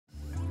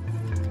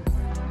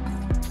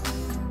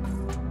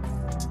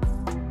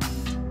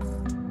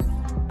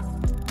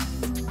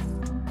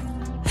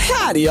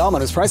Howdy y'all, my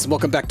name is Price and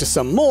welcome back to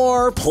some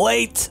more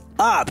Plate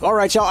Up.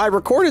 Alright y'all, I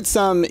recorded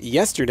some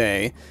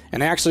yesterday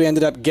and I actually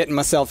ended up getting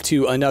myself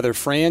to another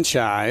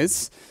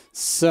franchise.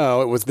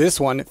 So it was this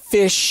one,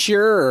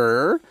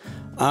 Fisher.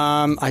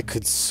 I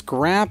could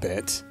scrap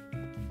it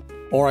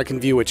or I can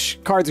view which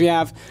cards we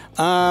have.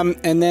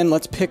 And then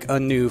let's pick a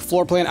new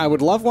floor plan. I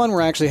would love one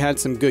where I actually had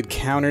some good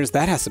counters.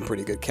 That has some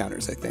pretty good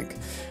counters, I think.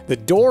 The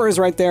door is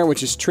right there,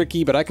 which is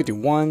tricky, but I could do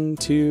 1,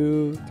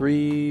 2,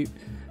 3,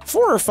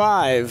 4 or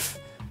 5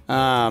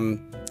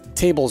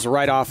 tables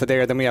right off of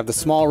there. Then we have the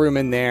small room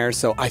in there.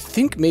 So I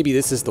think maybe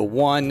this is the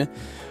one.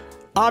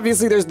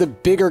 Obviously, there's the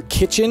bigger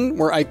kitchen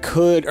where I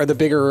could, or the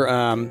bigger,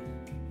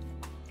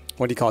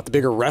 what do you call it? The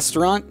bigger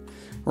restaurant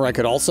where I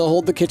could also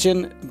hold the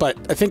kitchen. But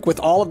I think with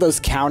all of those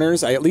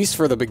counters, I, at least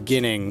for the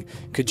beginning,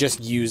 could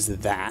just use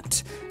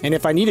that. And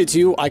if I needed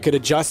to, I could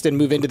adjust and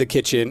move into the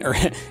kitchen or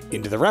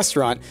into the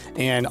restaurant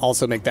and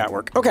also make that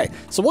work. Okay,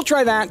 so we'll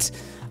try that.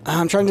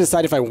 I'm trying to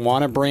decide if I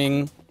want to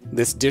bring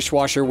this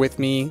dishwasher with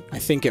me. I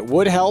think it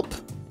would help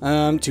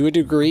to a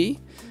degree.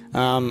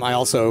 I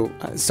also,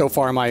 so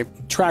far, my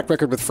track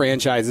record with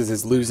franchises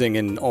is losing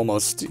in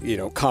almost, you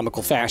know,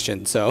 comical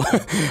fashion. So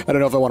I don't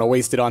know if I want to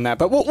waste it on that,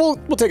 but we'll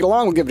take it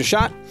along. We'll give it a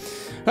shot.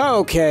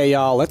 Okay,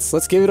 y'all,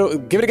 let's give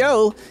it a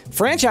go.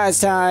 Franchise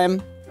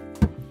time.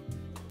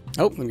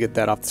 Oh, let me get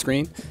that off the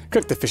screen.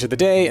 Cook the fish of the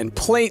day and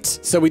plate.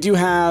 So we do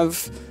have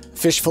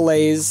fish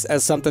fillets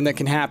as something that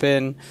can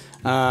happen.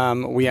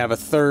 We have a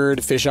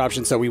third fish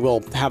option, so we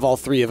will have all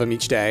 3 of them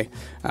each day,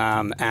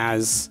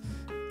 as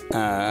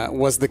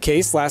was the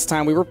case last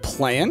time we were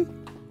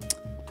playing.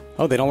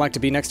 Oh, they don't like to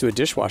be next to a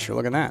dishwasher.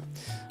 Look at that.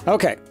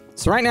 Okay,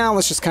 so right now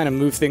let's just kind of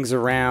move things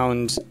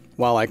around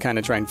while I kind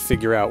of try and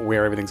figure out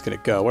where everything's going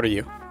to go. What are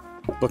you?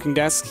 Booking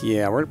desk?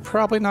 Yeah, we're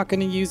probably not going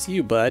to use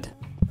you, bud.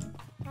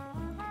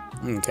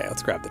 Okay,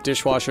 let's grab the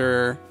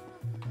dishwasher.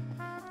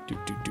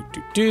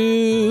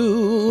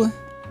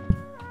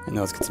 And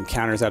let's get some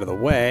counters out of the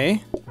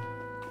way.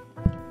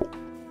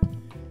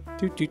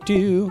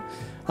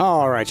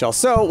 All right, y'all.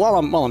 So while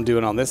I'm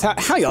doing all this,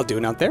 how y'all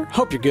doing out there?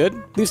 Hope you're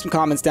good. Leave some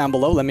comments down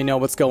below. Let me know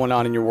what's going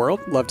on in your world.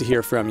 Love to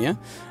hear from you.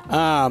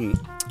 What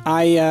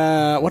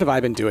have I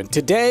been doing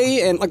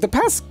today and like the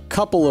past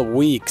couple of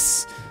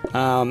weeks?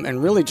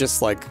 And really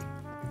just like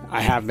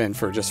I have been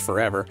for just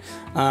forever.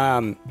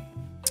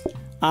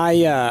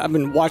 I've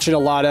been watching a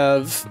lot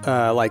of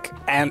like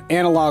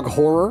analog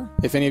horror,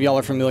 if any of y'all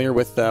are familiar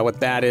with what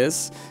that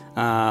is.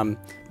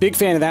 Big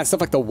fan of that,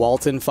 stuff like the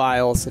Walton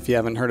Files, if you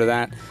haven't heard of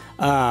that.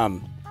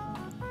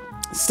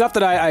 Stuff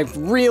that I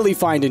really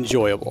find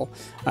enjoyable.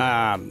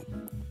 I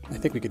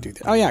think we could do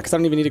that. Oh yeah, because I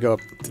don't even need to go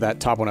up to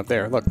that top one up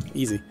there. Look,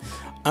 easy.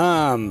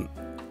 Oh,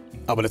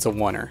 but it's a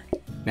 1-er.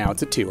 Now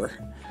it's a 2-er.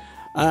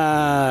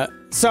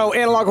 So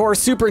analog horror,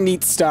 super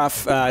neat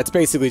stuff. It's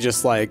basically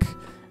just like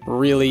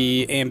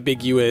really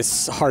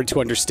ambiguous, hard to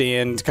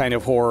understand kind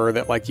of horror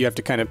that like you have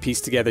to kind of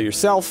piece together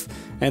yourself.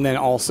 And then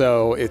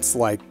also it's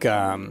like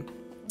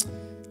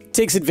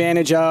takes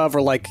advantage of,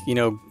 or like, you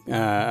know,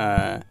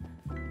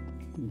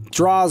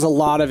 draws a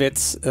lot of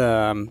its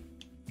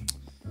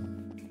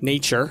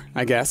nature,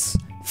 I guess,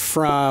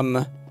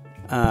 from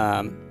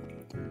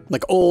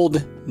like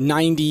old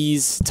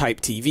 90s type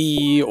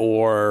TV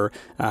or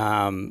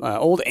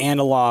old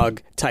analog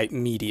type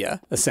media,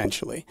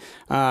 essentially,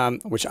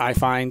 which I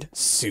find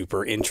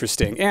super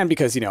interesting. And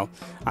because, you know,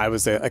 I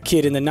was a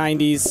kid in the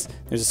 90s,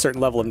 there's a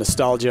certain level of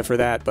nostalgia for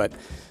that, but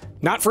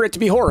not for it to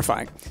be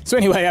horrifying. So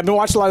anyway, I've been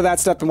watching a lot of that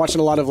stuff. Been watching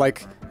a lot of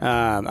like,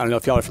 I don't know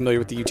if y'all are familiar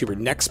with the YouTuber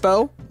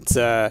Nexpo. It's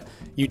a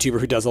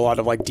YouTuber who does a lot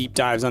of like deep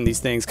dives on these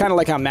things, kind of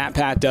like how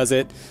MatPat does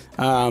it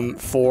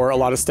for a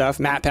lot of stuff.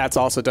 MatPat's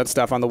also done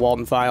stuff on the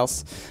Walton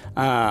Files.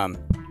 So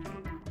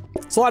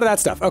a lot of that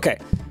stuff. Okay,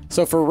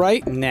 so for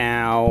right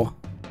now,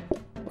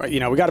 you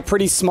know, we got a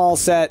pretty small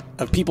set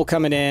of people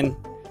coming in.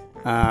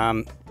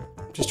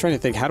 Just trying to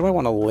think, how do I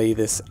want to lay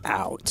this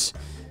out?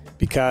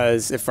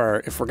 Because if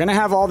we're gonna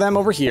have all them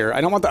over here, I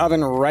don't want the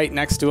oven right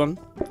next to them,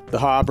 the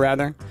hob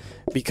rather,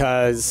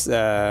 because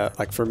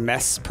like for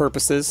mess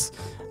purposes.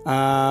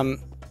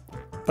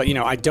 But you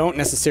know, I don't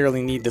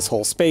necessarily need this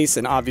whole space,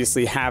 and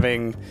obviously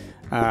having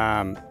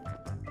counter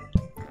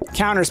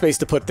space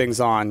to put things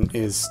on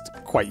is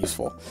quite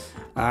useful.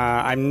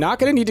 I'm not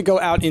gonna need to go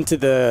out into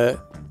the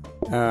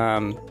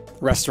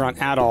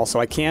restaurant at all, so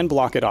I can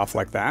block it off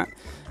like that.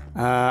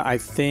 I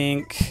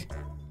think,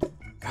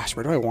 gosh,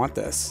 where do I want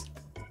this?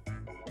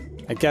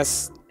 I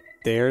guess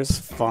there's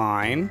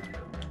fine.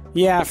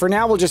 Yeah, for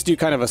now we'll just do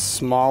kind of a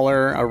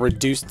smaller, a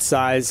reduced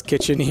size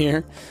kitchen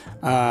here.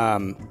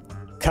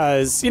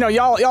 Cause, you know,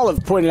 y'all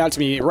have pointed out to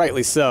me,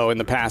 rightly so, in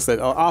the past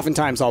that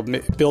oftentimes I'll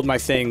build my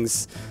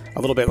things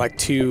a little bit like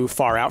too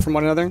far out from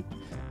one another.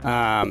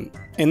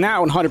 And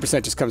that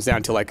 100% just comes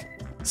down to like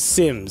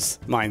Sims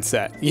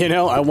mindset. You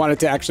know, I want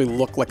it to actually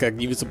look like a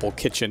usable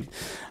kitchen.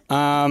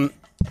 Okay,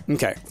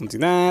 let's do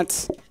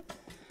that.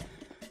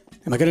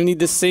 Am I gonna need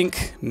this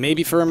sink?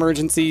 Maybe for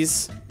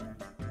emergencies.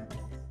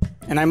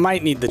 And I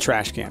might need the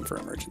trash can for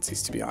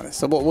emergencies, to be honest.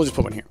 So we'll just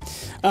put one here.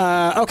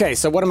 Okay,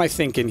 so what am I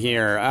thinking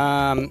here?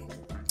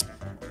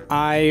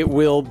 I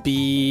will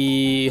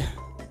be...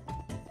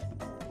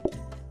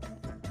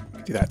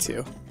 do that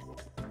too.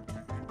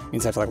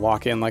 Means I have to like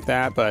walk in like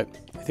that, but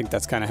I think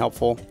that's kind of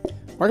helpful.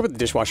 Or I can put the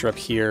dishwasher up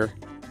here.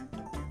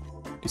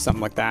 Do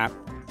something like that.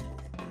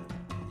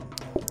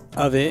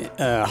 Oven,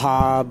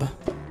 hob,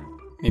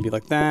 maybe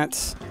like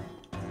that.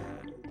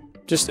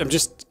 I'm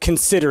just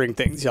considering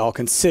things, y'all.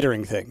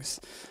 Considering things.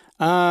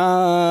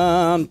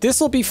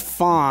 This will be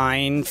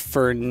fine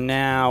for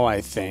now,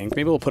 I think.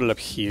 Maybe we'll put it up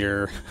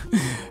here.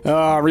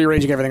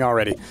 Rearranging everything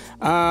already.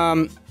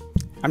 I'm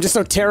just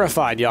so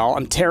terrified, y'all.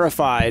 I'm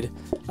terrified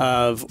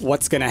of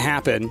what's gonna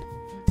happen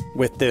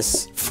with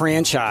this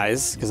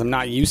franchise because I'm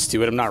not used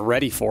to it. I'm not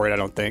ready for it, I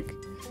don't think.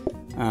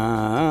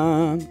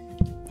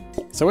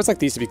 So it's like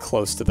these to be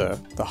close to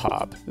the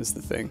hob is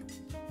the thing.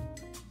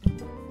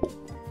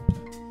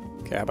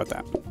 Okay, how about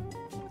that?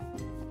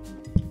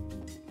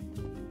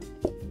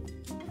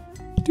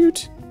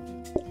 Doot.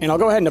 And I'll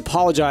go ahead and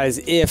apologize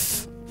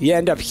if you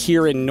end up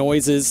hearing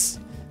noises.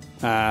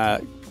 They're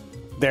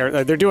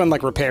doing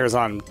like repairs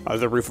on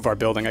the roof of our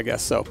building, I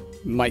guess, so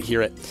might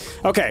hear it.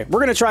 Okay,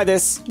 we're gonna try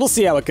this. We'll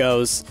see how it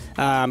goes.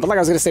 But like I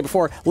was gonna say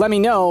before, let me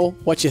know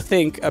what you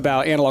think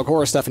about analog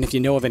horror stuff and if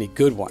you know of any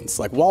good ones.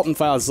 Like Walton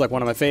Files is like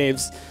one of my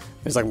faves.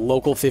 There's like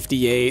Local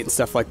 58 and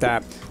stuff like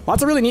that.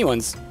 Lots of really neat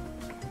ones.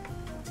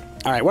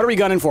 All right, what are we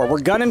gunning for? We're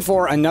gunning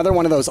for another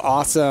one of those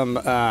awesome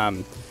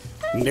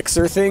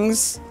mixer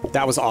things.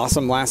 That was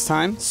awesome last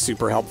time.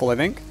 Super helpful, I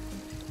think.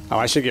 Oh,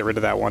 I should get rid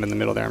of that one in the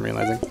middle there, I'm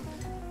realizing.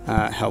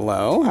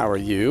 Hello, how are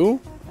you?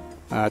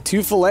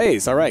 2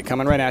 fillets. All right,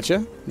 coming right at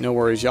you. No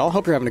worries, y'all.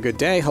 Hope you're having a good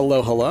day.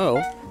 Hello,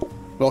 hello.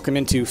 Welcome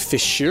into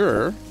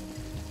Fisher.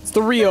 It's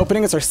the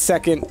reopening. It's our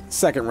second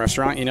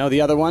restaurant. You know,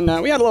 the other one,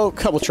 we had a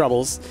couple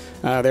troubles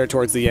there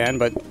towards the end,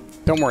 but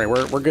don't worry,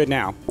 we're good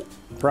now.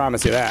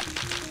 Promise you that.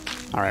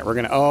 All right, we're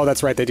gonna. Oh,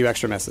 that's right. They do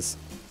extra messes.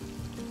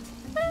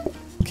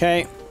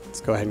 Okay,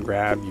 let's go ahead and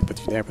grab you. Put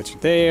you there. Put you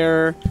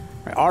there. All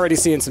right, already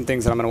seeing some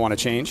things that I'm gonna want to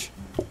change.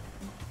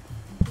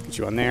 Get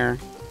you on there.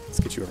 Let's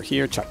get you over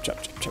here. Chop,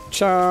 chop, chop, chop,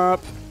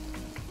 chop.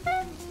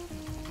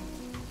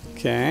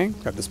 Okay,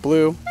 grab this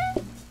blue.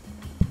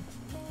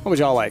 What would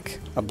y'all like?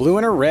 A blue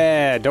and a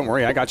red. Don't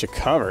worry, I got you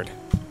covered.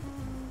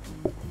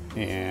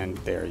 And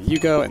there you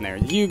go, and there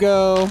you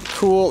go.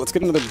 Cool, let's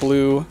get another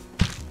blue.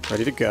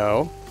 Ready to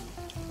go.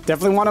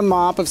 Definitely want a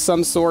mop of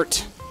some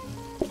sort.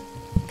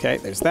 Okay,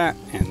 there's that,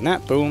 and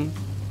that, boom.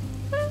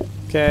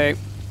 Okay.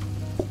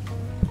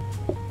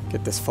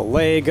 Get this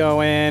fillet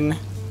going.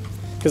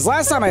 Because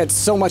last time I had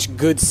so much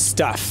good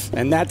stuff,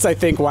 and that's, I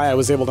think, why I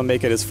was able to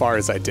make it as far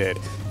as I did.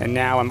 And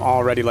now I'm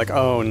already like,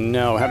 oh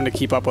no, having to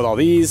keep up with all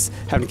these,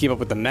 having to keep up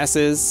with the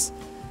messes.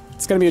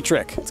 It's gonna be a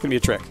trick. It's gonna be a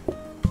trick.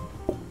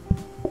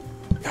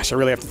 Gosh, I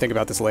really have to think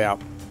about this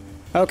layout.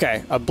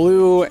 Okay, a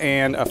blue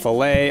and a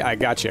fillet. I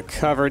got you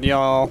covered,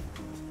 y'all.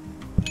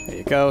 There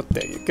you go,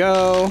 there you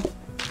go.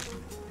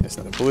 There's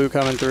another blue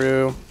coming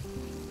through.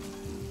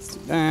 Let's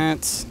do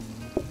that.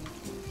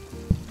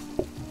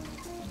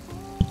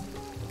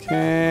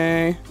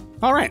 Okay.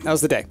 All right, that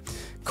was the day.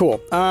 Cool.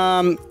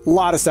 A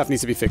lot of stuff needs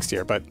to be fixed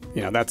here, but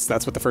you know that's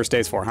what the first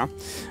day's for, huh?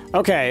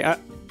 Okay.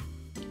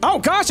 Oh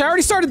gosh, I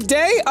already started the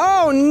day.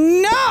 Oh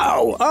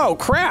no! Oh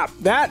crap!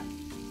 That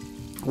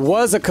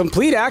was a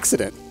complete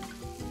accident.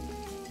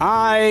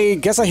 I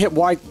guess I hit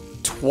Y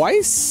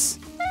twice,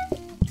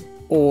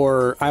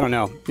 or I don't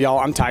know. Y'all,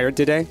 I'm tired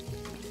today.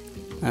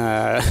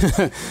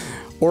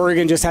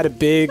 Oregon just had a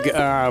big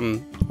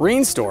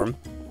rainstorm.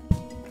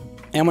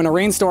 And when a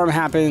rainstorm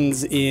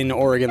happens in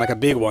Oregon, like a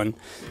big one,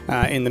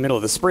 in the middle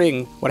of the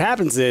spring, what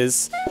happens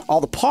is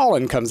all the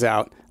pollen comes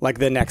out like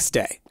the next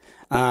day,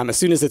 as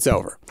soon as it's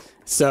over.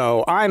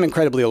 So I'm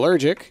incredibly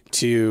allergic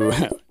to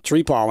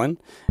tree pollen,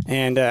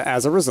 and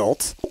as a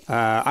result,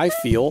 I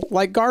feel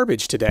like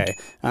garbage today.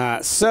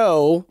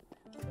 So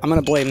I'm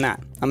gonna blame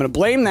that. I'm gonna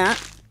blame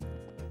that,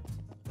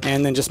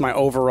 and then just my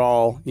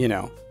overall, you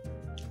know,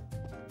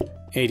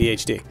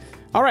 ADHD.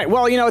 All right,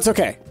 well, you know, it's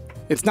okay.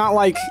 It's not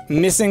like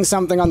missing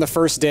something on the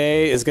first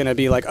day is going to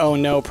be like, oh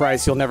no,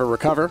 Price, you'll never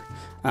recover.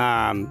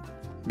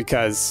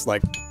 Because,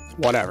 like,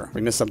 whatever.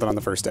 We missed something on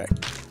the first day.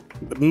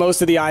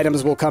 Most of the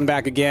items will come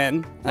back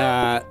again.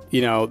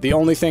 You know, the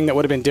only thing that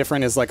would have been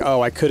different is like,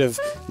 oh, I could have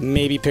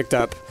maybe picked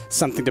up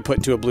something to put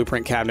into a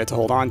blueprint cabinet to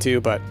hold on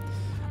to, but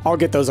I'll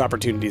get those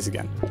opportunities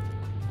again.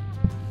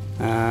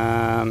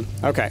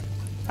 Okay.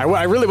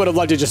 I really would have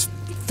loved to just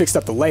fixed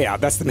up the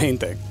layout. That's the main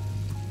thing.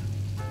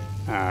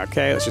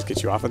 Okay, let's just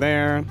get you off of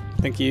there.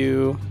 Thank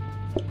you.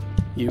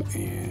 You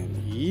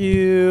and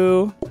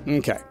you.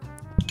 Okay.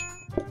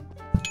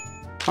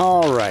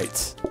 All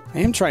right. I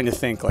am trying to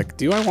think, like,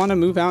 do I want to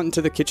move out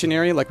into the kitchen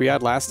area like we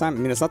had last time? I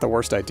mean, it's not the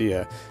worst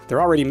idea.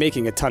 They're already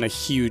making a ton of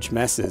huge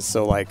messes,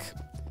 so, like,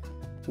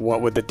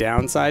 what would the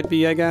downside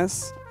be, I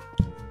guess?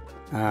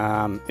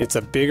 It's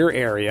a bigger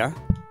area.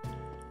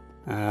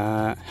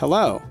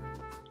 Hello.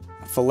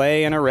 A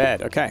fillet and a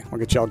red. Okay, we'll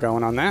get y'all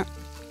going on that.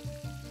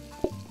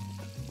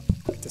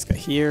 Get this guy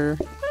here.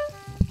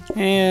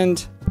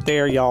 And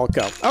there y'all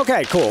go.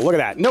 Okay, cool. Look at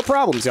that. No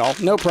problems, y'all.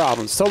 No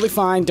problems. Totally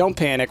fine. Don't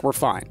panic. We're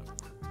fine.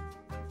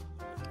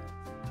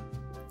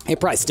 Hey,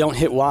 Price, don't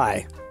hit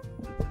Y.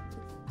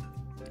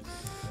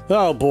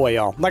 Oh boy,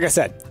 y'all. Like I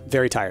said,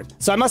 very tired.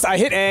 So I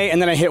hit A and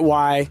then I hit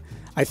Y.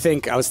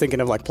 I was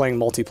thinking of like playing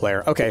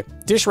multiplayer. Okay,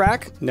 dish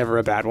rack, never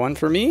a bad one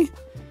for me.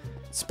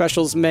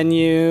 Specials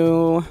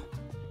menu.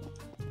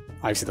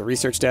 Obviously the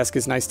research desk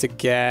is nice to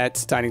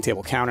get. Dining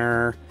table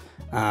counter.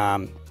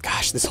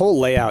 Gosh, this whole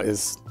layout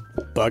is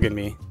bugging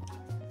me.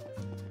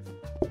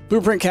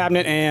 Blueprint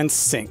cabinet and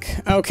sink.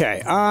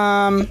 Okay,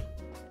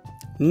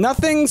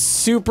 nothing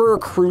super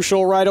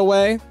crucial right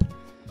away.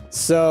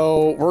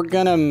 So we're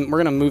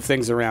gonna move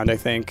things around, I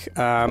think.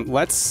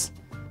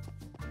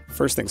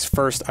 First things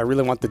first, I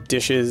really want the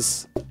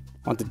dishes. I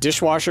want the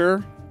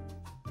dishwasher.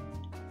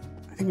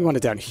 I think we want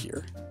it down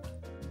here.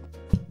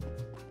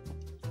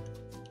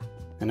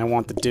 And I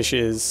want the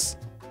dishes,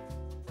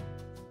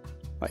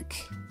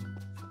 like...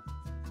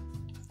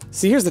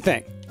 See, here's the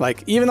thing.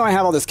 Like, even though I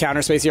have all this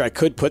counter space here, I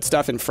could put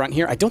stuff in front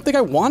here. I don't think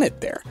I want it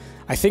there.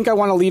 I think I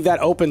want to leave that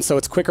open so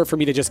it's quicker for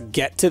me to just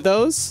get to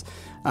those.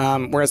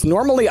 Whereas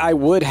normally I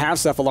would have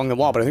stuff along the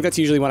wall, but I think that's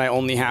usually when I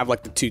only have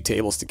like the 2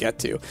 tables to get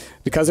to.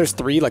 Because there's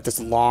 3, like this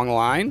long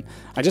line,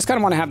 I just kind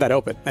of want to have that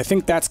open. I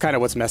think that's kind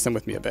of what's messing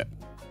with me a bit.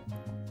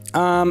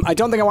 I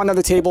don't think I want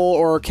another table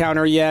or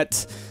counter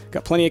yet.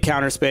 Got plenty of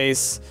counter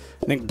space.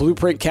 I think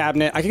blueprint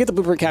cabinet. I could get the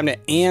blueprint cabinet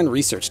and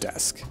research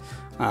desk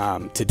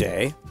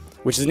today,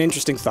 which is an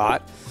interesting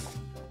thought.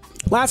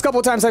 Last couple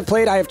of times I've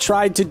played, I have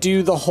tried to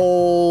do the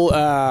whole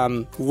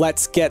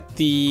let's get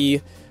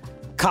the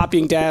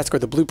copying desk or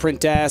the blueprint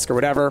desk or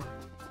whatever.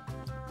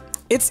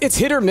 It's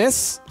hit or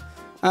miss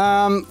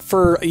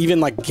for even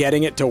like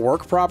getting it to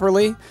work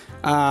properly.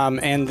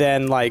 And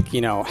then like,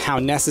 you know, how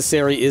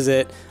necessary is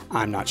it?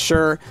 I'm not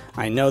sure.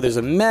 I know there's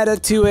a meta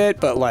to it,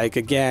 but like,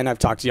 again, I've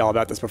talked to y'all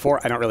about this before.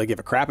 I don't really give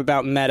a crap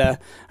about meta.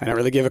 I don't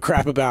really give a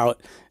crap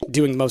about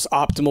doing the most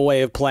optimal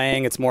way of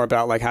playing. It's more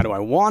about like, how do I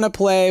want to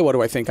play? What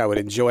do I think I would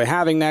enjoy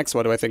having next?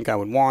 What do I think I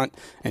would want?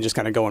 And just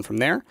kind of going from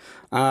there.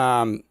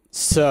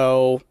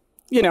 So,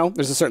 you know,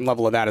 there's a certain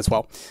level of that as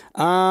well.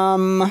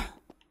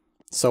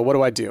 So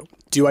what do?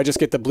 Do I just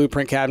get the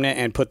blueprint cabinet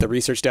and put the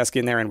research desk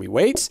in there and we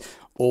wait?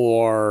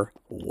 Or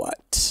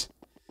what?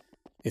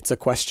 It's a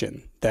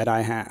question that I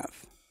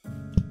have.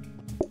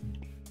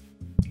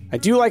 I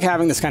do like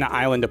having this kind of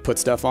island to put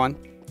stuff on.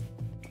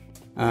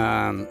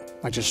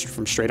 Like just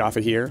from straight off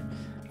of here.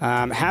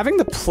 Having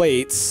the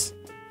plates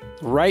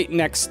right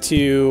next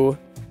to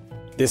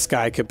this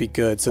guy could be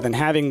good. So then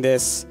having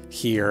this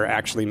here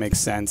actually makes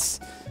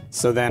sense.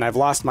 So then I've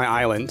lost my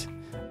island,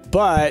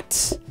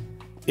 but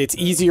it's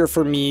easier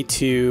for me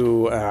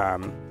to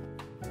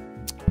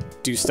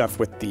do stuff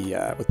with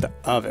the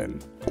oven,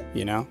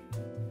 you know?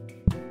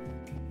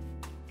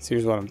 So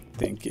here's what I'm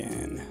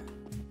thinking.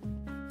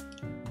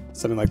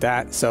 Something like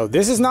that. So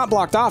this is not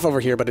blocked off over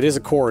here, but it is a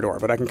corridor,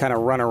 but I can kind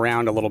of run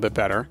around a little bit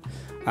better.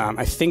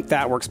 I think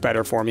that works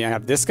better for me. I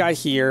have this guy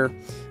here.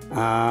 You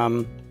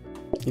know,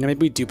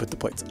 maybe we do put the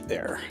plates up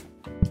there.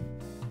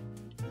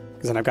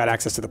 Because then I've got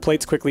access to the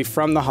plates quickly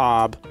from the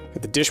hob.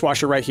 Got the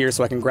dishwasher right here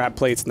so I can grab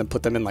plates and then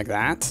put them in like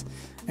that.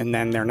 And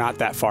then they're not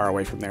that far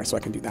away from there, so I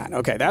can do that.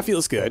 Okay, that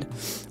feels good.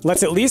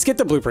 Let's at least get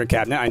the blueprint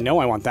cabinet. I know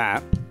I want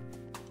that.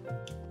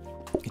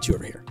 Get you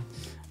over here.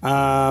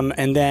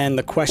 And then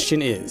the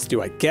question is,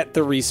 do I get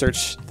the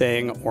research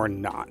thing or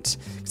not?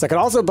 Because I could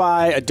also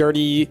buy a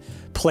dirty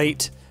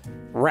plate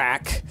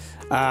rack,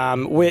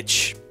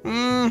 which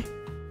don't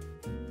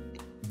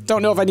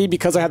know if I need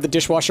because I have the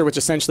dishwasher, which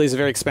essentially is a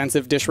very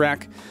expensive dish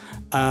rack.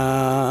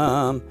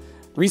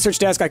 Research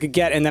desk I could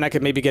get, and then I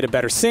could maybe get a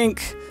better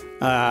sink.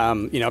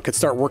 You know, could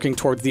start working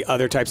towards the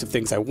other types of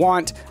things I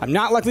want. I'm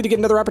not likely to get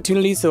another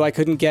opportunity, so I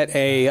couldn't get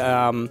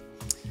a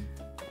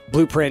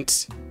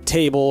blueprint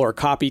table or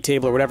copy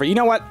table or whatever. You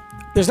know what?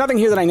 There's nothing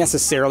here that I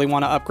necessarily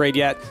want to upgrade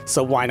yet,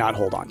 so why not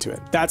hold on to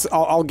it?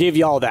 I'll give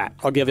you all that.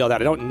 I'll give you all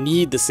that. I don't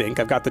need the sink.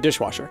 I've got the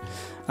dishwasher.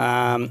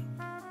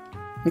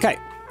 Okay.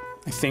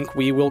 I think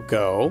we will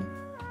go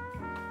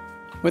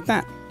with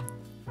that.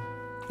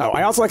 Oh,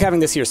 I also like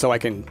having this here so I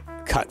can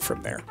cut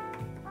from there.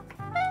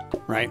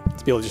 Right?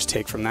 To be able to just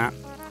take from that.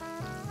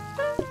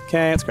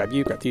 Okay, let's grab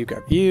you, grab you,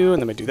 grab you,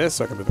 and then we do this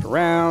so I can move it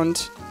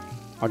around.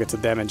 I'll get to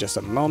them in just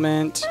a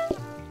moment.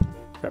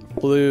 Grab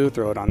blue,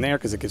 throw it on there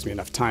because it gives me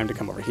enough time to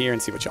come over here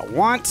and see what y'all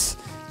want.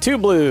 2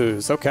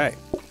 blues, okay.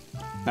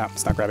 No,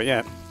 let's not grab it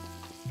yet.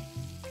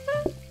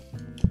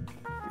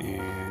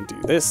 And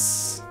do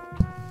this.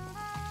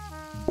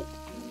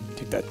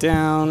 Take that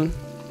down.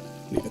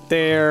 Leave it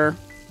there.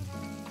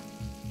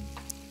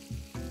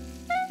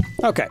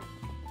 Okay.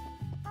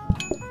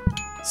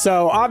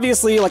 So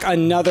obviously, like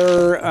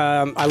another,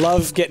 I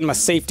love getting my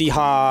safety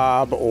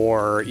hob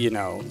or, you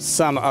know,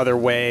 some other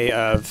way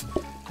of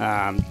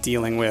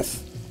dealing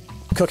with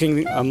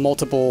cooking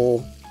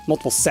multiple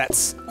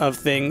sets of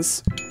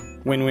things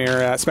when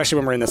we're, especially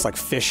when we're in this like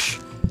fish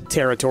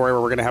territory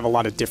where we're gonna have a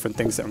lot of different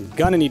things that I'm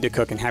gonna need to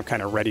cook and have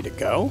kind of ready to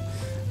go.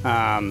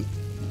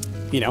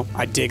 You know,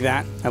 I dig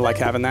that. I like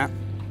having that.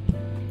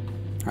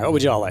 All right, what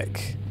would y'all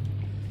like?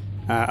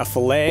 A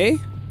fillet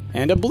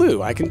and a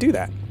blue. I can do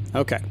that.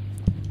 Okay.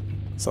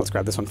 So let's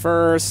grab this one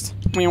first.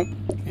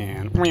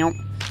 And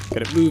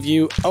gotta move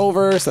you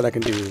over so that I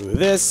can do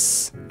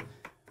this.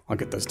 I'll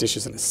get those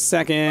dishes in a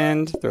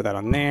second. Throw that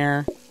on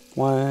there.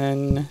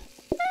 1,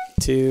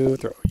 2,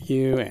 throw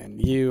you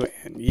and you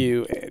and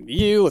you and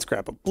you. Let's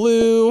grab a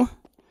blue.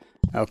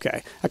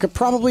 Okay, I could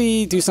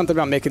probably do something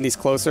about making these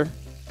closer.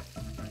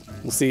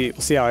 We'll see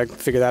how I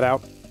figure that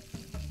out.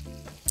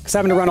 Because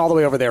having to run all the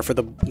way over there for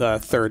the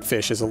third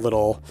fish is a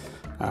little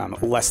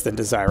less than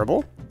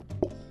desirable.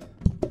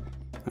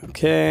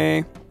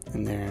 Okay,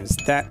 and there's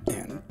that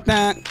and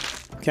that.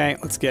 Okay,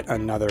 let's get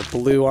another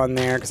blue on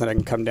there because then I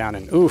can come down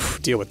and,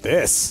 oof, deal with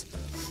this.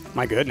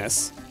 My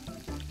goodness.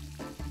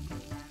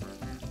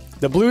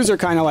 The blues are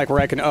kind of like where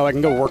I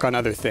can go work on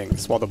other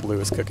things while the blue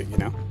is cooking, you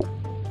know?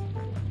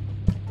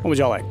 What would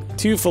y'all like?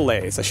 2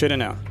 fillets, I should have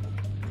known.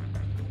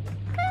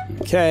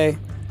 Okay,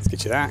 let's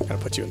get you that. Gotta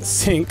put you in the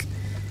sink.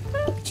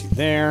 Get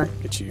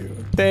you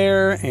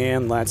there,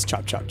 and let's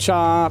chop, chop,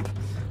 chop.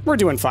 We're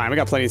doing fine, we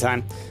got plenty of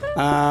time.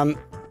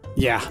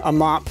 Yeah, a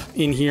mop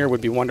in here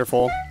would be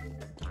wonderful.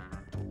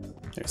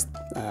 There's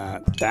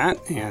that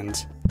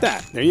and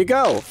that. There you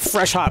go.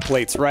 Fresh hot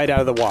plates right out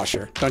of the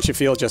washer. Don't you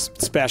feel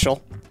just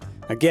special?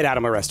 Now get out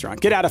of my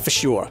restaurant. Get out of for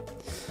sure.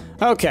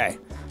 Okay.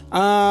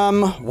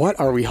 What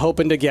are we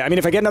hoping to get? I mean,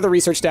 if I get another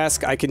research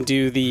desk, I can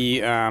do the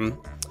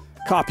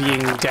copying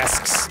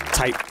desks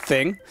type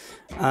thing.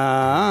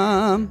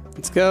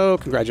 Let's go.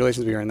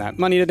 Congratulations, we earned that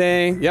money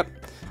today. Yep.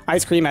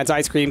 Ice cream adds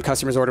ice cream.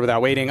 Customers order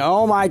without waiting.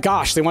 Oh my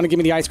gosh, they want to give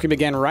me the ice cream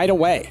again right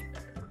away.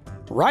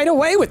 Right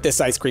away with this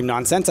ice cream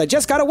nonsense. I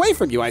just got away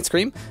from you, ice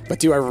cream. But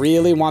do I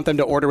really want them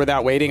to order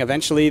without waiting?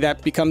 Eventually,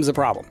 that becomes a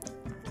problem.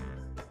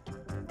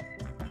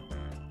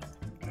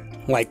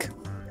 Like,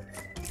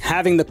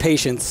 having the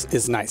patience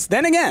is nice.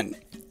 Then again,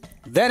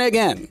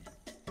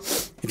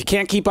 if you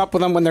can't keep up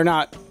with them when they're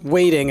not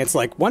waiting, it's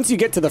like once you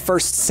get to the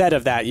first set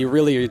of that, you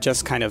really are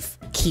just kind of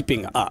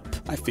keeping up,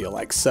 I feel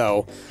like.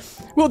 So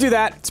we'll do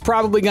that. It's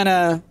probably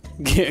gonna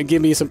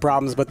give me some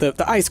problems, but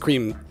the ice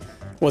cream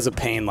was a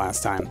pain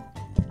last time.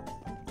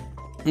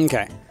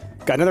 Okay,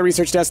 got another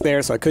research desk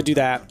there, so I could do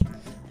that.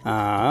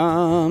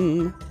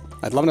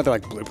 I'd love another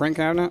like blueprint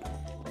cabinet.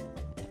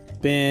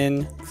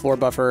 Bin, floor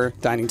buffer,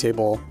 dining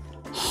table,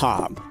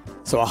 hob.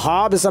 So a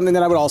hob is something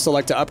that I would also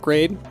like to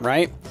upgrade,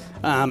 right?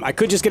 I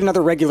could just get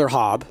another regular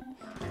hob,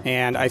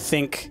 and I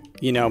think,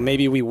 you know,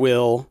 maybe we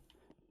will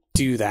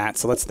do that.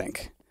 So let's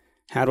think.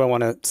 How do I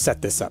want to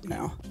set this up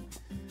now?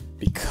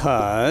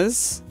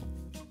 Because,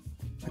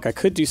 like, I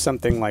could do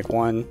something like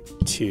 1,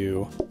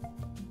 2.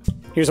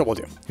 Here's what we'll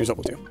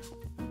do.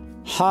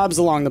 Hobs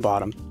along the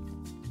bottom.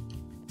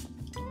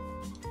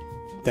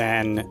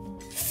 Then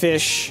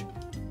fish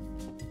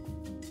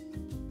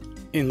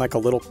in like a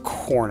little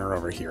corner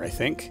over here, I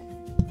think.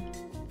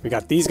 We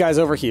got these guys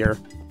over here.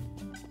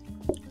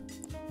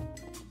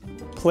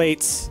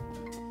 Plates.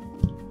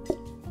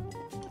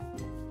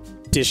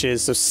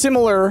 Dishes. So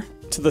similar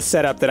to the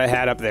setup that I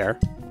had up there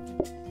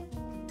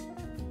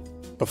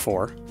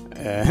before.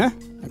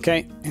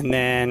 Okay, and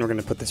then we're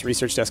gonna put this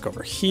research desk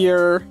over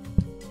here.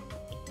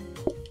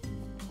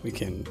 We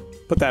can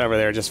put that over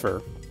there just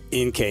for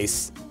in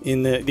case,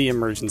 in the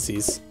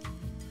emergencies.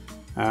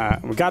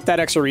 We got that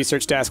extra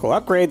research desk. We'll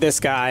upgrade this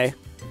guy.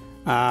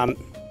 I'm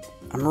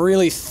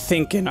really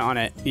thinking on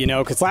it, you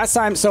know, because last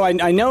time, so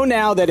I know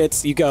now that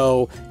it's, you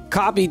go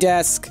copy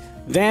desk,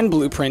 then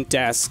blueprint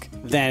desk,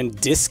 then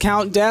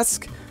discount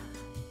desk.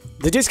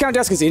 The discount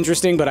desk is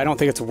interesting, but I don't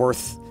think it's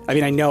worth, I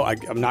mean, I know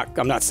I'm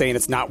not saying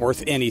it's not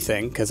worth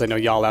anything, because I know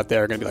y'all out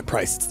there are going to be like,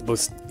 Price, it's the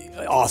most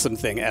awesome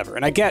thing ever.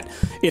 And I get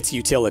its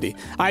utility.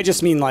 I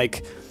just mean,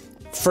 like,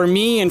 for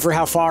me and for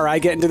how far I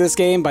get into this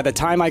game, by the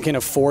time I can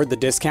afford the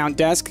discount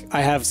desk,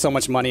 I have so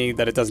much money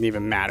that it doesn't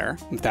even matter,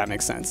 if that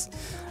makes sense.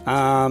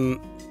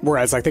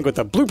 Whereas I think with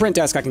the blueprint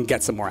desk, I can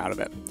get some more out of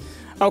it.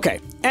 Okay,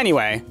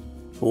 anyway,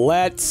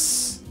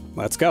 let's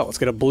go. Let's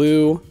get a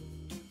blue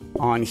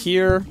on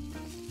here.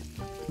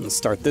 Let's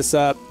start this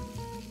up.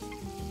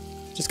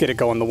 Just get it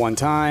going the one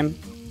time.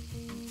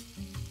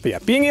 But yeah,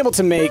 being able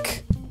to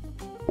make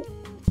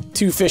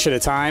 2 fish at a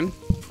time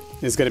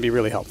is going to be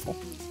really helpful.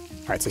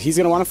 All right, so he's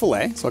going to want a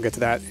fillet, so I'll get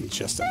to that in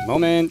just a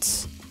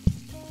moment.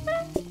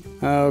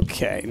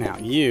 Okay, now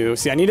you...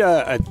 See, I need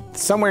a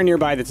somewhere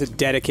nearby that's a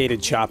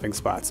dedicated chopping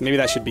spot, so maybe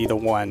that should be the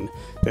one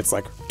that's,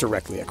 like,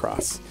 directly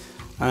across.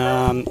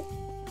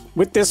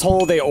 With this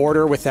hole, they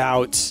order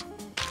without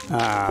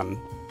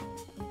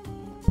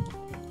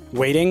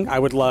waiting. I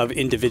would love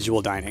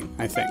individual dining,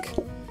 I think.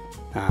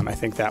 I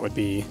think that would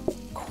be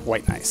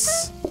quite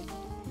nice.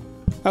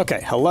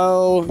 Okay,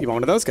 hello. You want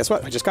one of those? Guess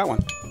what? I just got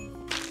one.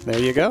 There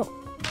you go.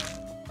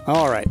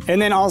 All right.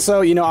 And then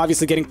also, you know,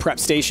 obviously getting prep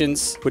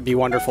stations would be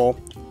wonderful.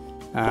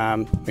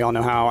 We all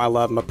know how I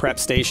love my prep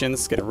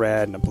stations. Get a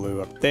red and a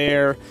blue up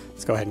there.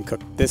 Let's go ahead and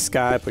cook this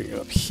guy. Put you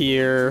up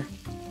here.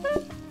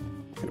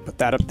 Gonna put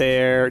that up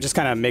there. Just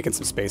kind of making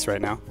some space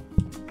right now.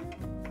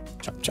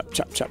 Chop, chop,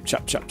 chop, chop,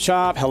 chop, chop,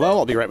 chop. Hello,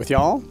 I'll be right with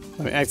y'all.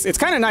 I mean, it's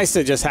kind of nice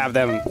to just have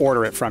them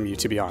order it from you,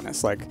 to be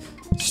honest. Like,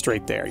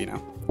 straight there, you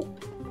know.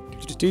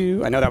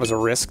 I know that was a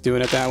risk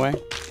doing it that way.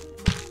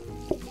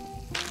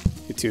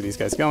 2 of these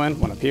guys going.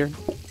 One up here,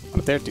 one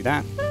up there. Do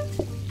that.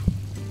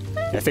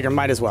 Yeah, I figure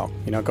might as well.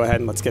 You know, go ahead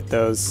and let's get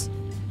those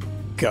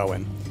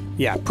going.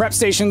 Yeah, prep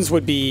stations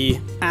would be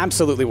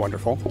absolutely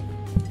wonderful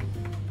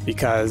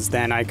because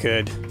then I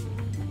could,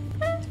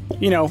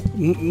 you know,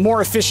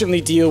 more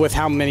efficiently deal with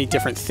how many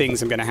different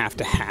things I'm going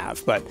to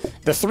have. But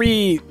the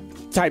 3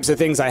 types of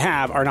things I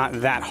have are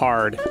not that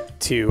hard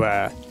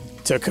to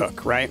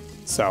cook, right?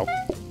 So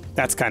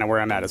that's kind of where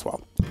I'm at as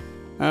well.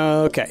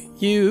 Okay,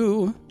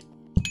 you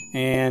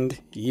and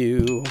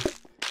you.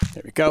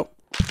 There we go.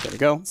 There we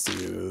go. Let's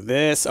do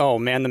this. Oh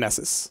man, the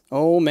messes.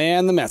 Oh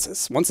man, the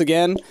messes. Once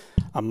again,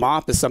 a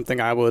mop is something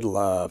I would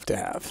love to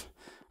have.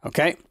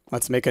 Okay,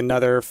 let's make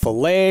another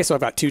fillet. So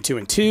I've got 2, 2,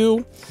 and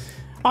 2.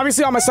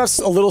 Obviously, all my stuff's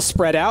a little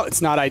spread out.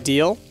 It's not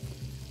ideal.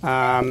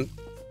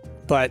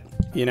 But,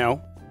 you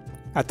know,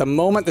 at the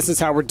moment, this is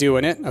how we're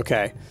doing it.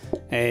 Okay.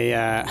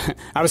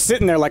 I was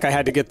sitting there like I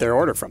had to get their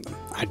order from them.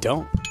 I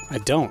don't.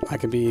 I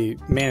can be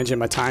managing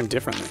my time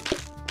differently.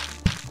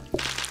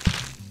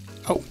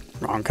 Oh,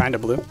 wrong kind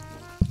of blue.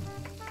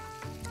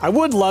 I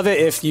would love it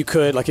if you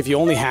could, like if you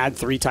only had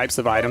 3 types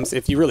of items,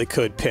 if you really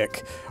could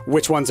pick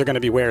which ones are going to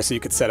be where so you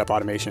could set up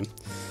automation.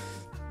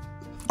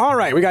 All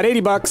right, we got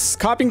 80 bucks.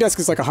 Copying desk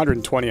is like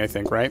 120, I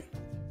think, right?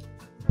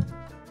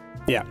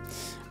 Yeah.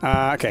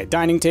 Okay,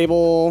 dining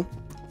table,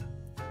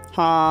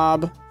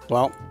 hob.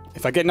 Well,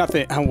 if I get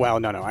nothing, oh,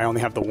 well, no, I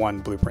only have the 1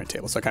 blueprint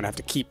table, so I kind of have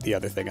to keep the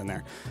other thing in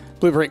there.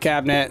 Blueprint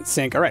cabinet,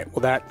 sink. All right,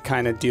 well, that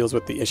kind of deals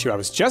with the issue I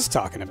was just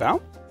talking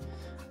about.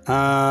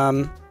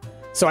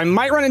 So I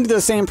might run into the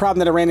same problem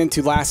that I ran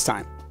into last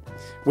time,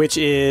 which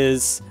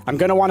is I'm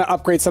going to want to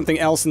upgrade something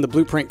else in the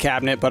blueprint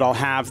cabinet, but I'll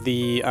have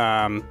the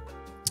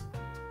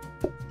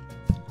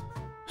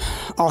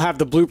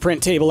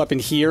blueprint table up in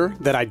here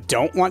that I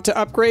don't want to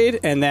upgrade,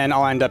 and then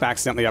I'll end up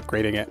accidentally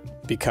upgrading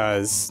it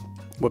because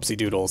whoopsie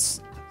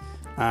doodles.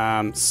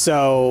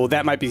 So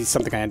that might be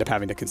something I end up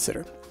having to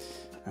consider.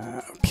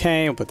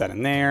 Okay, we'll put that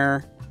in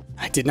there.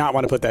 I did not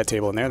want to put that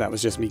table in there. That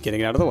was just me getting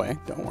it out of the way.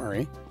 Don't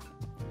worry.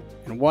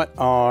 And what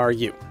are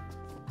you?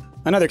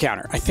 Another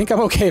counter. I think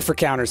I'm okay for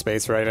counter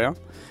space right now,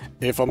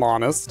 if I'm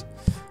honest.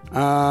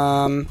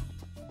 So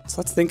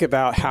let's think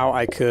about how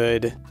I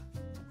could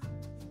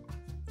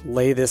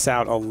lay this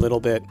out a little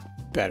bit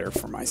better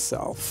for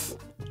myself.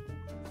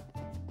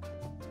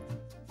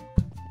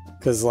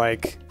 Because,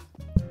 like,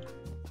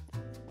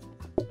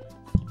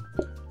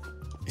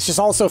 it's just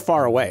all so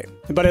far away.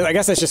 But I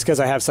guess that's just because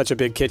I have such a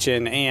big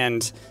kitchen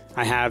and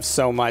I have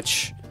so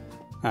much...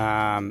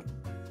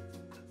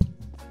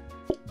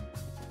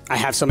 I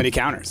have so many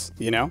counters,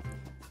 you know?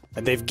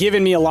 And they've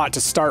given me a lot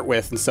to start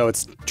with, and so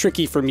it's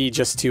tricky for me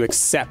just to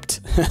accept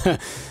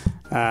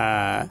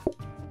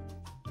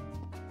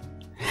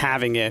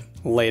having it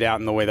laid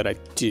out in the way that I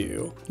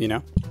do, you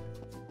know?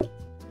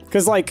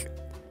 Because, like,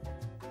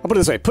 I'll put it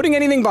this way, putting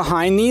anything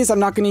behind these I'm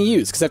not going to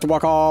use because I have to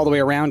walk all the way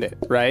around it,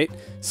 right?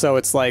 So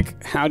it's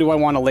like, how do I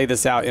want to lay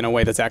this out in a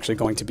way that's actually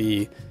going to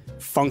be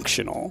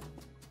functional,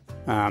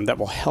 that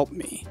will help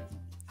me?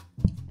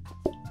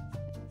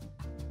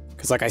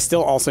 Because, like, I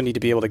still also need to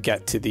be able to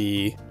get to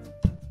the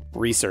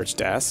research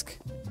desk.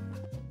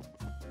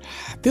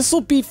 This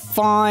will be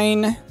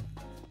fine.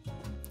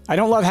 I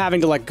don't love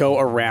having to, like, go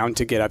around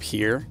to get up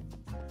here.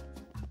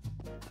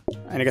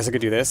 And I guess I could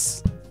do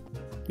this.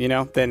 You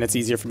know, then it's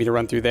easier for me to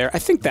run through there. I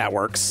think that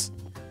works.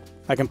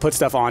 I can put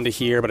stuff onto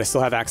here, but I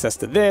still have access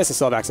to this. I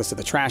still have access to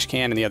the trash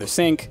can and the other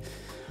sink.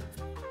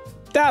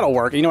 That'll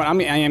work. You know what? I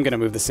am going to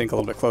move the sink a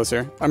little bit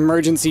closer.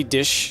 Emergency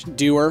dish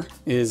doer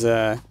is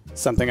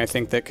something I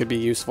think that could be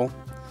useful.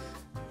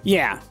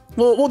 Yeah,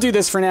 we'll do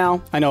this for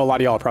now. I know a lot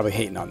of y'all are probably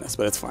hating on this,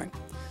 but it's fine.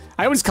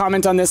 I always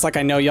comment on this like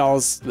I know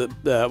y'all's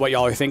what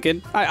y'all are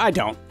thinking. I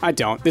don't.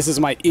 This is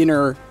my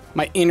inner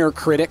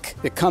critic.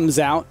 It comes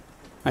out,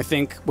 I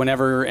think,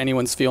 whenever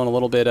anyone's feeling a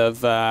little bit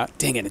of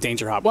dang it, a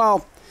danger hob.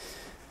 Well,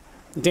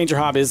 danger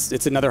hob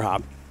it's another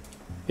hob.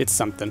 It's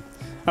something.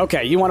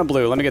 Okay, you want a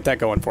blue. Let me get that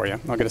going for you.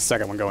 I'll get a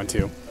second one going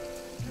too.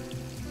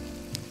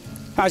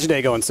 How's your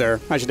day going, sir?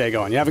 How's your day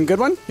going? You having a good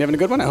one? You having a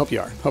good one? I hope you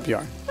are. Hope you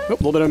are. Oh, a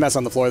little bit of a mess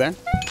on the floor there.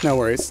 No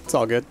worries. It's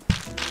all good.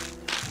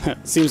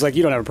 Seems like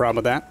you don't have a problem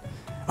with that.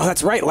 Oh,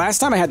 that's right. Last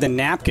time I had the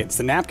napkins.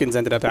 The napkins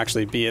ended up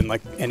actually being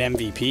like an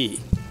MVP.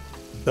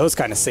 Those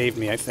kind of saved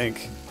me, I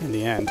think, in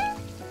the end.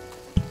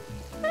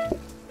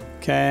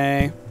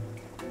 Okay.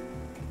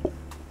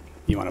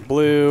 You want a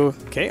blue?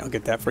 Okay, I'll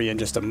get that for you in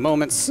just a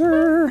moment,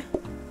 sir.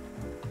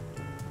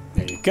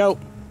 There you go.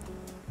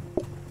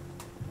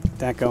 Get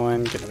that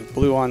going. Get another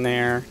blue on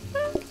there.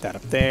 Get that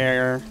up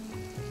there.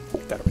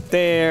 Get that over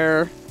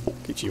there.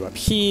 Get you up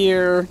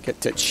here.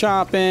 Get to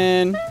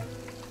chopping.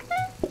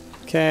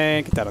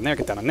 Okay, get that on there.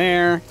 Get that on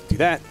there. Do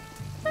that.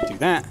 Do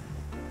that.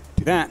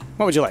 Do that.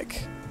 What would you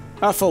like?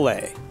 A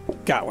fillet.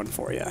 Got one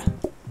for you.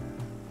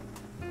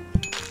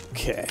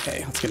 Okay,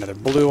 let's get another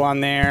blue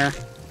on there.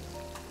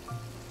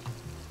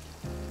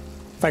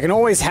 If I can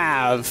always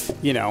have,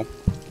 you know,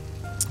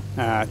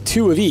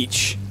 2 of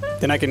each,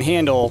 then I can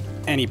handle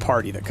any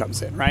party that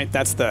comes in, right?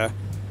 That's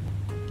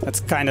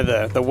kind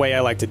of the way I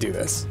like to do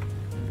this.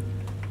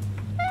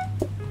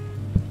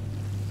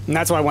 And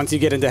that's why once you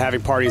get into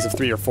having parties of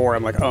 3 or 4,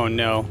 I'm like, oh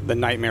no, the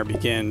nightmare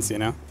begins, you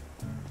know?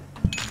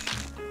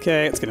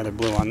 Okay, let's get another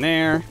blue on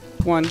there.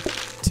 1,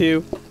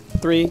 2,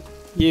 3,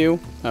 you.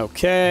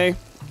 Okay.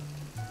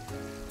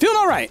 Feeling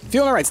all right.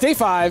 Feeling all right. It's day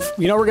 5.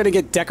 You know we're going to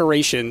get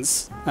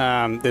decorations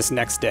this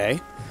next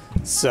day.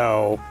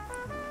 So,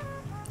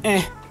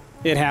 it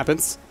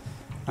happens.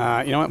 You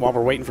know what? While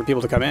we're waiting for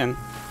people to come in,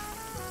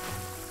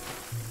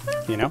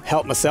 you know,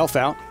 help myself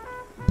out.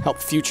 Help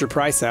future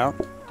price out.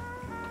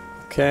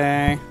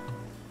 Okay.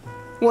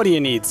 What do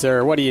you need,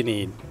 sir? What do you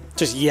need?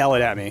 Just yell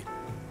it at me.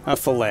 A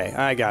fillet.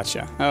 I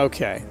gotcha.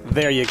 Okay.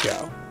 There you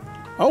go.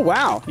 Oh,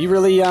 wow. You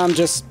really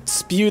just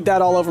spewed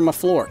that all over my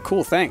floor.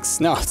 Cool,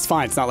 thanks. No, it's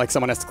fine. It's not like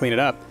someone has to clean it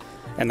up.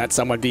 And that's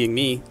someone being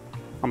me.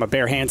 I'm a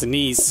bare hands and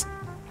knees.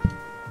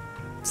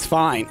 It's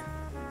fine.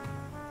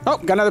 Oh,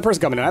 got another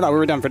person coming in. I thought we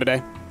were done for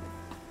today.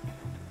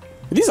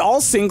 Are these all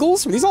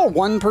singles? Were these all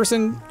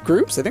one-person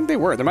groups? I think they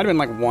were. There might have been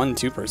like 1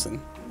 2-person.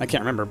 I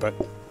can't remember, but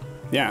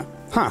yeah.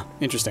 Huh.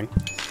 Interesting.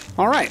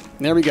 All right.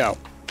 There we go.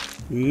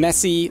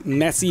 Messy,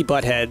 messy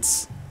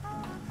buttheads.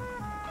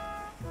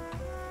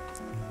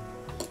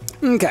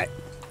 Okay.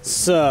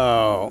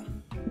 So,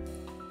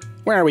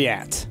 where are we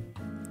at?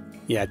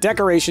 Yeah,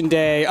 decoration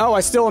day. Oh,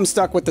 I still am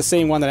stuck with the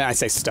same one that I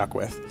say stuck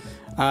with.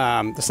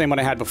 The same one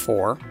I had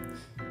before.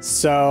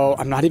 So,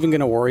 I'm not even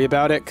going to worry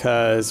about it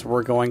because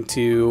we're going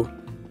to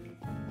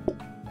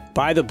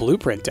buy the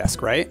blueprint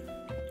desk, right?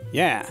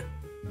 Yeah.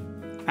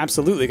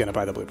 Absolutely going to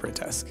buy the blueprint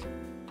desk.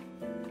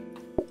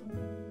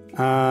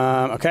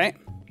 Okay.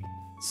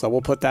 So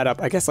we'll put that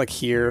up, I guess, like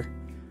here.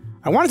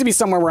 I want it to be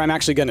somewhere where I'm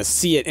actually going to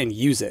see it and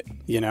use it,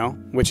 you know?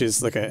 Which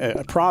is like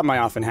a problem I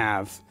often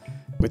have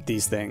with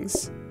these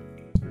things.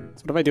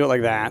 So what if I do it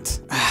like that?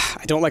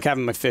 I don't like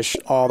having my fish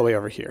all the way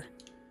over here.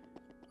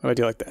 What do I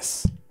do like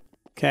this?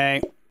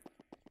 Okay.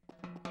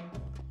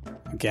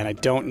 Again, I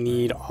don't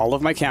need all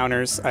of my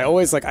counters. I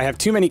always I have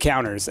too many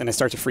counters and I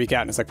start to freak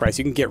out and it's like, Bryce,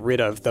 you can get rid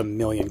of the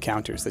million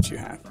counters that you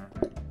have.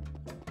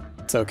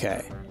 It's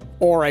okay.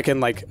 Or I can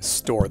like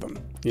store them,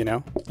 you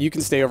know? You can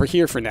stay over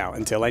here for now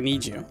until I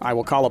need you. I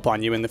will call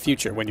upon you in the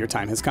future when your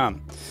time has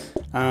come.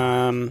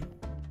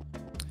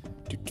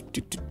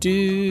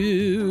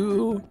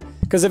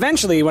 Because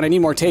eventually when I need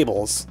more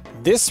tables,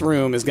 this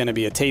room is going to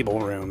be a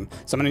table room.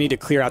 So I'm going to need to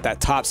clear out that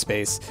top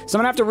space. So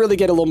I'm going to have to really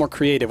get a little more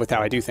creative with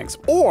how I do things.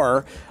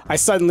 Or I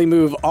suddenly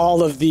move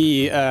all of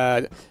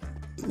the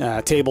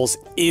tables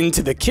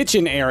into the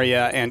kitchen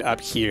area and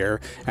up here,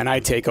 and I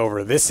take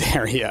over this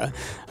area,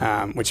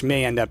 which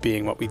may end up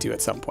being what we do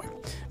at some point.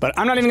 But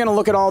I'm not even going to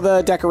look at all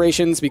the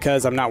decorations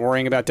because I'm not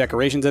worrying about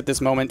decorations at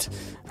this moment.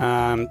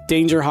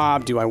 Danger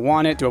Hob, do I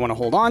want it? Do I want to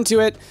hold on to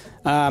it?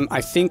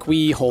 I think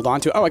we hold on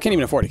to it. Oh, I can't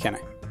even afford it, can I?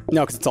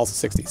 No, because it's also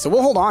 60. So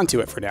we'll hold on to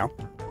it for now.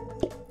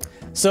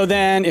 So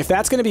then, if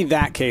that's going to be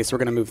that case, we're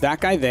going to move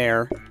that guy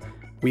there.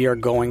 We are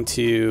going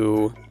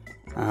to...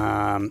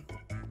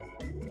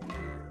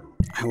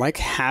 I like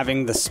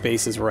having the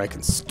spaces where I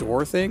can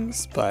store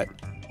things, but,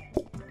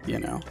 you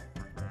know.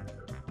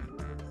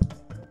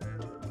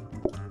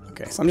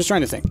 Okay, so I'm just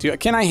trying to think.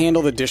 Can I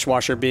handle the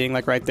dishwasher being,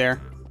 like, right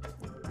there?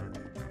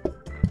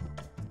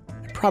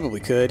 I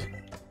probably could.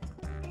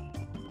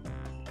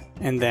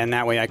 And then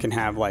that way I can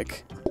have,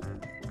 like,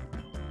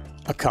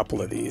 a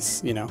couple of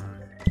these, you know.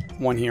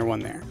 One here, one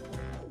there.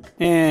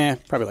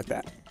 Probably like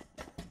that.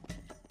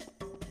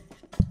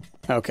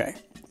 Okay.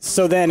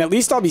 So then at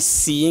least I'll be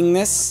seeing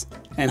this,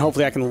 and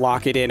hopefully I can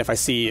lock it in if I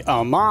see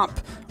a mop,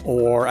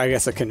 or I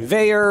guess a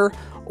conveyor,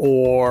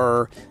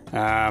 or,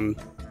 I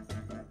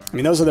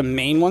mean, those are the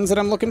main ones that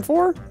I'm looking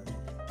for.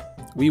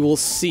 We will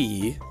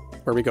see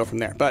where we go from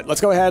there. But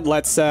let's go ahead,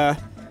 let's, yeah,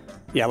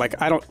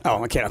 like, I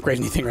can't upgrade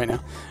anything right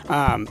now.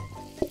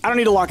 I don't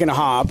need to lock in a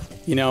hob.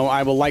 You know,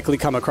 I will likely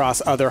come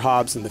across other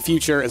hobs in the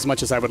future, as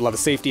much as I would love a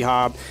safety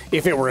hob.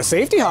 If it were a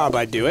safety hob,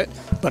 I'd do it.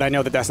 But I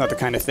know that that's not the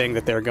kind of thing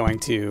that they're going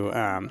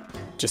to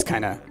just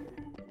kind of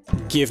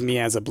give me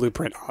as a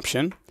blueprint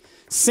option.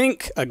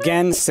 Sink,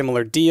 again,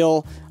 similar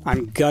deal.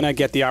 I'm gonna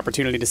get the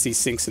opportunity to see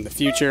sinks in the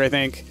future, I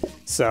think.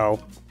 So,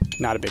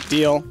 not a big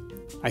deal.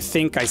 I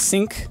think I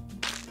sink.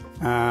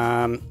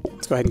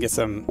 Let's go ahead and get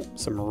some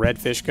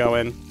redfish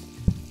going.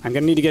 I'm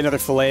gonna need to get another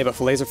fillet, but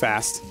fillets are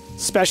fast.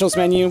 Specials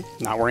menu,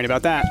 not worrying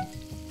about that.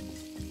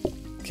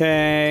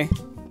 Okay,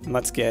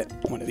 let's get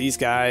one of these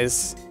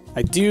guys.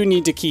 I do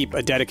need to keep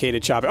a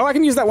dedicated chopper. Oh, I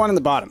can use that one in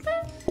the bottom.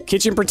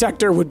 Kitchen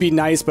protector would be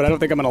nice, but I don't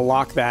think I'm gonna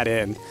lock that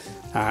in.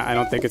 I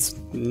don't think it's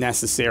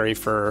necessary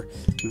for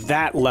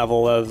that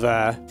level of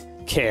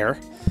care.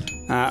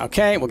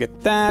 Okay, we'll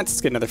get that. Let's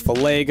get another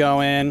fillet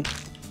going.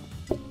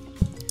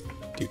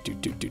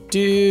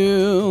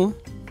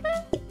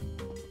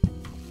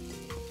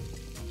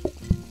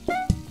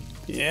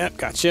 Yep,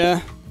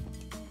 gotcha.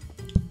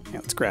 Yeah,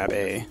 let's grab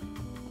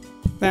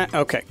that.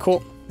 Okay,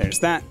 cool. There's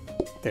that.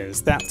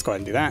 There's that. Let's go ahead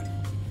and do that.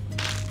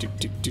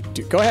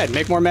 Go ahead,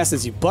 make more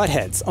messes, you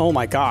buttheads. Oh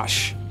my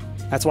gosh.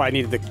 That's why I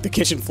needed the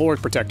kitchen floor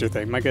protector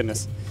thing. My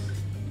goodness.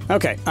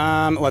 Okay,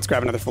 let's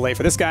grab another fillet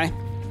for this guy.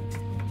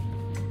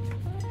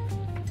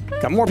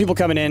 Got more people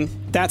coming in.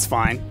 That's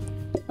fine.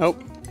 Oh,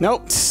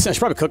 Nope. I should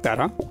probably cook that,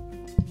 huh?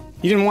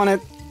 You didn't want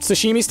it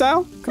sashimi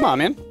style? Come on,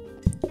 man.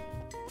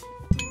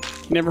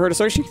 You never heard of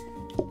sushi?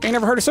 Ain't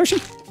never heard of sushi?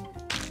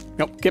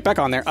 Nope. Get back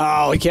on there.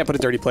 Oh, you can't put a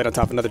dirty plate on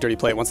top of another dirty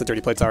plate once the dirty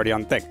plate's already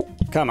on the thing.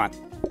 Come on.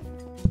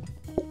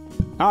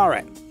 All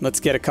right. Let's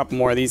get a couple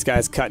more of these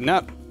guys cutting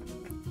up.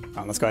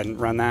 Oh, let's go ahead and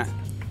run that.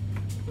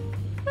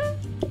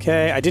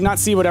 Okay. I did not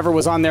see whatever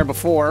was on there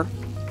before.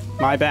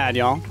 My bad,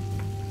 y'all.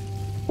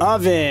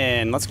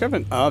 Oven. Let's grab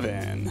an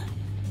oven.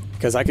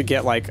 Because I could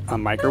get, like, a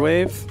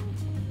microwave,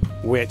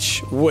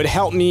 which would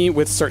help me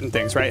with certain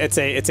things, right? It's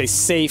a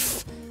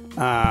safe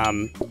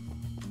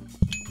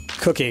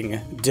cooking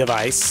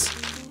device.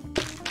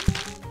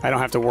 I don't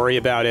have to worry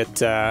about it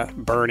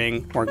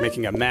burning or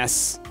making a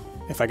mess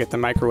if I get the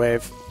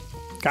microwave.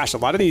 Gosh, a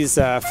lot of these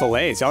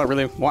fillets. Y'all are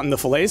really wanting the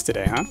fillets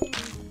today, huh?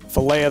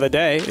 Fillet of the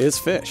day is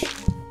fish.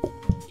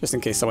 Just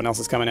in case someone else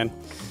is coming in.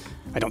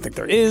 I don't think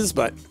there is,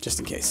 but just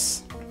in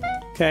case.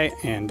 Okay,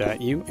 and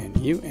you, and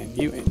you, and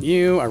you, and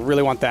you. I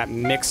really want that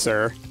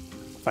mixer,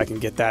 if I can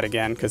get that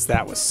again, because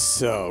that was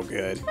so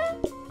good.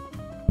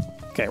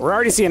 Okay, we're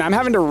already seeing I'm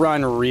having to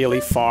run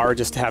really far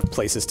just to have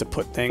places to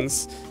put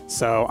things.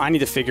 So I need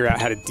to figure out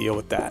how to deal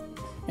with that.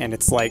 And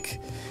it's like,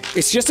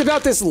 it's just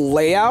about this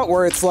layout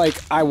where it's like,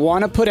 I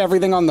want to put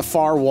everything on the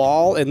far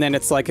wall, and then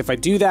it's like, if I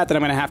do that, then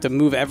I'm going to have to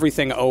move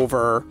everything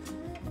over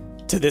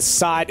to this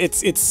side.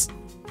 It's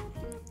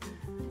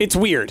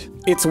weird.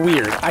 It's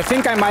weird. I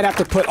think I might have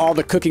to put all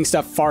the cooking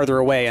stuff farther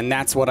away, and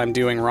that's what I'm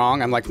doing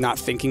wrong. I'm like not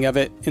thinking of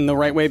it in the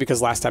right way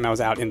because last time I was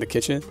out in the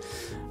kitchen,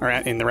 or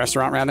in the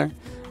restaurant rather.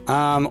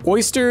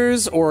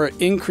 Oysters or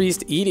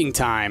increased eating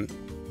time.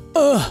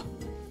 Ugh.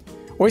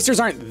 Oysters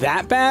aren't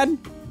that bad.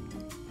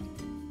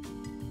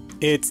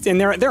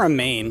 And they're a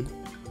main,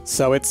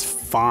 so it's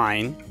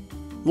fine.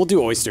 We'll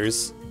do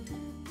oysters.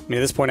 I mean,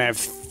 at this point I have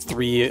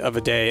 3 of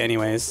a day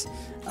anyways.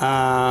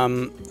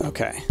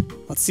 Okay.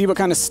 Let's see what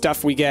kind of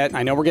stuff we get.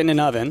 I know we're getting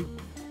an oven,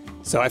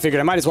 so I figured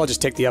I might as well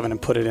just take the oven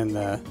and put it in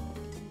the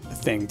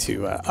thing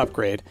to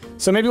upgrade.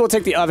 So maybe we'll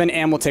take the oven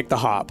and we'll take the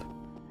hob.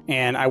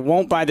 And I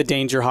won't buy the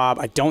danger hob.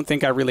 I don't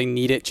think I really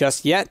need it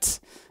just yet.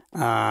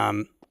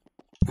 Oh,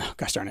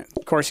 gosh darn it.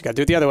 Of course, you gotta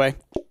do it the other way.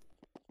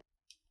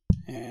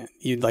 And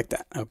you'd like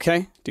that.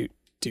 Okay. Doot,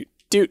 doot,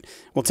 doot.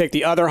 We'll take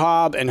the other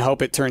hob and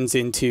hope it turns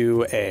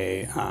into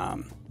a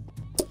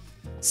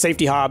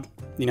safety hob,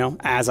 you know,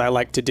 as I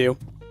like to do.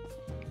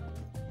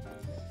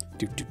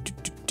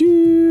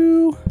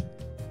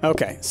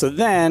 Okay, so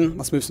then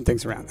let's move some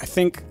things around. I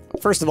think,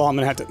 first of all, I'm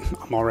gonna have to,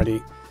 I'm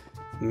already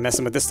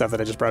messing with this stuff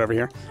that I just brought over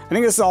here. I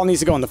think this all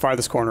needs to go in the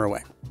farthest corner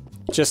away,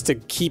 just to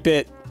keep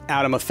it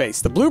out of my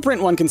face. The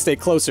blueprint one can stay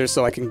closer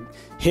so I can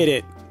hit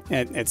it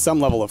at some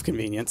level of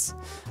convenience.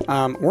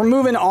 We're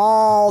moving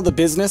all the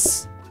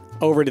business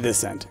over to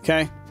this end,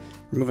 okay?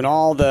 We're moving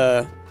all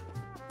the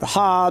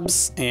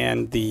hobs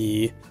and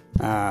the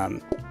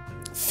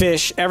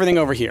fish, everything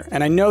over here.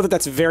 And I know that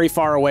that's very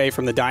far away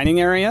from the dining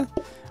area,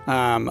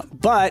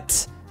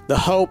 but the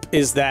hope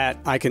is that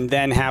I can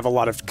then have a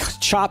lot of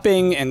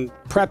chopping and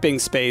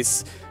prepping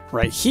space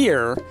right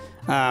here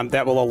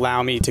that will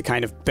allow me to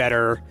kind of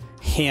better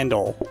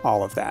handle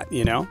all of that,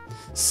 you know?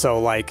 So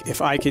like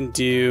if I can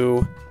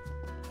do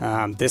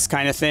this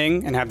kind of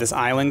thing and have this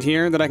island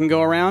here that I can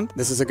go around,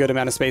 this is a good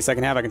amount of space I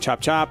can have. I can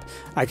chop chop.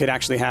 I could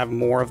actually have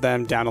more of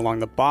them down along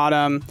the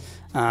bottom.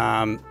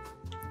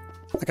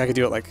 Like I could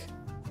do it like,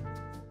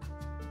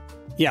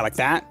 yeah, like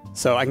that.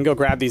 So I can go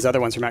grab these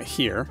other ones from out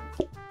here.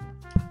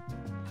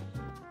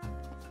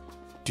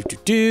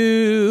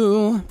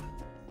 You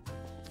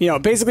know,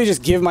 basically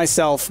just give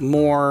myself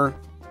more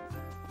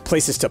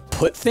places to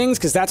put things,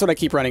 because that's what I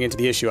keep running into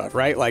the issue of,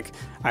 right? Like,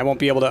 I won't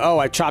be able to, oh,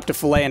 I chopped a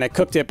fillet and I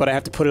cooked it, but I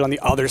have to put it on the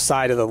other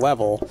side of the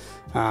level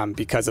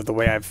because of the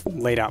way I've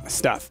laid out my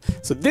stuff.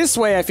 So this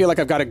way, I feel like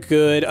I've got a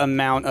good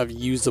amount of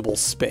usable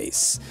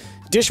space.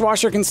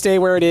 Dishwasher can stay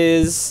where it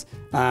is,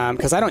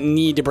 because I don't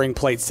need to bring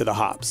plates to the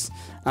hobs.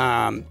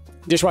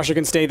 Dishwasher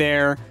can stay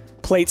there.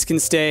 Plates can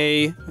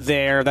stay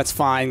there. That's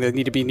fine. They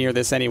need to be near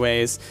this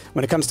anyways.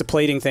 When it comes to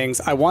plating things,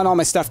 I want all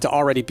my stuff to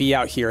already be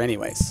out here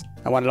anyways.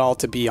 I want it all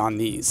to be on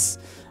these.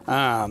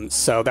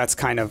 So that's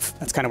kind of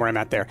where I'm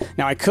at there.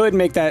 Now I could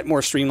make that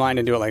more streamlined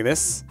and do it like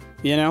this,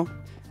 you know?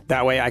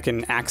 That way I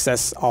can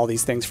access all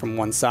these things from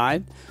one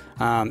side.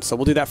 So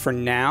we'll do that for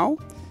now.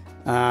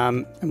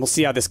 And we'll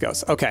see how this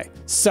goes. Okay,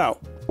 so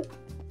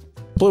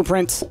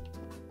blueprint.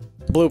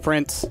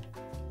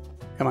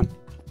 Come on.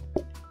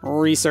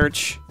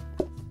 Research.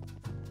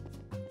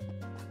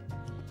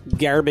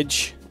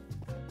 Garbage.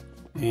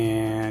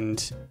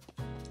 And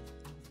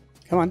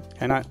come on,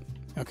 can I not?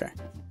 Okay.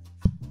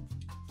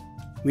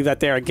 Leave that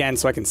there again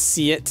so I can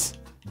see it.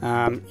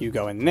 You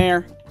go in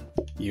there.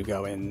 You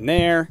go in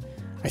there.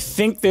 I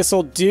think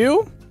this'll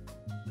do.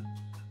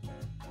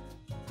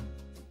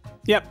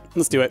 Yep,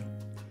 let's do it.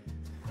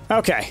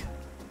 Okay.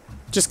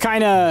 Just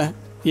kind of,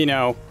 you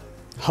know,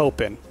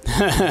 hoping.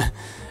 I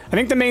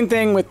think the main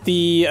thing with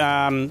the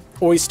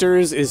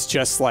oysters is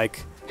just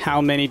like, how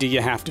many do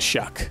you have to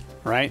shuck,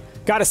 right?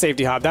 Got a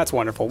safety hob. That's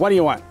wonderful. What do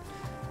you want?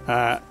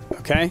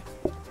 Okay.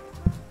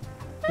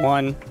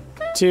 1,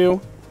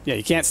 2. Yeah,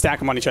 you can't stack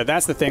them on each other.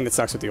 That's the thing that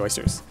sucks with the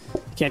oysters.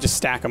 You can't just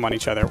stack them on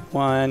each other.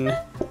 1,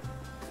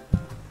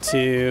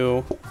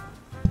 2,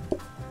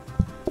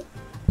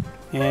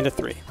 and a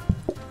 3.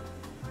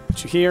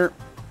 Put you here,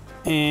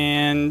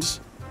 and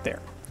there.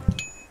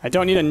 I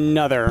don't need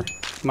another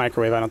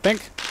microwave, I don't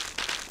think.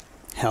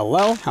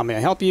 Hello, how may I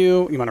help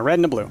you? You want a red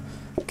and a blue.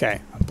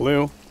 Okay, a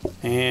blue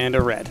and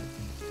a red.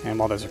 And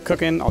while those are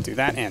cooking, I'll do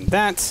that and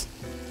that.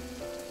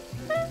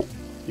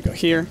 You go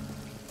here.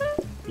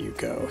 You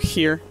go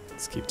here.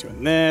 Let's keep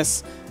doing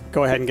this.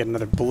 Go ahead and get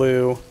another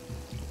blue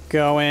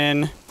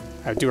going.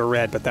 I'd do a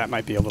red, but that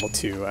might be a little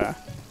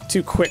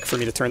too quick for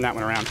me to turn that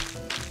one around.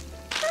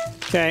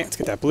 Okay, let's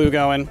get that blue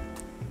going.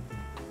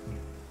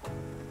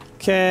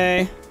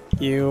 Okay,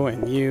 you,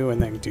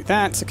 and then do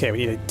that. Okay, we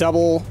need a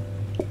double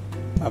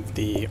of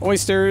the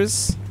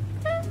oysters.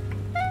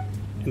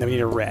 And then we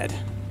need a red.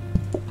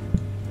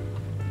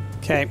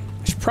 Okay,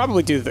 I should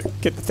probably get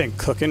the thing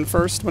cooking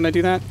first when I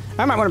do that.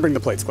 I might want to bring the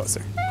plates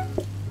closer.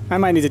 I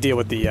might need to deal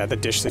with the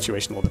dish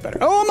situation a little bit better.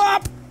 Oh, a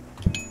mop!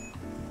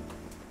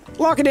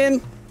 Lock it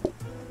in.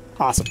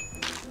 Awesome.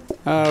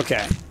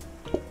 Okay.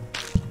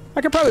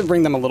 I could probably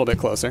bring them a little bit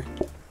closer.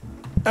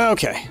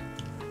 Okay.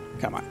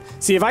 Come on.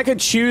 See, if I could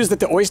choose that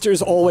the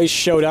oysters always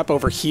showed up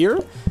over here,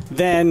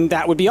 then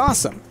that would be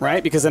awesome,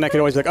 right? Because then I could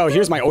always be like, oh,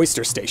 here's my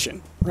oyster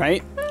station,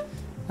 right?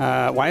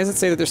 Why does it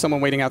say that there's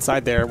someone waiting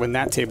outside there when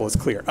that table is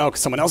clear? Oh, 'cause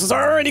someone else is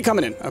already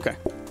coming in. Okay.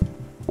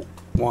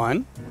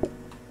 1,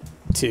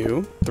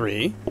 2,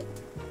 3.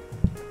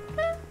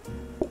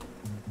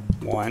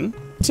 1,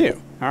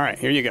 2. All right,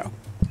 here you go.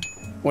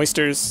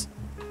 Oysters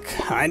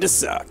kinda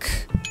suck.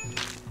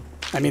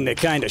 I mean, they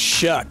kinda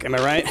shuck, am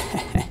I right?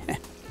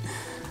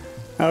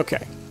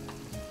 Okay.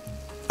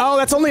 Oh,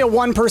 that's only a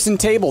one-person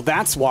table.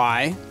 That's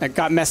why. It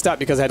got messed up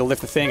because I had to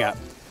lift the thing up.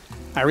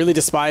 I really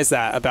despise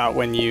that about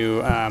when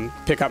you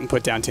pick up and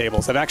put down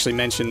tables. I've actually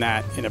mentioned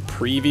that in a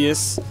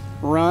previous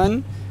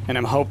run, and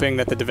I'm hoping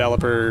that the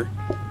developer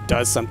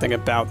does something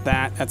about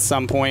that at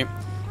some point.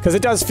 Because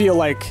it does feel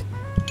like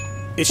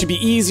it should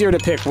be easier to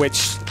pick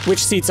which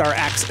seats are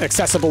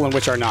accessible and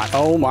which are not.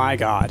 Oh my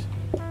god.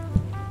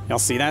 Y'all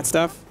see that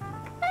stuff?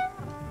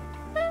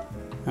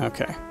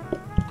 Okay.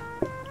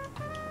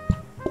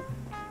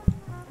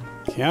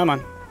 Come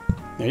on.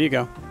 There you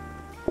go.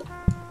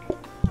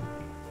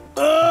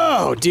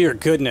 Oh, dear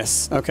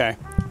goodness. Okay.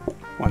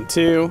 1,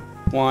 2.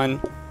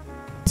 1,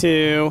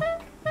 2.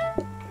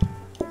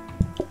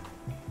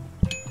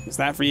 Is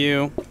that for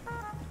you?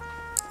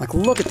 Like,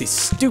 look at these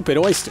stupid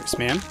oysters,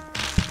 man.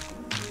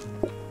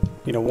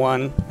 Need a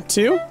 1,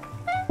 2.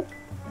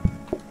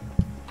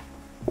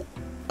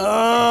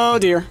 Oh,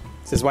 dear.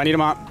 This is why I need a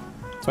mop.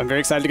 So I'm very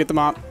excited to get the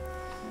mop.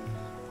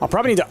 I'll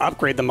probably need to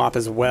upgrade the mop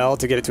as well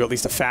to get it to at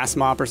least a fast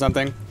mop or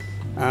something.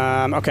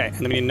 Okay, and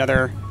then we need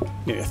a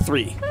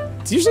 3.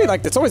 It's usually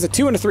like, it's always a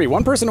 2 and a 3.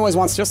 One person always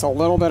wants just a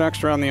little bit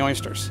extra on the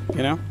oysters,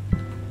 you know?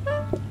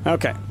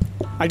 Okay.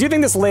 I do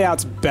think this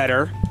layout's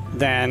better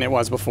than it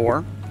was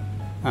before.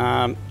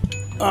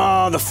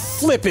 Oh, the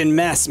flippin'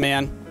 mess,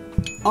 man.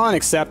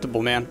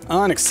 Unacceptable, man.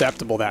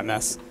 Unacceptable, that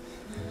mess.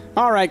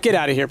 All right, get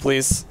out of here,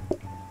 please.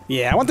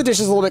 Yeah, I want the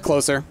dishes a little bit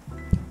closer.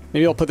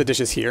 Maybe I'll put the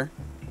dishes here.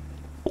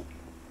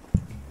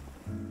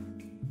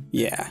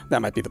 Yeah,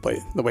 that might be the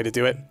way to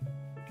do it.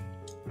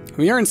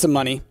 We earned some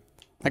money.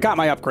 I got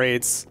my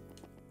upgrades.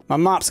 My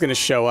mop's gonna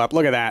show up.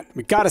 Look at that.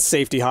 We got a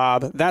safety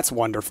hob. That's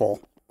wonderful.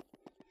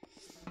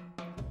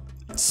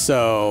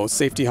 So,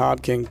 safety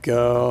hob can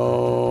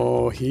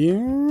go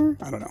here?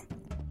 I don't know.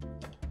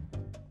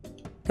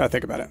 Gotta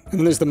think about it. And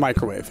then there's the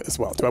microwave as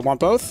well. Do I want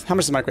both? How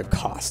much does the microwave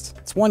cost?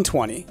 It's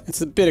 $120.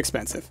 It's a bit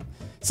expensive.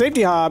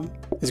 Safety hob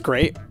is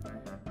great.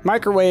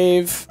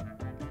 Microwave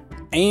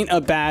ain't a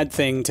bad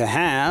thing to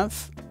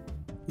have,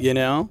 you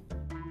know?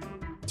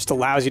 Just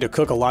allows you to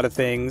cook a lot of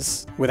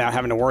things without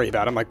having to worry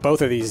about them. Like,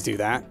 both of these do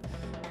that.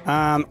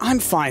 I'm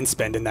fine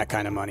spending that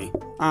kind of money.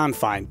 I'm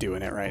fine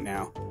doing it right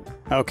now.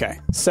 Okay,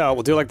 so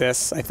we'll do it like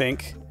this, I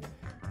think.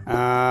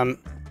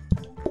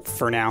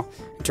 For now,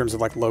 in terms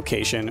of, like,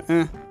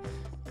 location.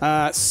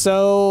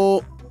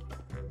 So...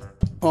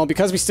 Well,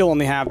 because we still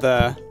only have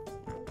the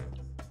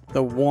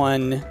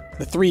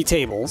 3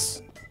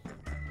 tables.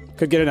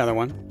 Could get another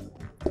one.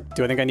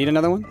 Do I think I need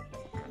another one?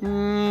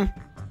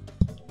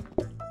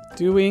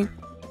 Do we?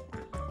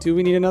 Do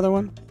we need another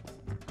one?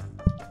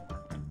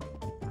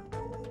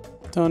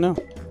 Don't know.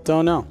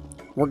 Don't know.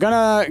 We're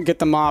gonna get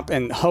the mop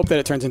and hope that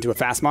it turns into a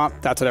fast mop.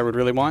 That's what I would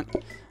really want.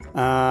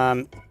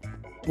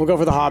 We'll go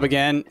for the hob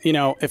again. You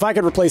know, if I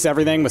could replace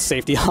everything with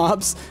safety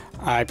hobs,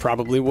 I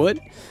probably would.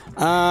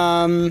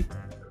 Am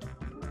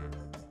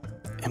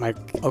I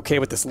okay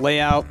with this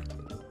layout?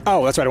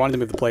 Oh, that's right. I wanted to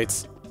move the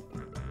plates.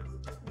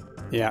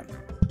 Yeah.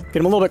 Get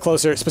them a little bit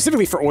closer,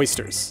 specifically for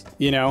oysters,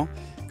 you know?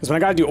 Because when I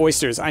gotta do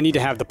oysters, I need to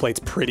have the plates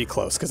pretty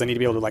close, because I need to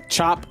be able to, like,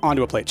 chop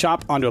onto a plate,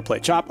 chop onto a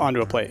plate, chop onto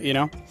a plate, you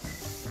know?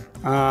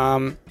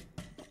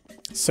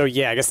 So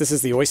yeah, I guess this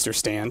is the oyster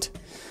stand.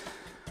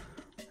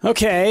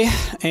 Okay,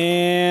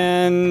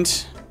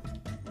 and...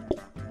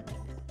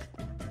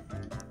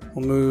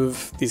 We'll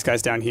move these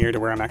guys down here to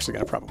where I'm actually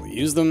going to probably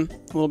use them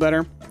a little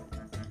better.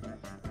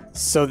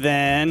 So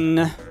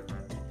then...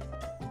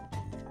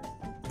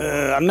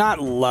 I'm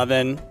not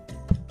loving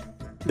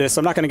this.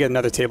 I'm not going to get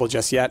another table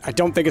just yet. I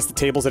don't think it's the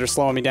tables that are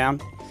slowing me down.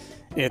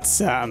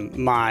 It's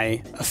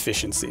my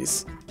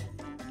efficiencies.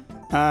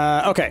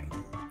 Okay.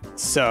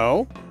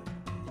 So,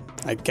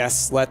 I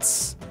guess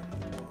let's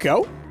go.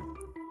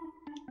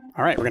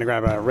 All right, we're going to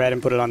grab a red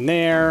and put it on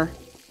there.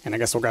 And I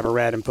guess we'll grab a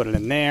red and put it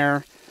in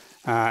there.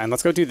 And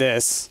let's go do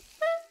this.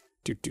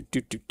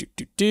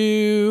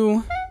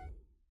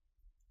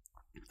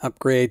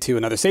 Upgrade to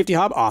another safety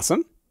hob.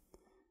 Awesome.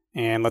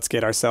 And let's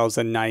get ourselves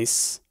a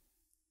nice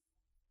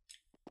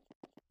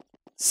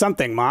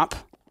something mop.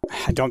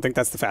 I don't think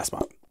that's the fast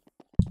mop,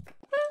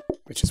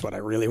 which is what I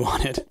really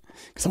wanted.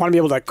 Because I want to be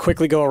able to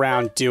quickly go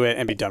around, do it,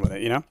 and be done with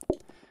it, you know?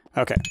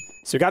 Okay,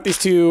 so we got these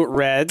two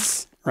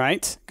reds,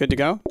 right? Good to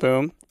go.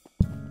 Boom.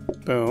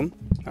 Boom.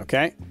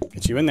 Okay,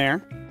 get you in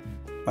there.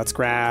 Let's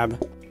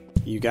grab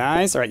you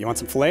guys. All right, you want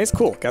some fillets?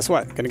 Cool. Guess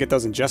what? Gonna get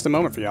those in just a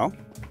moment for y'all.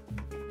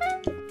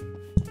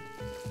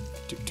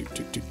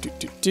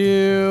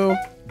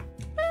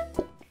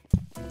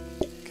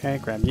 Okay,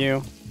 grab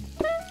you.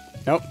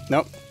 Nope,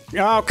 nope.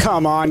 Oh,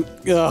 come on.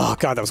 Oh,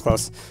 God, that was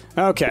close.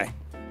 Okay.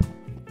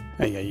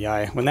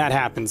 Ay. When that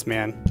happens,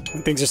 man,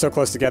 when things are so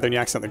close together and you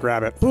accidentally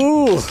grab it.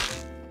 Ooh.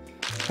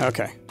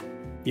 Okay.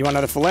 You want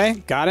another fillet?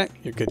 Got it.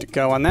 You're good to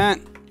go on that.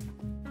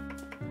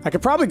 I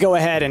could probably go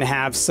ahead and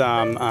have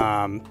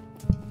some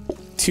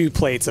 2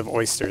 plates of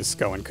oysters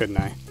going, couldn't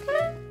I?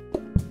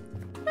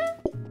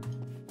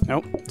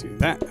 Nope. Do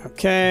that.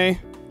 Okay.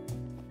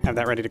 Have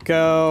that ready to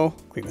go.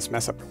 Clean this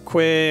mess up real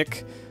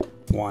quick.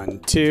 1,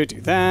 2. Do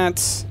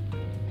that.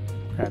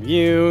 Grab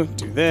you.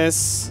 Do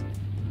this.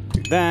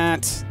 Do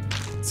that.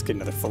 Let's get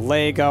another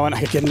fillet going.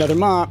 I could get another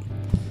mop.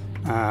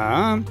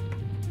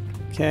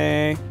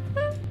 Okay.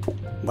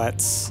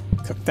 Let's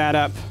cook that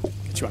up.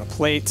 Get you on a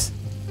plate.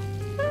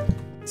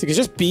 See, because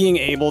just being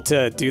able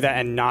to do that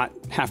and not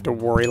have to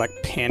worry, like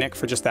panic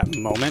for just that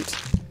moment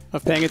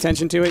of paying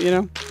attention to it, you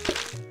know?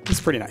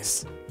 It's pretty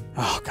nice.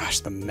 Oh gosh,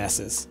 the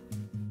messes.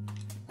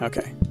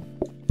 Okay.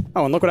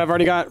 Oh, and look what I've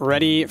already got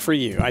ready for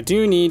you. I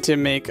do need to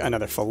make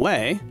another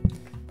fillet,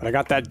 but I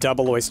got that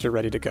double oyster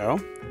ready to go.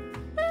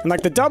 And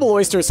like the double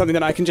oyster is something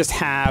that I can just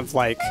have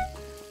like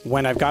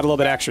when I've got a little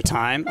bit extra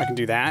time, I can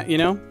do that, you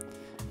know?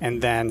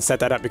 And then set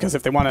that up because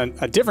if they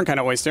want a different kind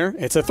of oyster,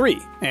 it's a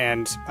 3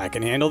 and I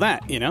can handle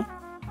that, you know?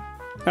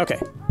 Okay,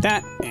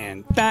 that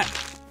and that.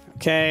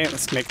 Okay,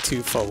 let's make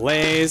 2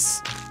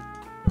 fillets.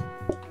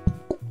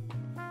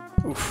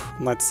 Oof,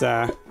 let's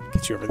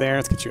get you over there.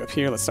 Let's get you up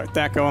here. Let's start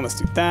that going. Let's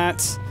do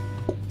that.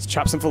 Let's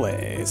chop some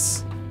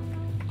fillets.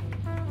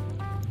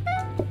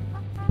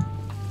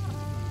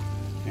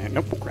 And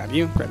nope, grab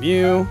you, grab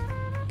you.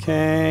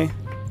 Okay.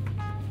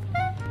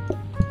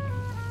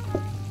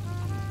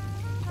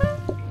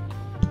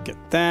 Get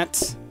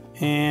that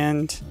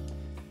and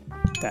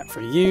that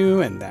for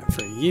you and that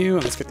for you.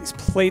 And let's get these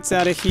plates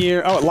out of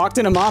here. Oh, it locked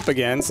in a mop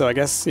again, so I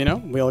guess, you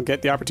know, we'll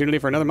get the opportunity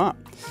for another mop.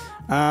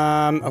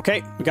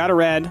 Okay, we got a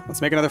red.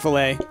 Let's make another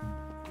fillet.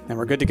 And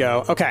we're good to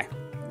go. Okay,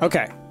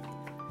 okay.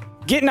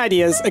 Getting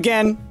ideas.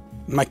 Again,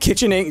 my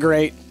kitchen ain't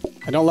great.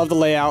 I don't love the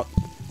layout.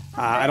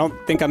 I don't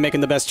think I'm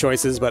making the best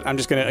choices, but I'm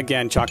just gonna,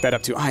 again, chalk that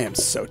up to I am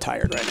so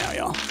tired right now,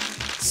 y'all.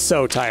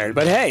 So tired.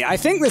 But hey, I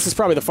think this is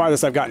probably the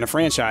farthest I've gotten a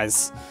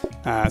franchise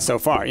so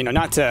far. You know,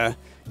 not to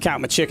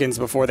count my chickens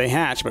before they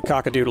hatch, but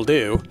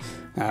cock-a-doodle-doo.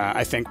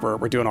 I think we're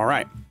doing all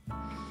right.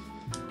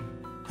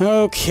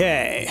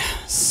 Okay,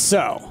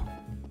 so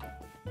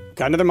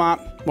got another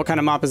mop. What kind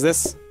of mop is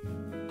this?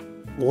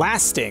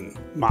 Lasting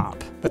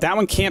mop, but that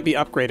one can't be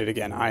upgraded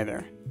again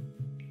either.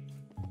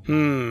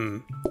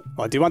 Well,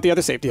 I do want the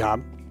other safety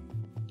hob,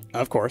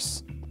 of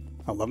course.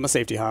 I love my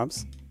safety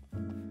hobs.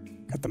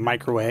 Got the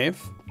microwave.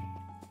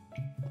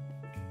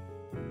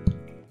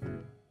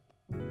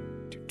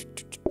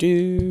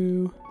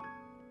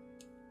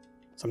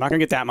 So I'm not gonna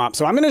get that mop.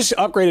 So I'm gonna just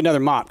upgrade another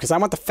mop because I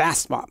want the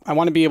fast mop. I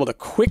want to be able to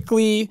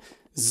quickly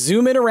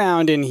zoom it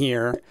around in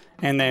here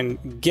and then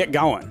get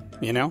going,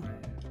 you know?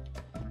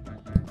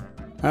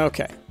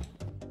 Okay.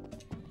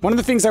 One of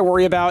the things I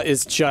worry about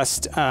is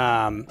just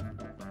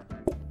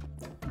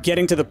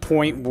getting to the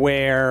point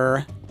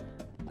where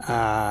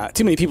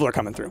too many people are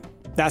coming through.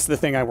 That's the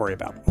thing I worry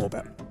about a little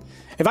bit.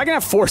 If I can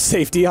have 4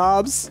 safety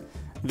hobs,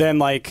 then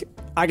like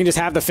I can just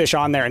have the fish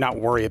on there and not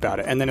worry about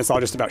it. And then it's all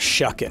just about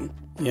shucking,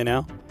 you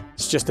know?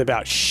 It's just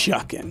about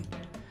shucking.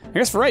 I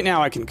guess for right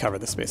now I can cover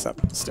this space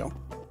up still.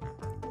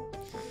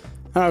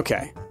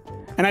 Okay.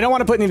 And I don't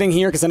want to put anything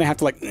here because then I have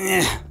to like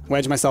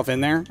wedge myself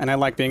in there. And I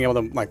like being able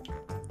to like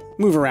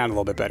move around a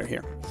little bit better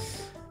here.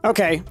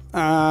 Okay.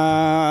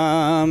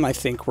 I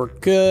think we're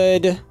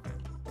good.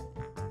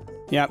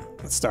 Yep.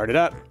 Let's start it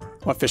up.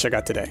 What fish I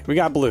got today? We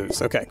got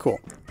blues. Okay, cool.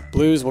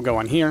 Blues will go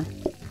on here.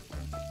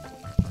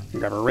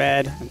 Grab a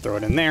red and throw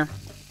it in there.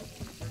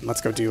 And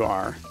let's go do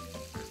our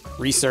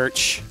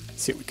research.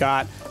 See what we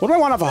got. What do I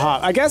want off a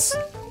hop? I guess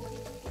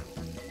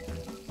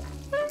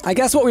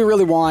what we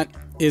really want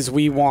is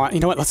we want, you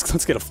know what,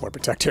 let's get a floor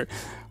protector.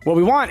 What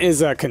we want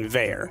is a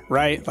conveyor,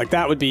 right? Like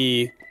that would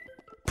be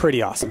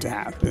pretty awesome to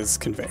have, is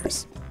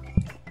conveyors.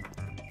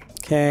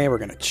 Okay, we're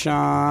gonna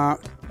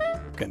chomp.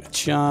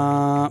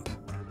 I'm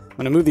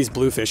gonna move these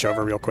bluefish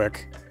over real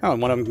quick. Oh,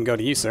 and one of them can go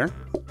to you, sir.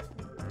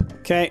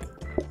 Okay,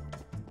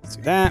 let's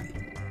do that.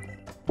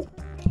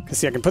 Because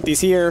see, I can put these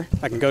here,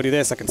 I can go do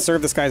this, I can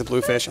serve this guy's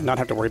bluefish and not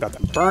have to worry about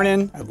them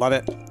burning. I love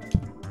it.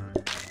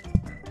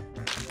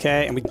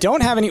 Okay, and we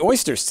don't have any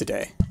oysters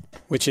today,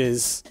 which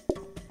is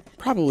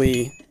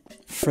probably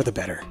for the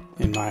better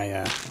in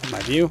my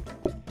view.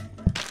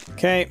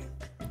 Okay.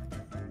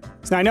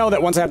 So now I know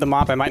that once I have the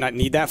mop, I might not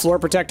need that floor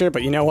protector,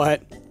 but you know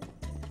what?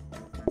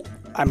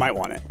 I might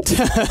want it.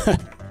 All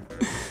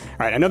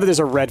right, I know that there's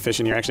a redfish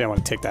in here. Actually, I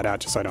want to take that out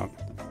just so I don't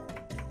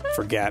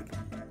forget.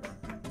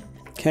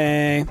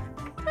 Okay.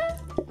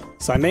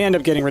 So I may end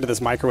up getting rid of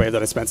this microwave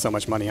that I spent so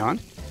much money on.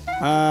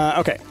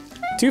 Okay,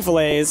 2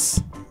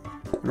 fillets.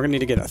 We're gonna need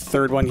to get a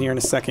 3rd one here in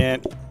a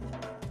second.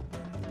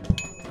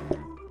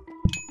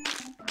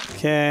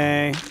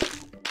 Okay.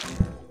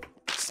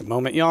 Just a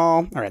moment, y'all.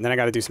 All right, and then I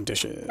gotta do some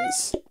dishes.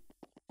 Let's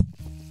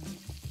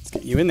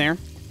get you in there.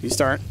 You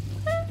start.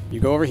 You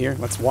go over here.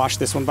 Let's wash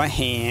this one by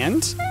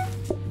hand.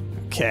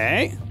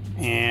 Okay.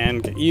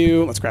 And get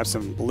you. Let's grab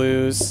some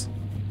blues.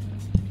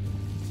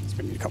 Let's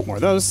need a couple more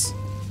of those.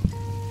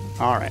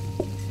 All right.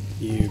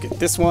 You get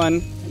this one.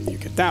 And you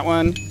get that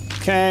one.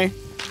 Okay.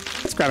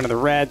 Let's grab another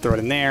red. Throw it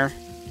in there.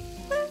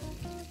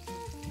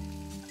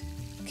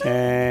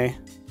 Okay.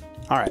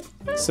 All right.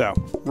 So,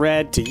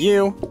 red to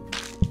you.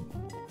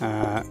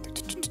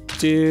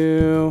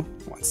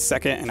 1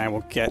 second, and I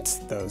will get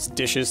those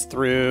dishes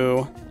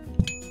through.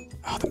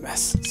 Oh, the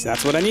mess. See,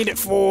 that's what I need it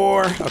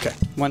for. Okay.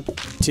 1,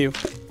 2,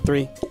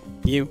 3.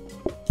 You.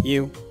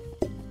 Let's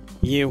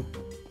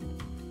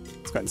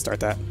go ahead and start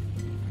that.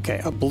 Okay,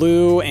 a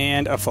blue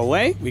and a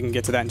fillet. We can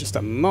get to that in just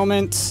a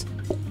moment.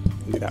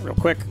 Do that real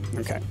quick.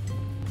 Okay.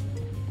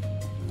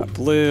 A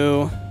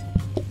blue.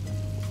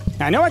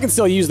 Now, I know I can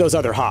still use those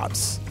other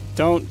hobs.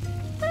 Don't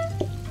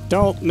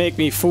make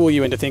me fool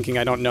you into thinking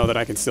I don't know that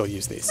I can still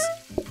use these.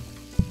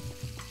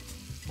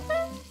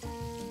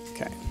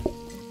 Okay.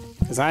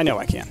 Because I know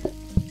I can.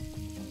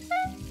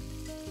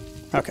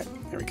 Okay,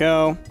 there we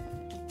go.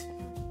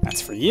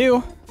 That's for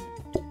you.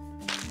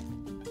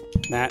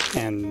 That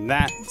and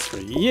that's for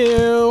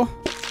you.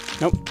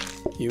 Nope.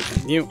 You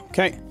and you.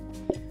 Okay.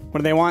 What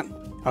do they want?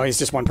 Oh, he's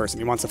just one person.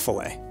 He wants a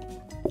fillet.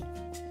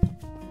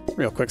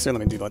 Real quick, sir.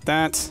 Let me do like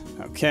that.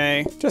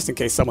 Okay. Just in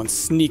case someone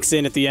sneaks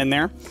in at the end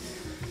there.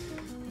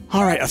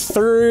 All right, a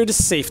 3rd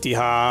safety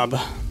hob.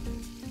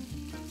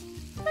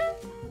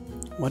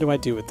 What do I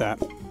do with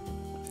that?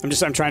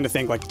 I'm trying to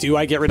think, like, do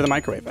I get rid of the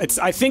microwave?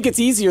 I think it's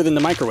easier than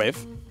the microwave.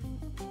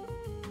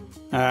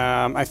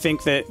 I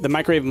think that the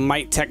microwave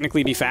might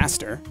technically be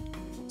faster.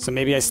 So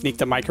maybe I sneak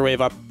the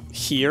microwave up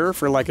here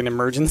for, like, an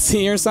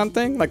emergency or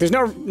something. Like, there's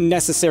no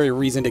necessary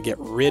reason to get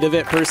rid of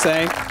it, per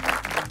se.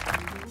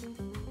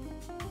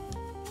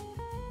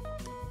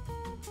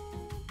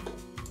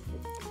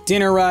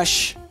 Dinner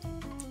rush.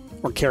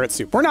 Or carrot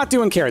soup. We're not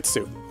doing carrot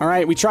soup. All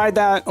right, we tried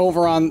that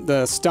over on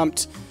the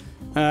Stumpt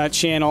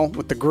channel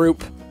with the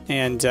group,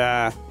 and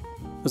it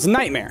was a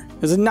nightmare.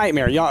 It was a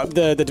nightmare. Y'all,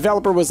 the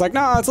developer was like,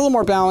 "No, it's a little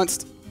more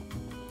balanced."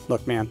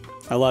 Look, man,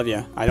 I love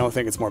you. I don't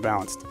think it's more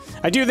balanced.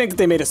 I do think that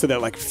they made it so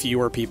that like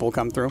fewer people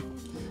come through.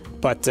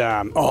 But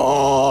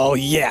oh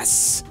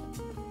yes,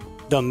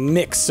 the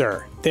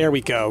mixer. There we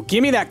go.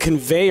 Give me that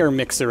conveyor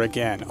mixer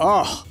again.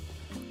 Oh,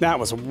 that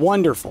was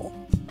wonderful.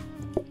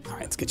 All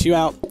right, let's get you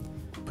out.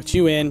 Put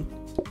you in,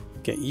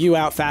 get you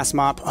out, fast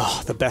mop.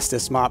 Oh, the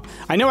bestest mop.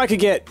 I know I could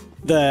get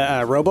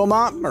the robo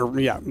mop, or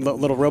yeah,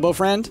 little robo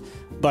friend,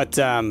 but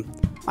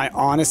I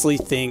honestly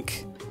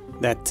think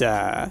that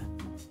that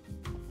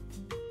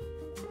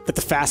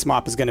the fast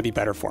mop is going to be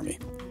better for me.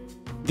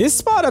 This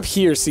spot up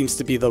here seems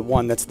to be the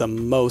one that's the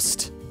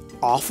most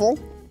awful.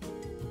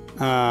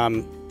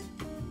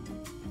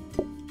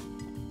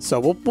 So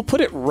we'll put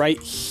it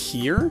right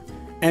here,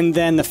 and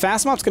then the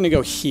fast mop's going to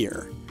go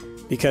here,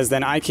 because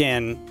then I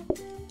can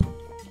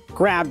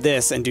grab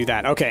this and do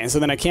that. Okay, and so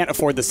then I can't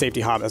afford the safety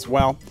hob as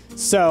well.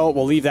 So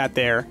we'll leave that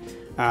there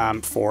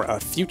for a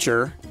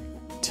future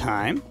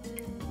time.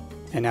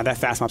 And now that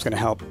fast mop's going to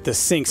help. The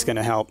sink's going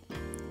to help.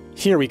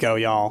 Here we go,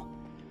 y'all.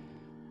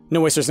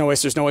 No oysters, no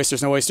oysters, no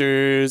oysters, no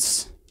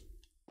oysters.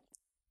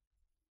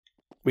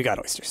 We got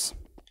oysters.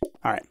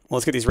 All right, well,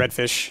 let's get these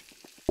redfish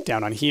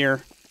down on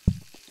here.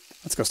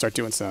 Let's go start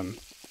doing some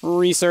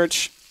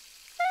research.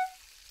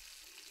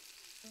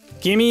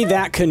 Give me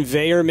that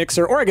conveyor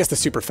mixer, or I guess the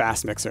super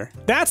fast mixer.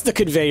 That's the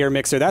conveyor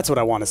mixer. That's what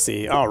I want to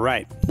see. All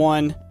right.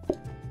 1,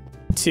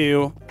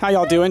 2. How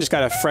y'all doing? Just got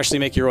to freshly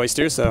make your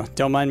oysters, so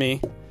don't mind me.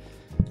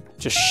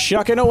 Just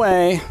shucking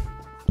away.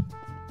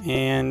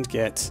 And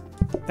get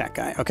that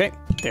guy. Okay.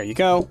 There you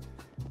go.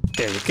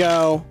 There you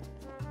go.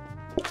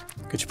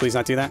 Could you please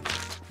not do that?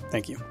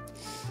 Thank you.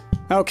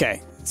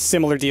 Okay.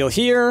 Similar deal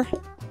here.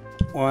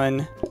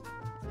 1,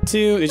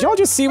 2. Did y'all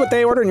just see what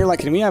they ordered and you're like,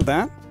 can we have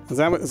that? Is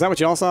that what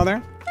y'all saw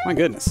there? My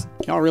goodness.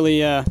 Y'all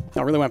really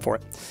went for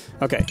it.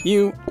 Okay,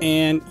 you,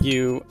 and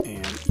you,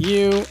 and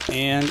you,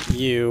 and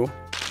you.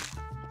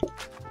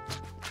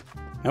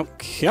 Nope,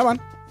 come on.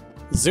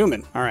 Zoom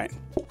in. All right.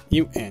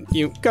 You and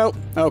you, go.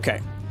 Okay.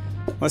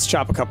 Let's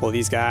chop a couple of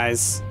these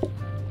guys.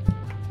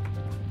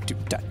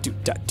 Do-da,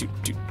 do-da,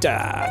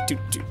 do-do-da,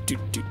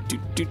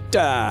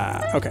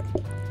 do-do-do-do-do-do-da. Okay.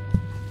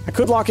 I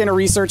could lock in a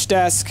research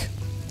desk.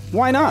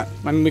 Why not?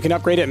 I mean, we can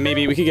upgrade it.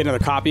 Maybe we could get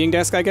another copying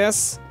desk, I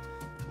guess.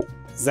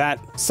 Is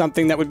that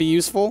something that would be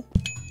useful?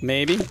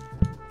 Maybe.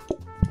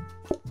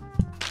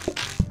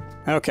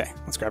 Okay,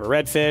 let's grab a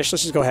redfish.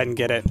 Let's just go ahead and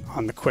get it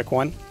on the quick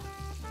one.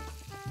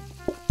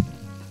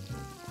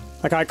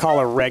 Like I call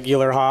a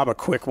regular hob a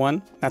quick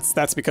one.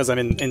 That's because I'm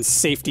in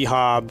safety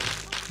hob,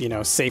 you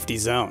know, safety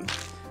zone.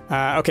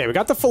 Okay, we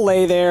got the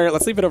fillet there.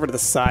 Let's leave it over to the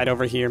side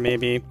over here,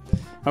 maybe.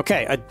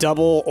 Okay, a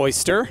double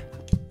oyster.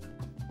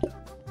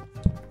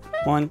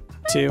 1,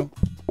 2,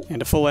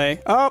 and a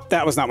fillet. Oh,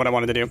 that was not what I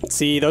wanted to do.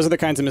 See, those are the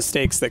kinds of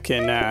mistakes that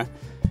can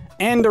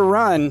end a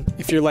run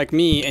if you're like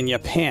me and you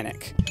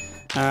panic.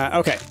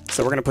 Okay,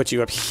 so we're gonna put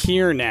you up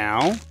here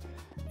now,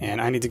 and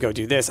I need to go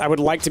do this. I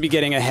would like to be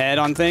getting ahead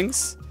on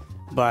things,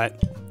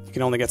 but you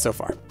can only get so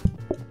far.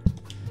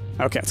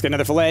 Okay, let's get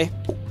another fillet.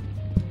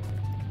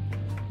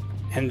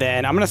 And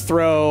then I'm gonna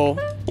throw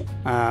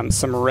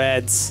some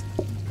reds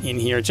in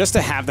here just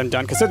to have them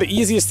done, because they're the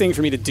easiest thing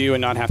for me to do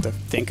and not have to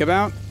think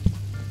about.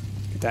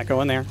 Get that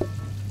going there.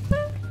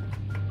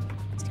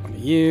 Let's go to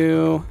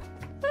you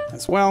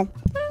as well.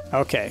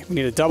 Okay, we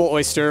need a double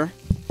oyster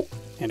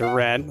and a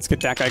red. Let's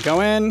get that guy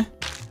going.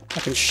 I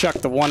can shuck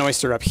the one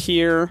oyster up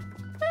here.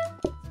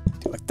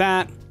 Do like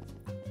that.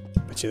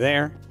 Put you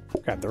there.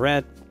 Grab the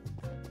red.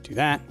 Do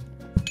that.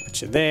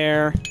 Put you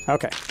there.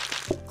 Okay.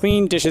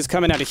 Clean dishes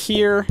coming out of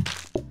here.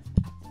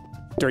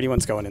 Dirty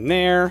ones going in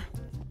there.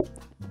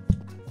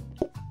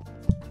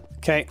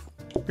 Okay.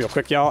 Real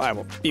quick, y'all. I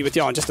will be with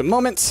y'all in just a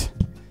moment.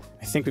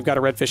 I think we've got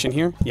a redfish in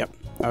here. Yep.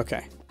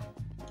 Okay.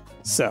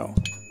 So,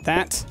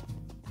 that.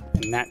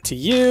 And that to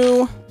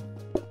you.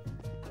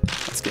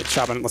 Let's get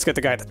chopping. Let's get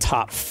the guy at the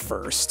top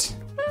first.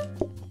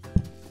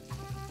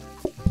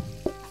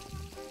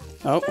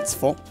 Oh, it's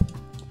full.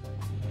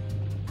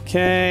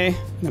 Okay.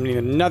 Then we need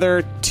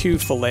another 2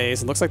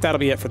 fillets. It looks like that'll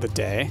be it for the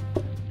day.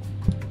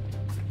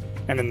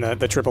 And then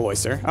the triple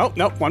oyster. Oh,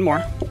 nope, one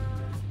more.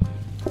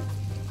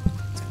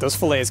 Let's get those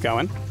fillets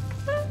going.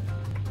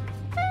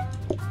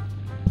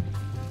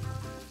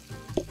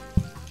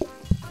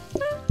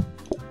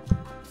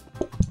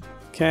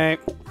 Okay.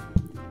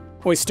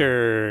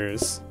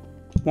 Oysters.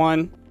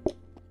 1,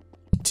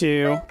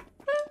 2,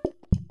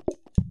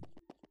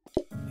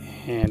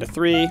 and a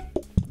 3.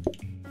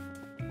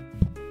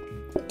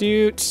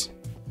 Doot.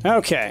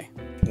 Okay.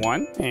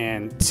 1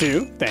 and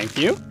 2. Thank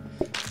you.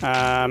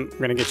 We're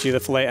gonna get you the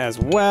fillet as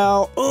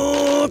well.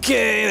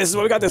 Okay, this is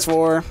what we got this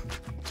for.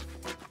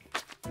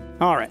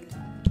 All right.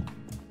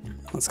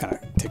 Let's kind of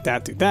take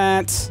that, do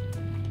that.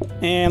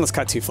 And let's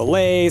cut 2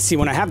 fillets. See,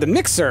 when I have the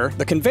mixer,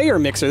 the conveyor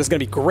mixer, this is gonna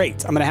be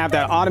great. I'm gonna have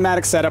that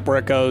automatic setup where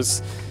it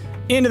goes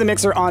into the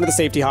mixer, onto the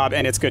safety hob,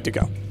 and it's good to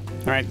go.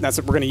 All right, that's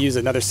what we're gonna use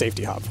another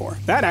safety hob for.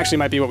 That actually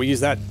might be what we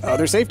use that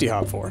other safety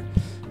hob for.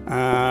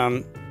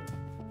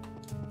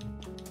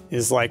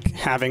 Is like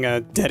having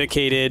a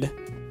dedicated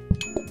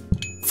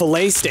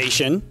fillet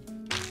station.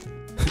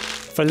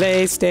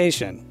 Fillet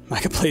station,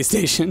 like a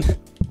PlayStation.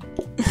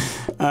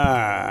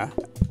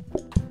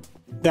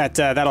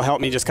 That'll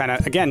help me just kind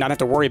of, again, not have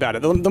to worry about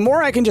it. The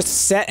more I can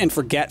just set and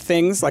forget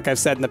things, like I've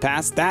said in the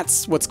past,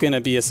 that's what's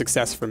gonna be a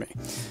success for me.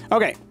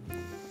 Okay.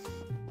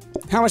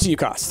 How much do you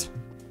cost?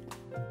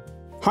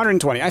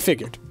 120, I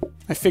figured.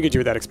 I figured you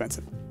were that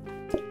expensive.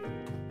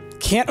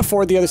 Can't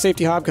afford the other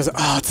safety hob because,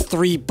 oh, it's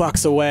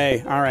 $3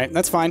 away. All right,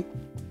 that's fine.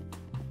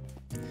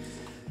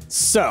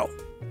 So,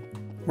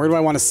 where do I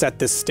want to set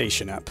this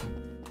station up?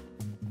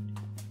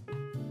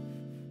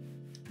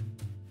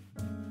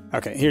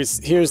 Okay,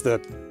 here's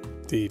the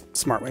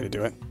smart way to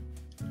do it.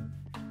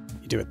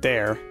 You do it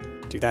there,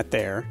 do that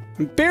there.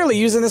 I'm barely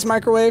using this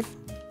microwave,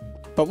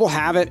 but we'll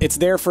have it. It's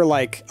there for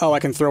like, oh, I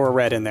can throw a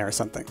red in there or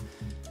something.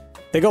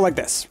 They go like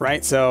this,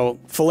 right? So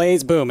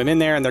fillets, boom, I'm in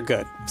there and they're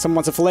good. If someone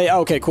wants a fillet,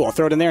 oh, okay, cool, I'll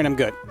throw it in there and I'm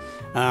good.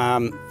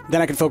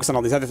 Then I can focus on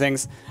all these other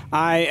things.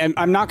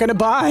 I'm not gonna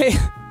buy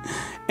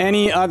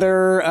any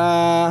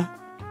other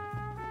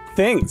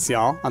things,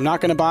 y'all. I'm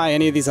not gonna buy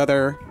any of these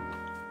other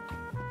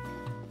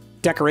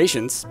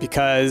decorations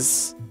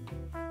because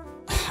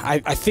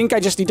I think I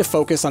just need to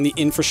focus on the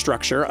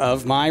infrastructure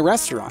of my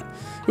restaurant.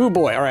 Ooh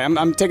boy, all right,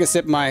 I'm taking a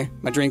sip of my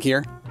drink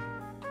here.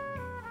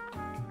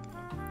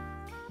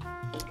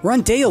 We're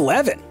on day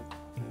 11.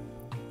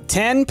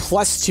 10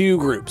 plus 2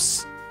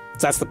 groups.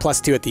 So that's the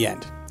plus 2 at the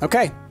end.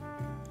 Okay.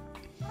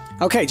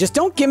 Okay, just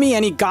don't give me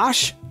any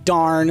gosh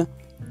darn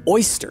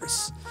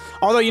oysters.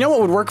 Although, you know what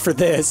would work for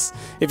this?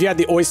 If you had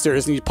the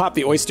oysters and you pop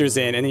the oysters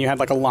in and then you had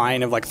like a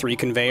line of like 3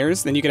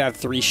 conveyors, then you could have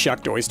 3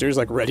 shucked oysters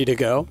like ready to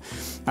go.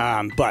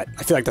 But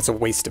I feel like that's a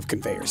waste of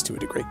conveyors to a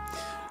degree.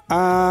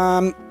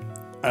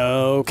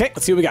 Okay,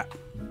 let's see what we got.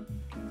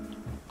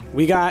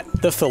 we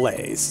got the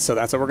fillets. So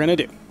that's what we're going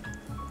to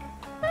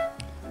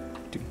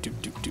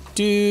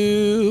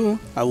do.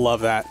 I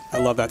love that. I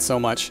love that so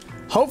much.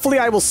 Hopefully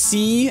I will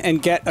see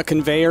and get a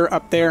conveyor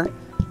up there.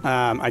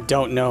 I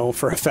don't know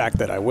for a fact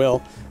that I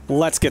will.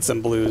 Let's get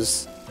some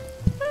blues.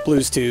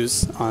 Blues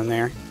 2s on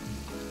there.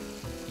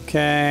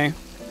 Okay.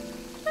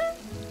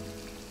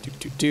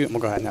 And we'll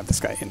go ahead and have this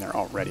guy in there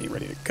already,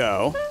 ready to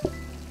go.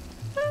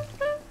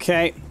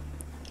 Okay.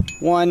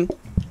 1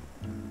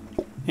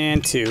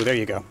 and 2. There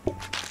you go.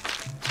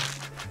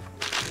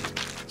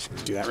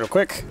 Just do that real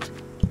quick.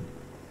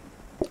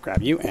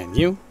 Grab you and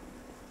you.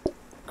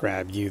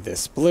 Grab you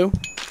this blue.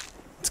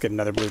 Let's get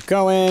another blue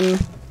going.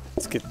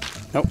 Let's get...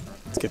 Nope.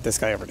 Let's get this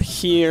guy over to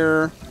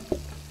here.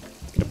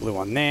 Let's get a blue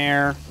on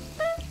there.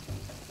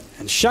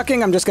 And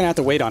shucking, I'm just going to have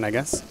to wait on, I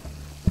guess.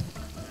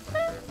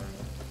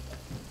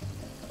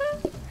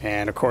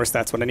 And, of course,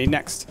 that's what I need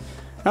next.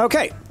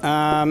 Okay.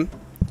 Gosh.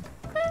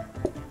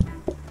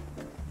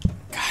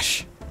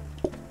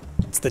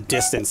 It's the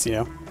distance, you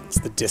know? It's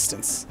the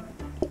distance.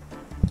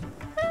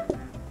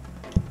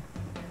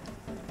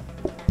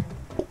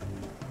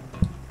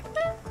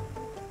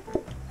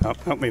 Oh,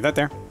 leave that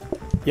there.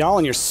 Y'all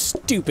and your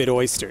stupid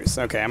oysters.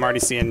 Okay, I'm already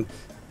seeing...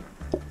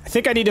 I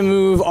think I need to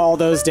move all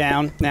those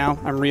down now,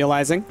 I'm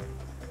realizing.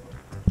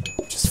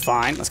 Which is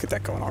fine. Let's get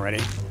that going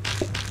already.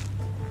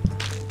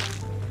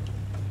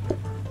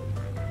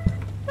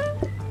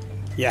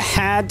 You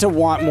had to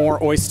want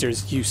more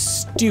oysters, you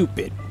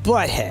stupid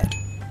butthead.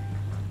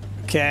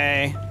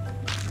 Okay.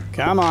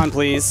 Come on,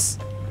 please.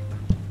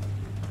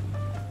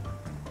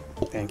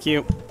 Thank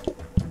you.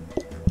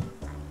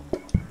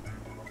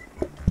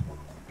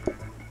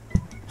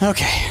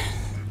 Okay.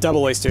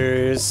 Double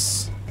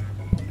oysters.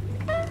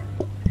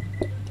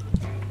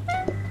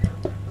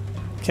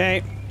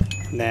 Okay.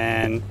 And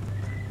then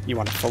you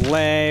want a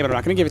fillet, but I'm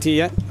not going to give it to you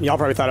yet. Y'all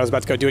probably thought I was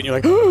about to go do it, and you're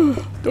like,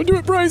 oh, don't do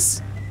it,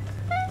 Bryce.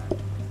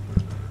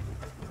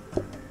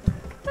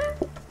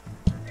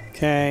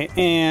 Okay,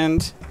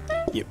 and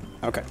you.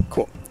 Okay,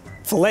 cool.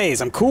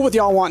 Fillets. I'm cool with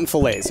y'all wanting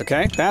fillets,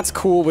 okay? That's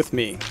cool with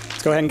me.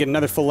 Let's go ahead and get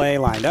another fillet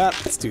lined up.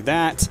 Let's do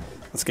that.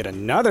 Let's get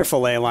another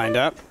fillet lined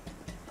up.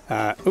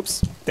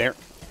 Oops, there.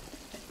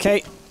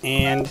 Okay,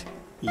 and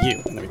you.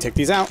 And then we take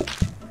these out.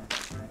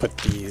 Put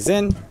these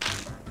in. Get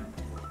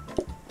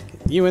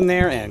you in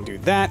there and do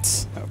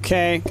that.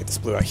 Okay, get this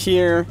blue out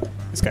here.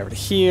 This guy over to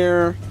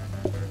here.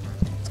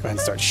 Let's go ahead and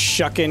start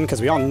shucking, because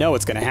we all know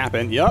it's going to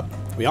happen. Yup,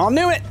 we all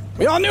knew it.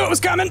 We all knew it was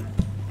coming.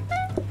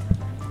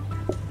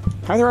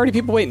 How are there already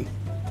people waiting?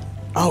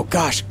 Oh,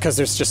 gosh, because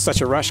there's just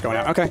such a rush going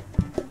on. Okay.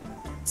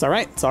 It's all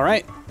right. It's all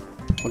right.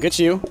 We'll get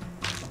you.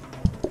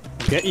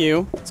 We'll get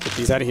you. Let's get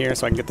these out of here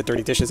so I can get the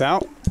dirty dishes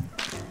out.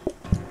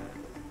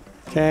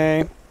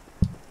 Okay.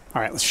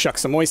 All right, let's shuck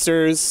some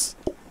oysters.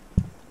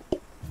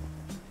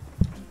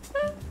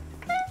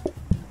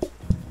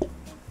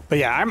 But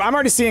yeah, I'm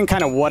already seeing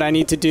kind of what I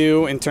need to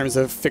do in terms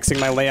of fixing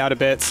my layout a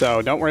bit,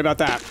 so don't worry about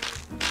that.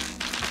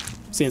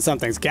 Seeing some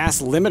things.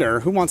 Gas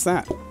limiter. Who wants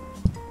that?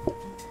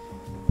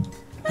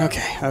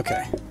 Okay,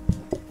 okay.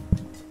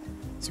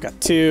 So we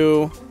got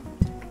 2,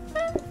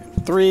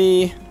 and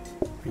 3.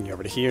 Bring you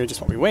over to here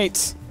just while we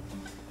wait.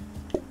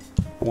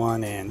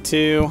 1 and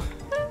 2.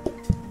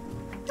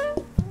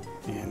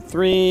 And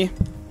 3.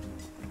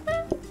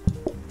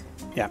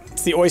 Yeah,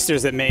 it's the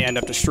oysters that may end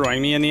up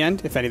destroying me in the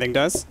end, if anything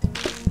does.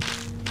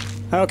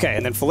 Okay,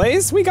 and then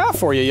fillets we got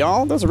for you,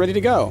 y'all. Those are ready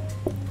to go.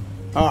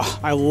 Oh,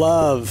 I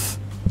love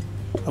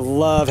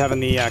having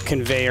the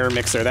conveyor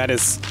mixer.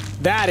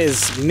 That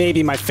is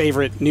maybe my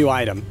favorite new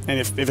item. And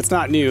if it's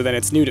not new, then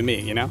it's new to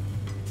me, you know?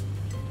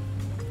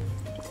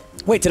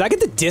 Wait, did I get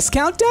the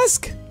discount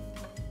desk?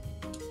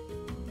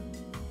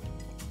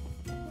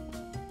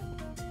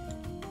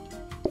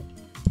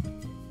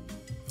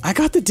 I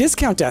got the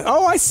discount desk.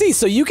 Oh, I see.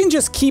 So you can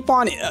just keep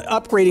on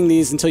upgrading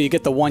these until you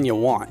get the one you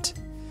want.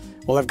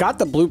 Well, I've got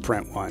the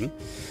blueprint one.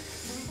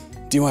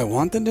 Do I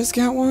want the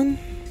discount one?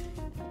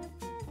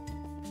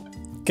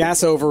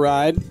 Gas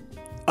override.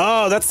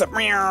 Oh, that's the...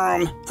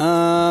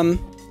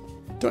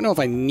 Don't know if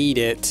I need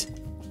it.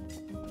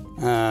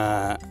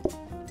 Yeah.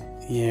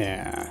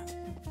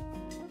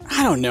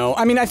 I don't know.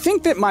 I mean, I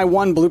think that my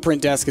one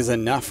blueprint desk is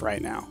enough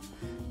right now.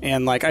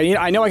 And, like,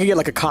 I know I could get,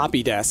 like, a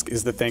copy desk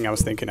is the thing I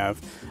was thinking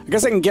of. I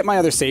guess I can get my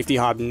other safety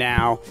hob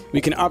now. We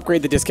can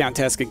upgrade the discount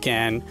desk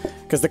again.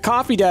 Because the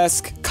copy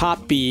desk,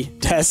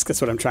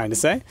 that's what I'm trying to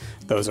say.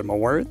 Those are my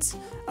words.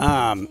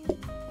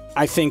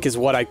 I think is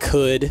what I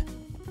could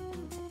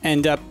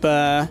end up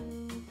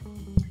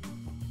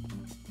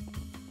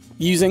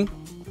using.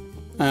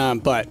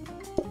 But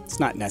it's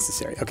not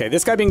necessary. Okay,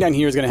 this guy being down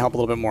here is going to help a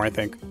little bit more, I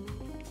think.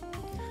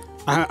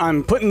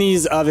 I'm putting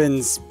these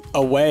ovens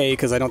away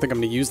because I don't think I'm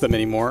going to use them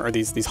anymore, or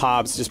these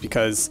hobs, just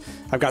because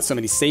I've got so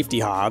many safety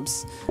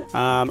hobs.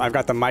 I've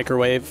got the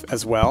microwave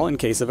as well in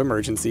case of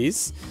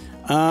emergencies.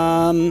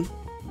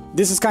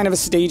 This is kind of a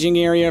staging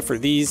area for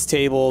these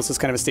tables. This is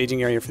kind of a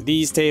staging area for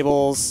these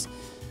tables.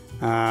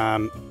 You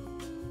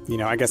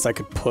know, I guess I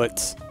could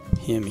put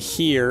him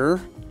here,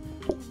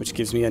 which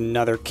gives me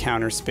another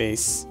counter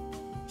space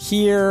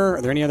here.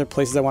 Are there any other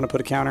places I want to put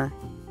a counter?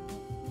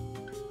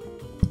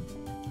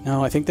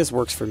 No, I think this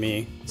works for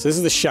me. So this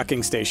is the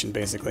shucking station,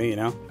 basically, you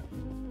know?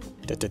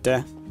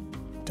 Da-da-da.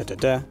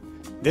 Da-da-da.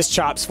 This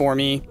chops for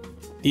me.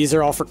 These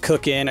are all for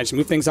cooking. I just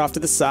move things off to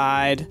the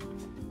side.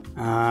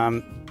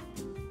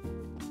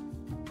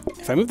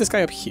 If I move this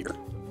guy up here,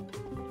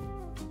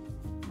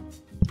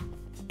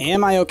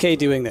 am I okay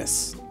doing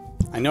this?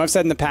 I know I've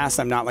said in the past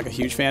I'm not like a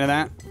huge fan of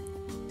that,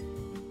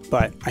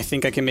 but I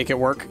think I can make it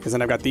work because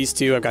then I've got these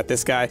two, I've got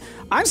this guy.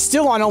 I'm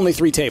still on only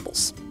 3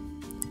 tables,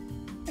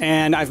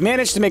 and I've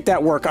managed to make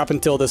that work up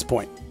until this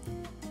point,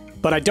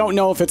 but I don't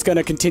know if it's going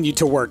to continue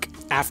to work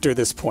after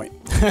this point.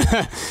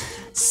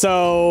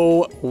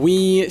 So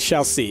we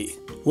shall see.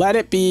 Let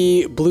it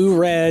be blue,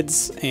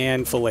 reds,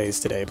 and fillets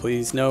today,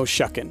 please. No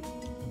shucking.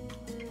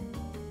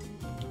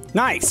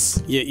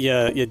 Nice.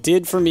 You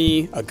did for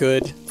me a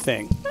good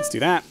thing. Let's do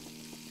that.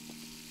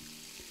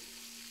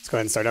 Let's go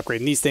ahead and start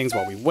upgrading these things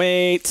while we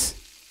wait.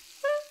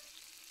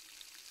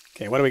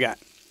 Okay, what do we got?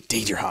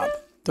 Danger Hob.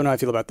 Don't know how I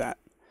feel about that.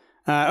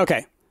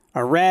 Okay,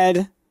 a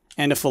red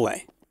and a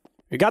fillet.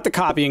 We got the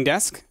copying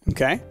desk.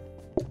 Okay.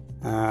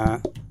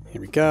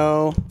 Here we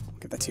go.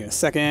 Get that to you in a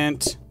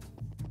second.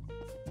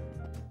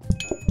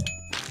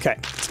 Okay,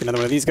 let's get another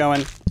one of these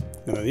going.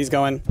 Another one of these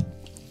going.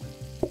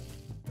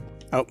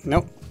 Oh,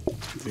 nope.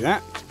 Do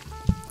that.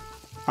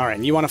 All right,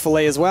 and you want a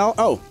fillet as well?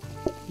 Oh,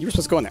 you were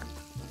supposed to go in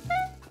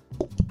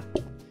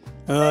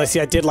there. See,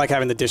 I did like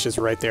having the dishes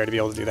right there to be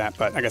able to do that,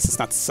 but I guess it's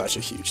not such a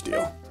huge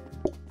deal.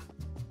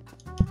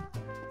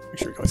 Make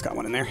sure we always got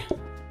one in there.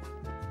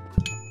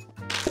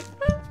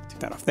 Take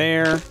that off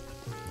there.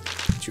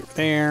 Put you over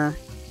there.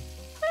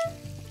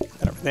 Put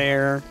that over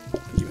there.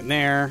 Put you in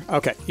there.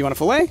 Okay, you want a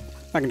fillet?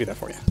 I can do that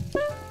for you.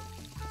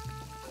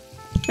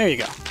 There you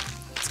go.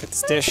 Let's get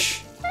this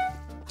dish.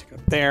 Take it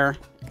up there.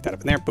 Get that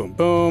up in there. Boom,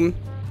 boom.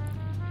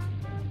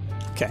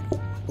 Okay,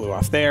 blue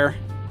off there.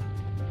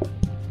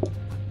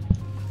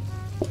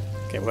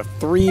 Okay, we'll have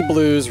 3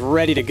 blues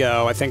ready to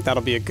go. I think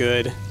that'll be a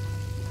good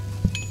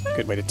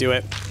way to do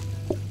it.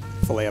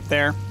 Fillet up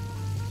there.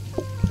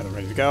 Got them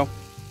ready to go.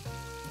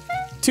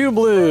 2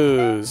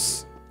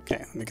 blues. Okay,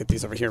 let me get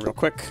these over here real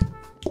quick.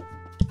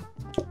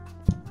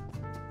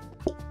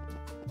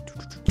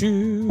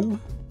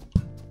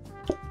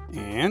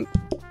 And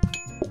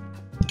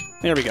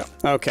there we go.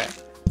 Okay,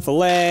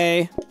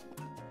 fillet.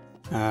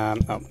 Oh,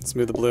 let's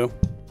move the blue.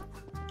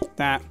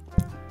 That.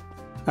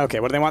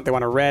 Okay, what do they want? They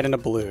want a red and a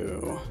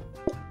blue.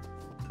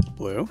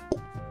 Blue.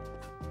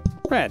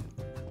 Red.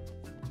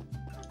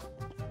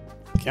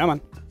 Come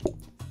on.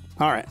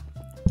 All right.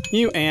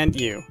 You and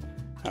you.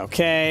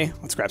 Okay,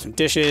 let's grab some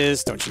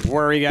dishes. Don't you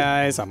worry,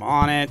 guys. I'm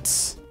on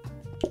it.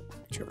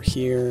 Get you over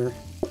here.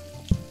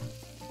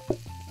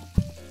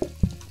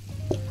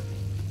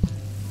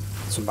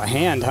 This one by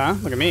hand, huh?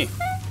 Look at me.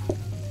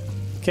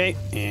 Okay,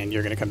 and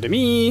you're gonna come to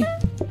me.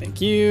 Thank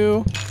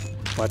you.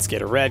 Let's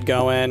get a red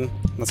going.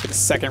 Let's get a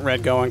second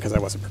red going because I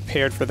wasn't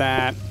prepared for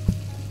that.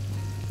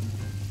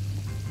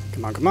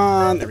 Come on, come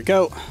on. There we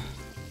go.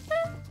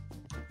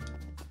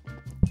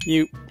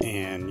 You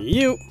and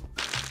you.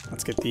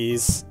 Let's get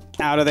these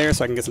out of there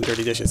so I can get some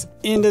dirty dishes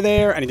into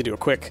there. I need to do a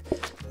quick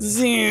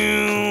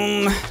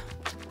zoom.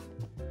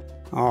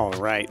 All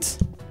right.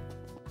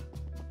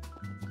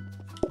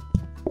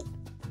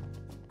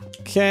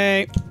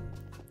 Okay.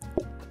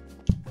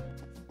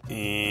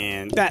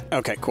 And that.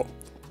 Okay, cool.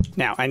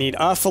 Now, I need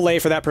a fillet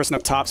for that person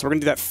up top, so we're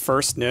going to do that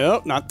first.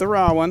 Nope, not the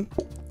raw one.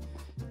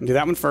 Do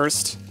that one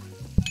first.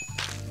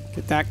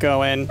 Get that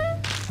going.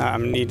 I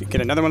need to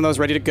get another one of those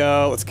ready to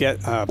go. Let's get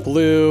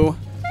blue.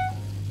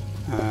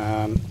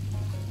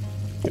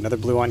 Get another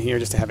blue on here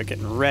just to have it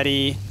getting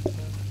ready.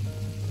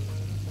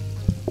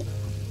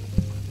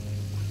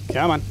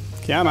 Come on.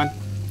 Come on.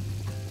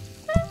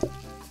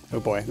 Oh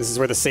boy, this is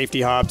where the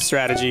safety hob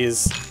strategy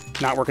is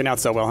not working out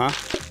so well, huh?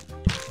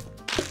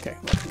 Okay,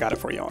 well, I got it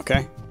for you all,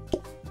 okay?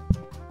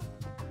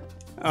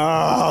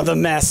 Oh, the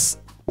mess.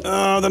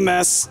 Oh, the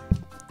mess.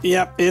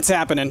 Yep, it's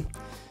happening.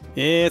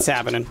 It's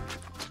happening.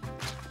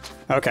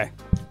 Okay.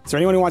 Is there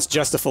anyone who wants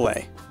just a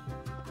fillet?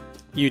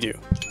 You do.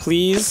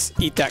 Please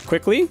eat that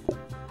quickly.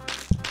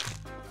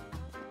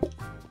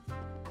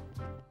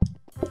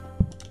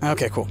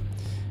 Okay, cool.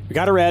 We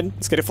got a red.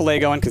 Let's get a fillet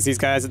going because these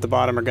guys at the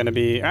bottom are going to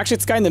be... Actually,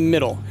 it's the guy in the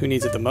middle who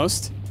needs it the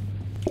most.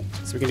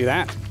 So we can do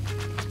that.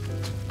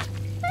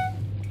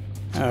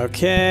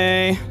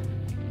 Okay.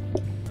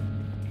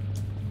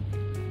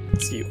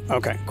 It's you.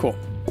 Okay, cool.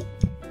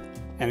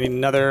 And I need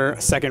another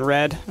second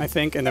red, I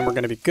think, and then we're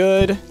going to be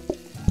good.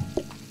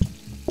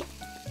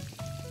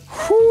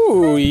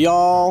 Whew,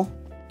 y'all.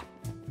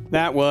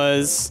 That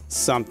was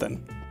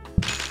something.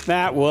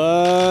 That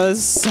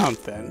was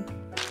something.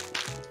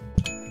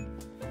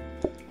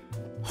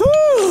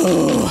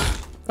 Whew.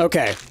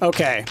 Okay,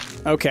 okay,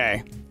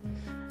 okay.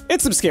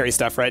 It's some scary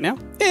stuff right now.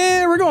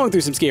 Yeah, we're going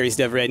through some scary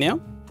stuff right now.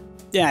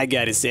 Yeah, I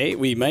gotta say,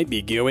 we might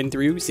be going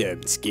through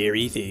some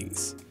scary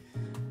things.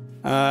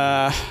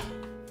 I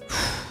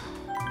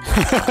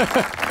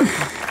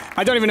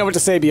don't even know what to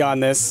say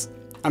beyond this.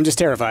 I'm just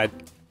terrified.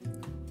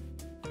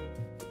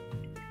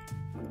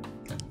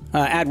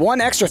 Add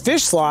 1 extra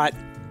fish slot.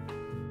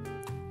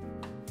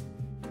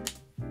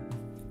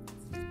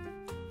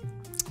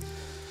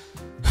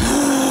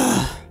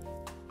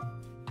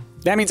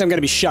 That means I'm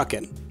gonna be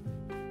shucking.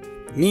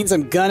 Means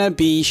I'm gonna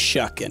be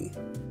shucking.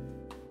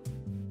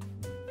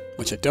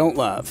 Which I don't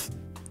love.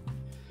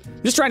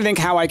 I'm just trying to think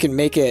how I can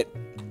make it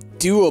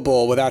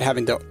doable without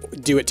having to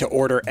do it to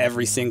order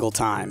every single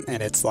time.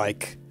 And it's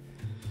like,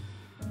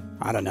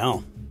 I don't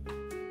know.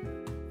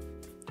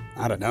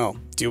 I don't know.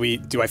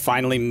 Do I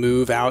finally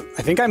move out?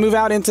 I think I move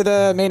out into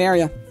the main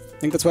area. I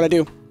think that's what I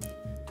do.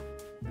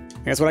 I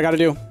think that's what I gotta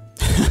do.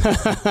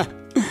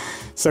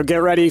 So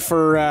get ready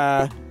for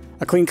a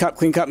clean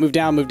cut, move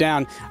down, move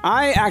down.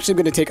 I actually am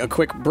going to take a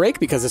quick break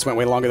because this went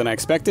way longer than I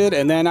expected,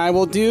 and then I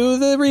will do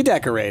the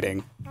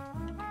redecorating.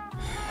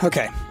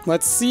 Okay,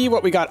 let's see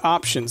what we got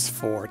options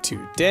for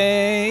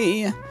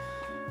today.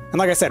 And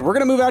like I said, we're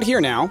going to move out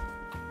here now.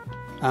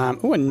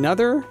 Ooh,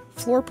 another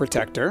floor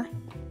protector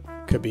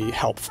could be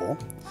helpful.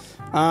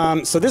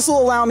 So this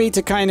will allow me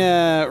to kind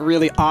of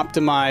really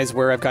optimize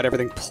where I've got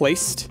everything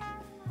placed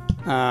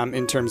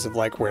in terms of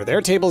like where their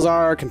tables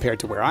are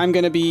compared to where I'm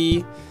going to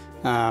be.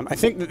 I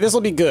think that this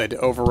will be good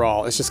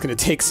overall. It's just going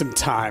to take some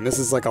time. This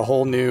is like a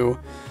whole new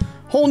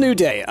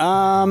day.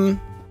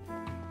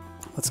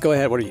 Let's go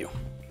ahead. What are you?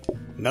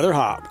 Another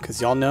hob,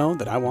 because y'all know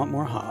that I want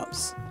more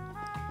hobs.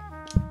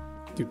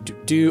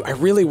 I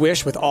really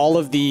wish with all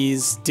of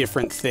these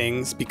different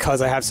things,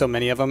 because I have so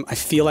many of them, I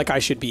feel like I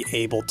should be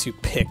able to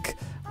pick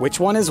which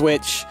one is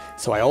which,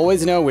 so I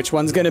always know which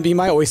one's going to be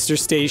my oyster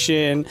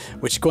station,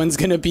 which one's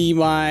going to be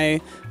my,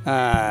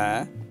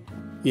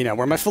 you know,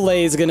 where my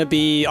fillet is going to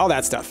be, all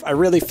that stuff. I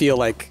really feel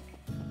like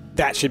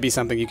that should be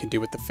something you can do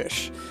with the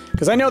fish.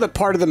 Because I know that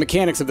part of the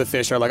mechanics of the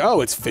fish are like,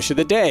 oh, it's fish of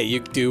the day. You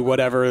do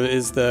whatever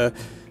is the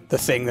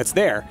thing that's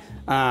there.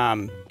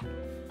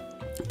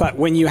 But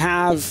when you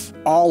have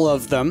all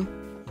of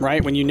them,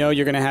 right, when you know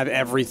you're going to have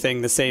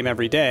everything the same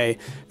every day,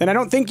 then I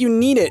don't think you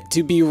need it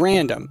to be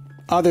random.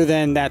 Other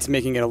than that's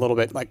making it a little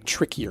bit, like,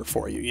 trickier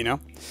for you, you know?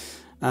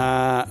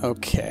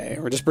 Okay,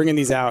 we're just bringing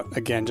these out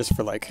again just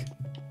for, like,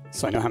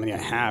 so I know how many I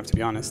have, to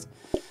be honest.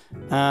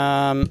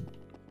 I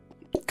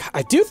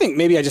do think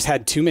maybe I just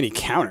had too many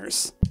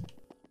counters,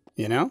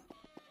 you know?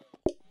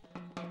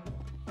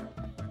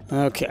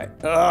 Okay.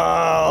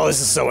 Oh, this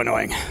is so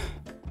annoying.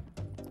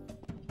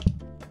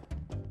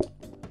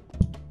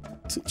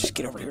 Just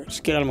get over here.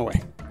 Just get out of my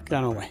way. Get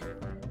out of my way.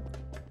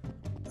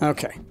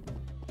 Okay.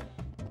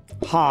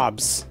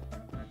 Hobs.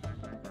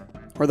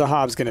 Where are the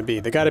hobs going to be?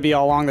 They got to be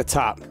all along the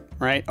top,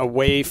 right?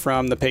 Away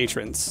from the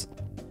patrons.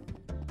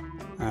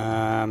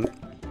 I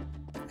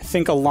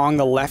think along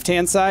the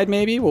left-hand side,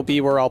 maybe, will be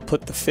where I'll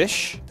put the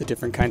fish, the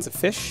different kinds of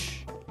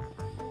fish.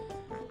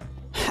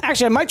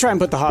 Actually, I might try and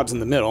put the hobs in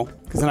the middle,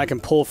 because then I can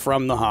pull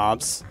from the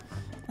hobs.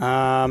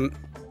 Like,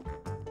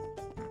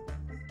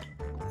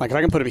 if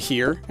I can put it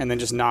here, and then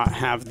just not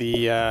have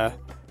the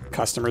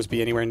customers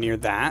be anywhere near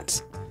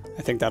that,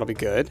 I think that'll be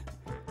good.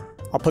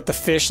 I'll put the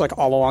fish, like,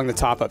 all along the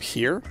top up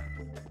here.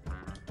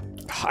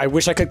 I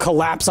wish I could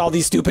collapse all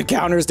these stupid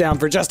counters down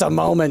for just a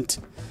moment.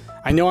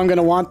 I know I'm going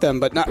to want them,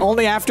 but not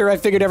only after I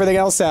figured everything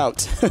else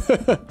out.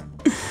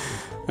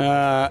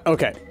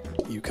 Okay.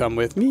 You come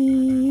with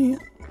me.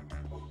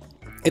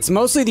 It's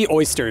mostly the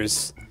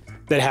oysters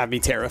that have me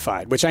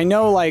terrified, which I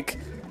know, like,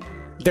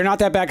 they're not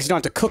that bad because you don't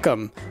have to cook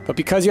them, but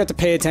because you have to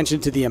pay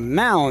attention to the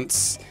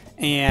amounts,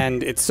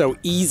 and it's so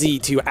easy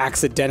to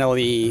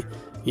accidentally,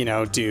 you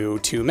know, do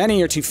too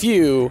many or too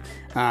few,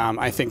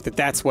 I think that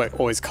that's what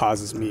always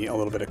causes me a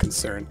little bit of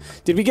concern.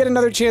 Did we get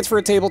another chance for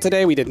a table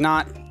today? We did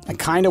not. I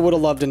kind of would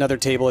have loved another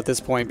table at this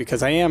point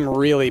because I am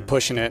really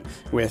pushing it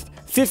with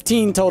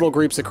 15 total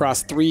groups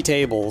across 3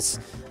 tables.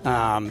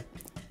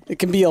 It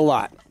can be a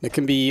lot. It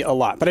can be a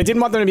lot. But I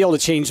didn't want them to be able to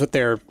change what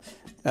their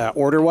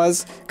order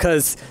was,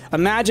 because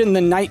imagine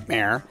the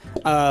nightmare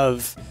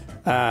of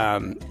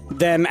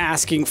them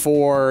asking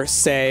for,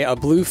 say, a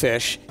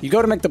bluefish. You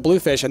go to make the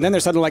bluefish, and then they're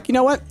suddenly like, you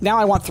know what? Now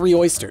I want 3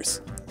 oysters.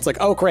 It's like,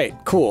 oh, great,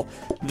 cool.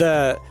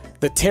 The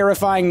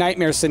terrifying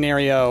nightmare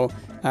scenario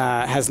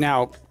has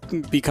now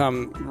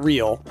become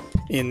real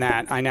in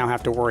that I now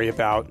have to worry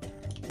about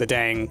the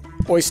dang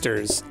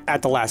oysters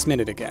at the last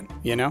minute again,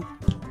 you know?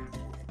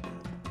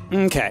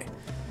 Okay.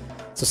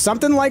 So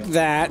something like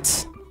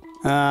that.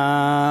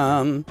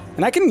 And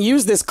I can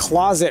use this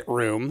closet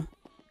room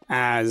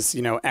as,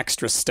 you know,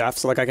 extra stuff.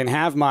 So, like, I can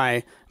have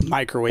my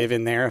microwave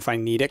in there if I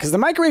need it. Because the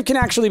microwave can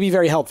actually be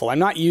very helpful. I'm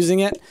not using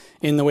it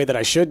in the way that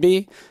I should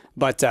be.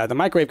 But the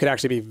microwave could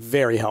actually be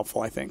very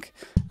helpful, I think.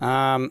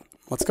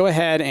 Let's go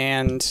ahead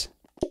and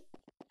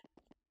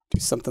do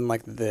something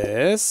like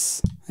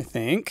this, I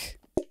think.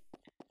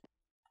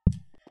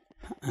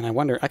 And I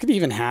wonder, I could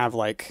even have,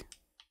 like,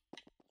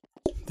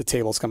 the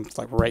tables come,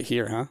 like, right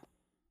here, huh?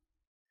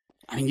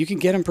 I mean, you can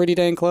get them pretty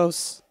dang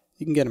close.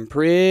 You can get them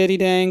pretty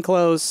dang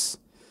close.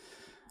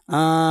 But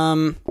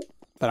I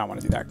don't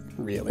want to do that,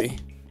 really.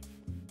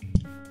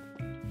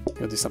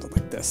 We'll do something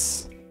like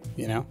this,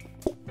 you know?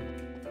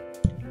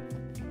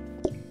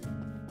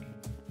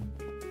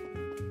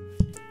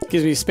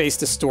 Gives me space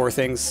to store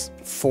things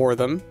for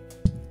them.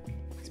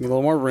 Gives me a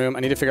little more room. I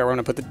need to figure out where I'm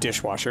going to put the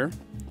dishwasher.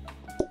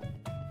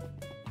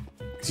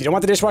 Because you don't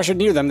want the dishwasher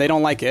near them. They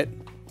don't like it.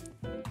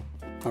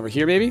 Over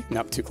here, maybe?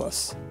 Nope, too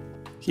close.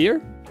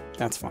 Here?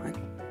 That's fine.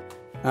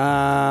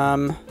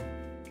 I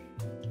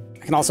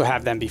can also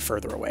have them be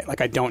further away.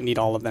 Like, I don't need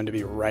all of them to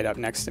be right up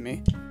next to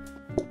me.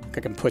 Like,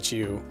 I can put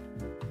you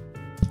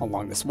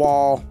along this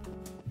wall.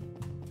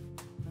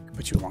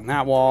 Put you along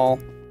that wall.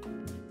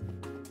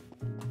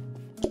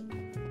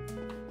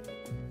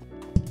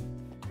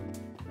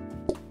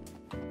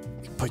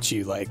 Put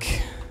you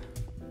like,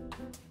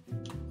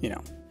 you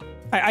know,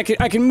 I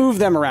can move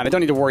them around. I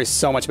don't need to worry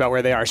so much about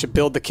where they are. I should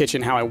build the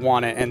kitchen how I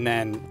want it and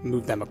then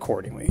move them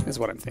accordingly, is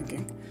what I'm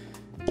thinking.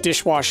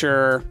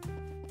 Dishwasher.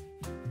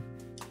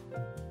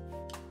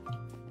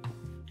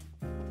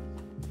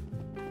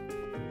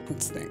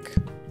 Let's think.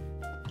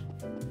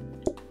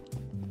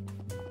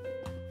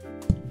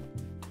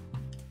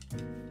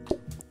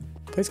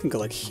 Place can go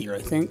like here,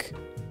 I think.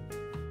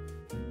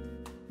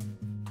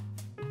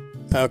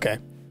 Okay.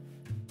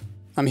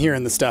 I'm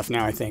hearing the stuff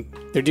now, I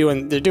think. They're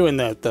doing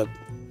the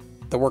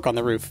work on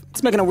the roof.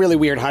 It's making a really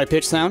weird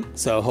high-pitched sound,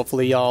 so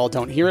hopefully y'all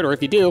don't hear it, or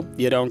if you do,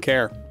 you don't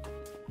care.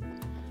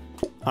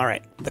 All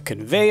right, the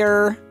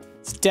conveyor.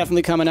 It's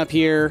definitely coming up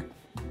here.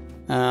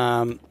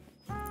 Where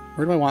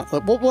do I want...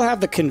 We'll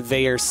have the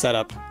conveyor set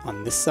up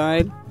on this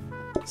side,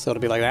 so it'll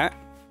be like that.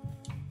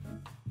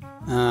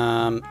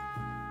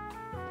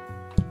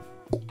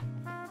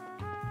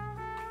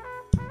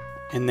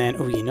 And then,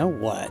 oh, you know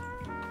what?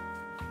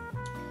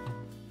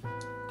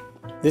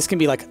 This can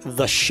be like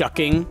the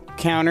shucking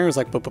counter. It's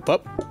like boop, boop,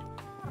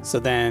 boop. So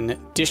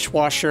then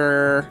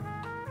dishwasher.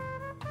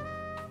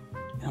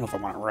 I don't know if I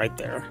want it right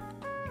there.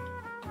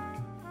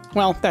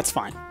 Well, that's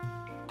fine.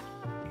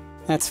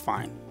 That's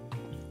fine.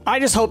 I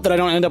just hope that I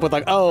don't end up with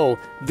like, oh,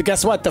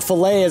 guess what? The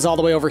fillet is all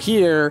the way over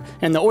here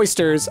and the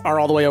oysters are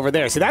all the way over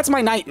there. See, that's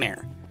my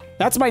nightmare.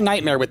 That's my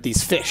nightmare with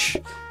these fish,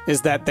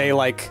 is that they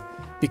like...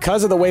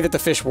 Because of the way that the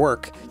fish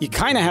work, you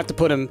kind of have to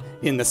put them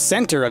in the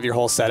center of your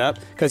whole setup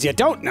because you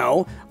don't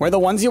know where the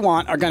ones you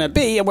want are going to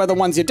be and where the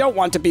ones you don't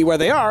want to be where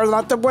they are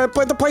not the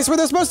place where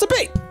they're supposed to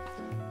be.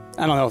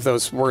 I don't know if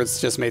those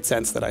words just made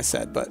sense that I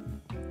said, but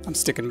I'm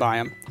sticking by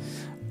them.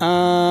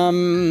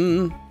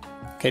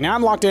 Okay, now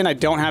I'm locked in. I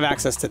don't have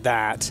access to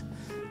that.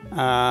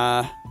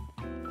 I'm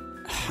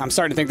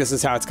starting to think this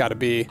is how it's got to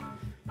be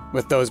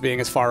with those being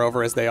as far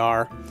over as they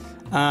are.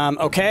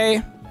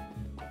 Okay.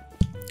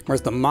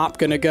 Where's the mop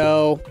gonna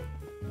go?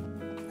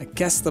 I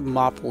guess the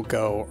mop will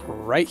go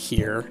right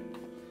here.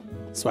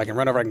 So I can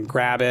run over, I can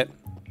grab it.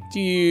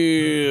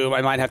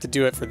 I might have to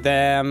do it for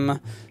them.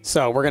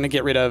 So we're gonna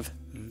get rid of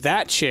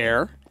that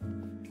chair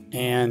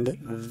and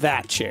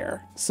that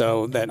chair.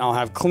 So that I'll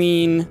have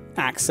clean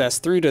access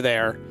through to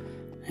there.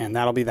 And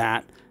that'll be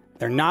that.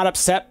 They're not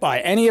upset by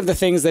any of the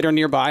things that are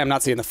nearby. I'm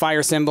not seeing the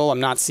fire symbol. I'm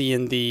not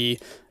seeing the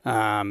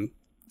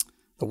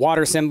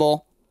water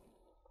symbol.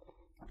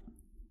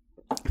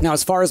 Now,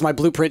 as far as my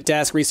blueprint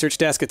desk, research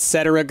desk,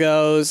 etc.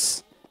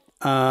 goes,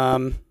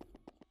 I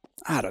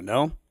don't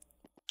know.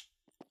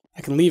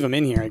 I can leave them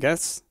in here, I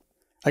guess.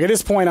 Like at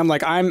this point, I'm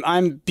like,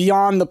 I'm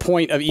beyond the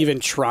point of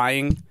even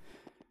trying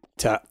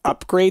to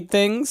upgrade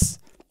things.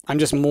 I'm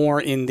just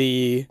more in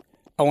the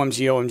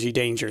OMG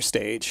danger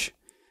stage.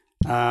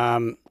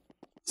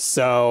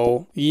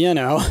 So, you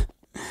know,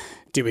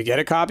 do we get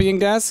a copying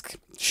desk?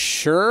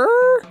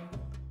 Sure.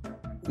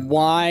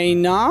 Why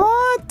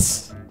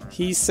not?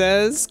 He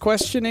says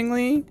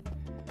questioningly,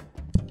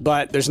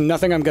 but there's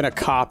nothing I'm gonna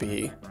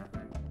copy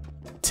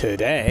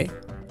today.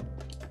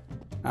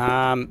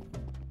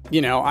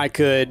 You know, I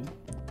could.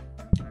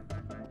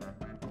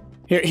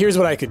 Here's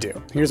what I could do.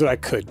 Here's what I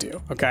could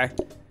do. Okay,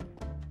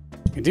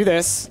 I can do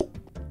this.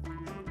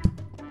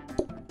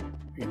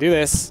 We can do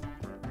this,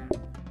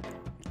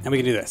 and we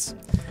can do this.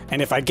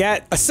 And if I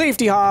get a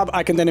safety hob,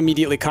 I can then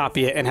immediately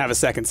copy it and have a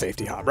second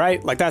safety hob,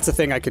 right? Like that's a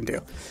thing I can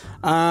do.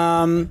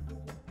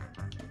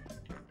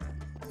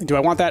 Do I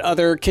want that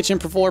other kitchen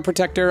floor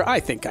protector? I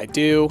think I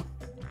do.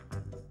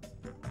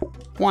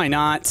 Why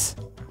not?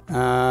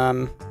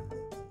 I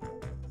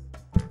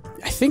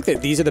think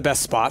that these are the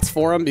best spots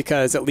for them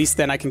because at least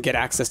then I can get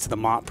access to the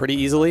mop pretty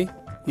easily,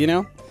 you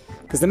know?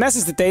 Because the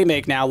messes that they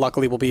make now,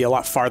 luckily, will be a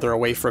lot farther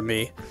away from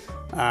me.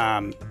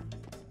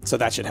 So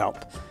that should help.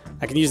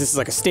 I can use this as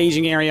like a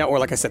staging area or,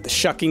 like I said, the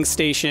shucking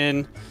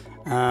station.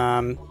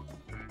 I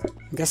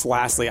guess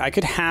lastly, I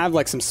could have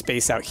like some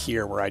space out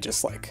here where I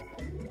just like...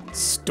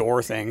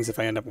 store things if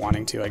I end up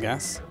wanting to, I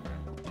guess.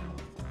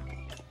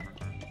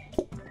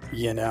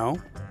 You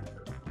know?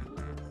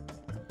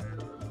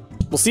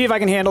 We'll see if I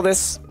can handle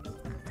this.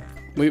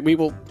 We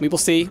will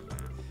see.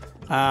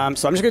 So I'm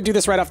just gonna do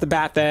this right off the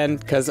bat then,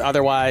 because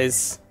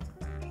otherwise...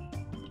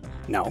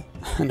 No.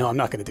 No, I'm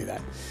not gonna do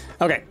that.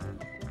 Okay.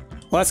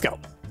 Let's go.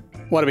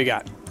 What do we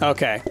got?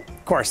 Okay.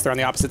 Of course, they're on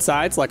the opposite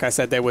sides, like I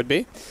said they would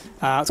be.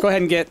 Let's go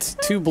ahead and get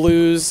 2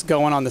 blues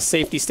going on the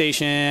safety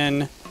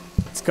station.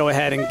 Let's go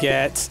ahead and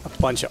get a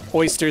bunch of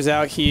oysters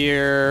out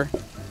here.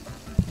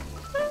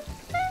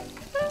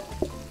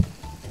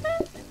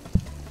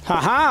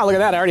 Haha, look at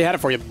that. I already had it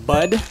for you,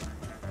 bud.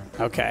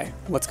 Okay,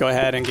 let's go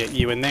ahead and get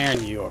you in there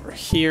and you over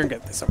here and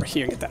get this over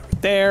here and get that over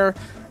there.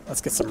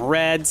 Let's get some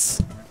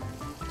reds.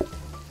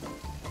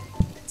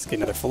 Let's get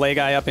another fillet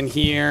guy up in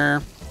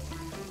here.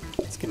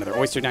 Let's get another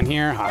oyster down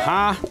here.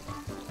 Haha.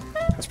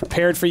 I was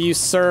prepared for you,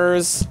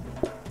 sirs.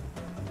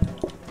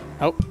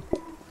 Oh.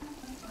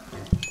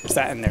 There's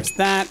that and there's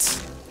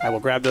that. I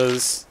will grab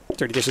those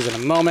dirty dishes in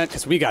a moment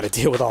because we got to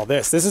deal with all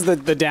this. This is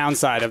the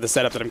downside of the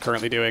setup that I'm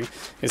currently doing,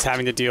 is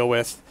having to deal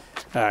with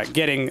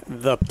getting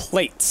the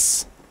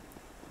plates.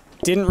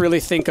 Didn't really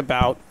think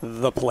about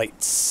the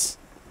plates.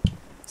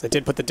 So I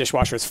did put the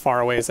dishwasher as far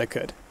away as I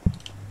could.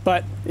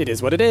 But it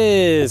is what it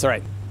is. All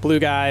right, blue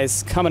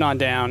guys, coming on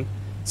down.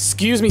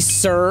 Excuse me,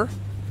 sir.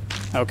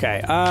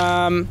 Okay,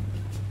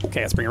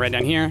 okay, let's bring a red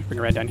down here. Bring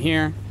a red down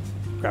here.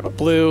 Grab a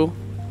blue.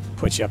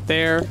 Put you up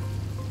there.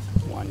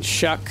 One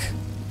shuck.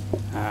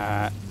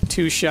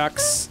 Two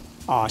shucks.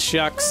 Aw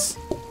shucks.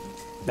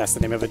 That's the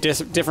name of a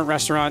different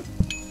restaurant.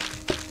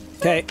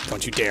 Okay,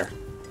 don't you dare.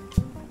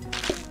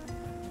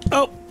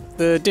 Oh,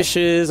 the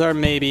dishes are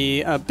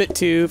maybe a bit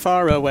too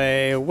far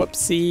away.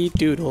 Whoopsie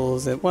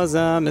doodles, it was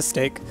a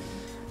mistake.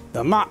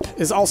 The mop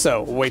is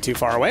also way too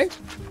far away.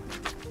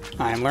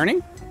 I am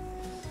learning.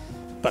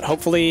 But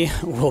hopefully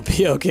we'll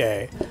be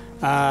okay.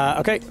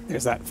 Okay,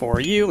 there's that for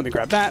you. Let me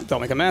grab that.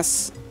 Don't make a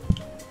mess.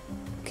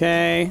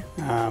 Okay,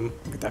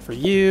 get that for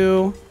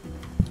you.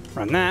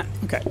 Run that.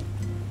 Okay.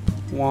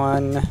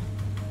 One.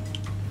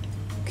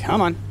 Come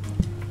on.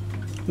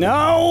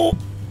 No!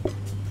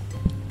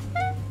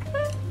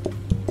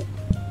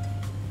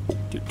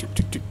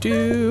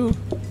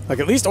 Like,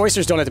 at least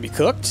oysters don't have to be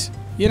cooked,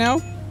 you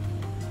know?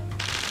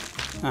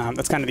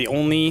 That's kind of the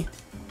only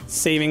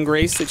saving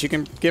grace that you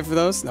can give for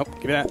those. Nope,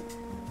 give me that.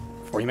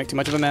 Before you make too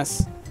much of a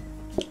mess.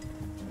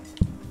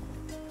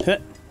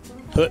 Hut.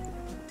 Hut.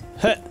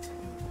 Hut.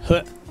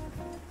 Hut.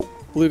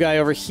 Blue guy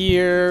over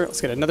here.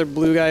 Let's get another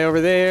blue guy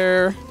over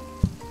there.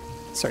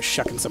 Start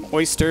shucking some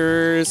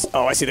oysters.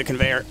 Oh, I see the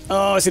conveyor.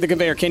 Oh, I see the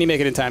conveyor. Can he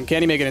make it in time?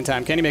 Can he make it in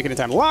time? Can he make it in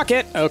time? Lock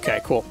it!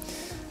 Okay, cool.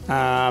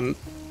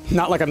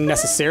 Not like I'm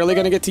necessarily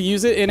going to get to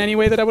use it in any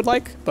way that I would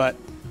like, but,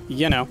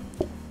 you know.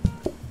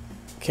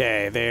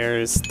 Okay,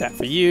 there's that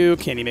for you.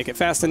 Can he make it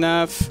fast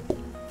enough?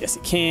 Yes,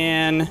 he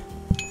can.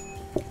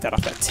 Get that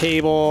off that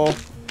table.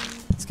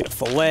 Let's get a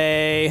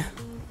fillet.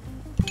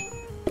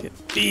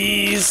 Get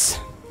these.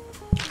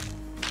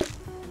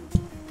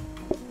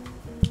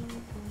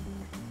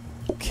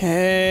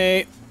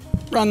 Okay,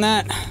 run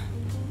that.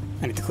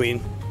 I need to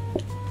clean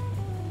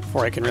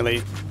before I can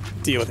really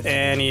deal with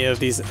any of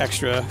these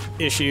extra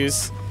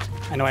issues.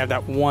 I know I have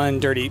that one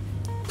dirty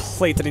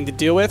plate that I need to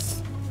deal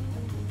with.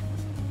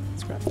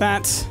 Let's grab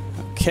that.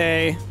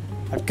 Okay,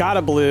 I've got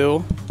a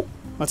blue.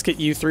 Let's get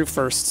you through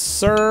first,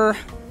 sir.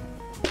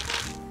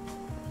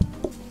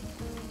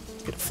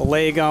 Get a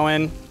fillet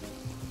going.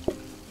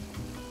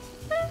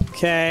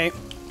 Okay.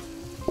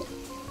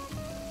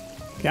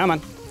 Come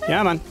on,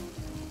 come on.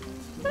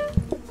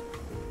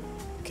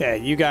 Okay,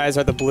 you guys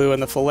are the blue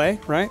and the fillet,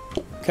 right?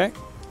 Okay.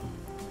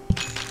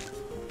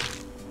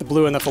 The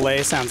blue and the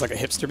fillet sounds like a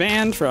hipster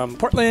band from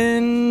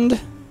Portland.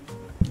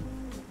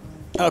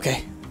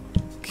 Okay.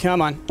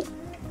 Come on.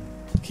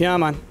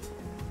 Come on.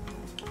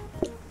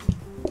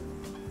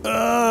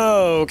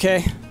 Oh,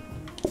 okay.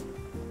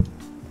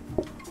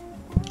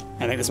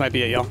 I think this might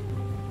be it, y'all.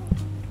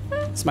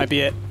 This might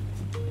be it.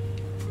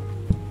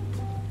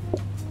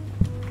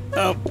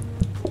 Oh.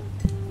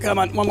 Come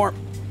on, one more.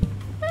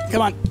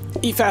 Come on.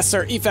 Eat fast,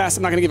 sir. Eat fast.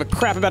 I'm not going to give a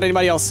crap about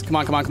anybody else. Come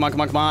on, come on, come on,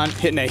 come on, come on.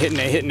 Hit an A, hit an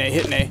A, hit an A,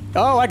 hit an A.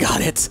 Oh, I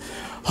got it.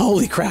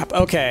 Holy crap.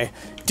 Okay.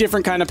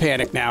 Different kind of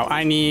panic now.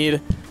 I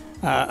need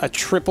a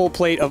triple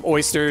plate of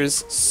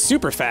oysters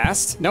super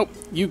fast. Nope.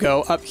 You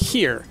go up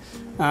here.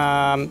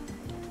 One.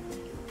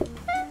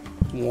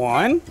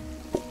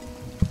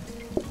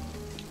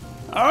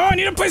 Oh, I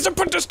need a place to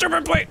put this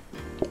stupid plate.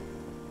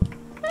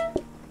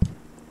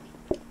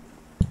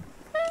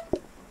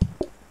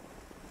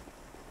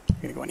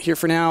 I'm going to go in here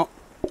for now.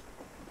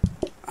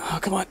 Oh,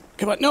 come on.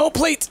 Come on. No,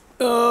 plate!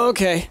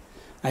 Okay.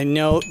 I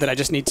know that I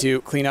just need to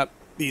clean up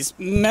these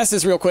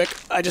messes real quick.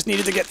 I just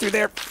needed to get through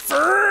there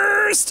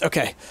first.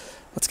 Okay.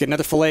 Let's get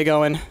another fillet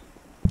going.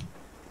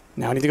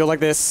 Now I need to go like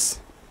this.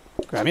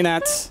 Grab me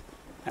that.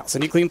 I also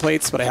need clean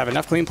plates, but I have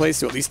enough clean plates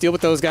to at least deal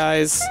with those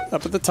guys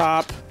up at the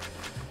top.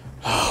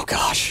 Oh,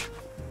 gosh.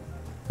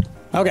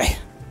 Okay.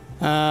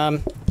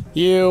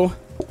 You.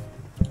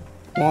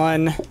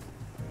 1,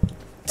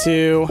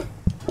 2.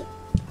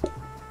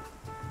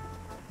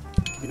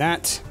 Give me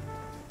that.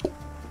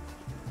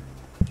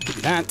 Give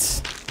me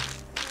that.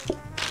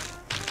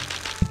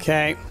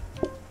 Okay.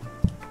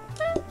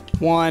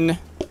 1,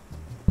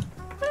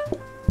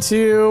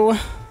 2.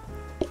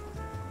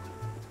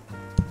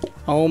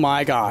 Oh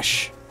my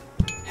gosh.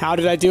 How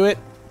did I do it?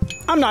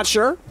 I'm not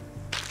sure.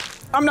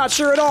 I'm not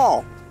sure at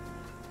all.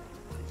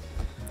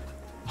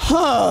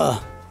 Huh.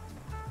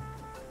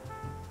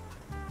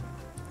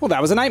 Well,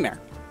 that was a nightmare.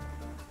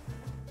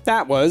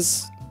 That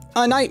was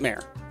a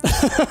nightmare.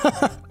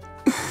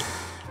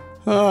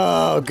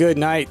 Oh, good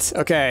night.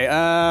 Okay,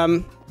 I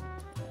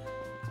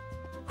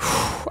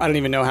don't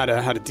even know how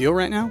to deal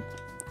right now.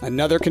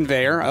 Another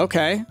conveyor,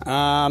 okay.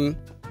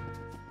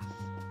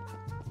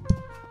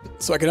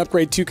 So I can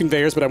upgrade 2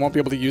 conveyors, but I won't be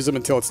able to use them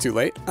until it's too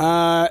late.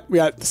 We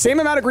got the same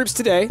amount of groups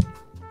today.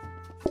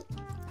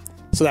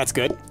 So that's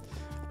good.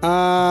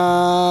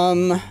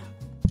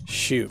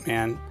 Shoot,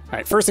 man. All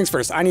right, first things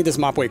first, I need this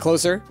mop way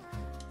closer.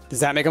 Does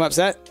that make them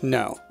upset?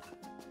 No.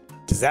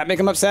 Does that make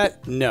them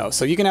upset? No.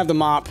 So you can have the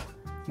mop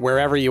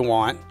wherever you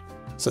want.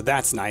 So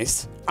that's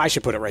nice. I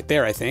should put it right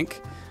there, I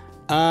think.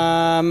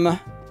 As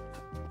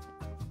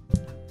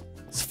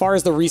far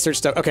as the research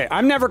stuff, okay,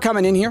 I'm never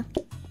coming in here.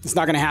 It's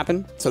not going to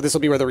happen. So this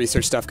will be where the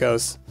research stuff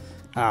goes.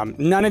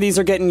 None of these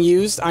are getting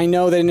used. I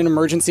know that in an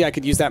emergency, I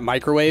could use that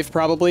microwave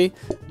probably,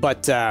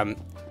 but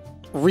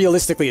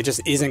realistically, it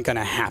just isn't going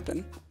to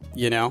happen,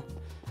 you know?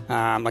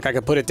 Like I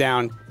could put it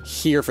down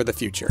here for the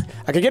future.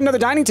 I could get another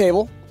dining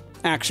table,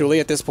 actually,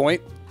 at this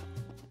point.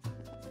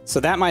 So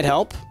that might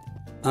help.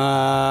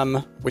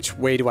 Which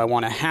way do I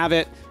want to have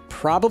it?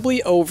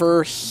 Probably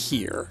over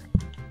here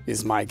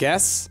is my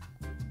guess.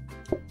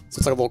 So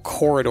it's like a little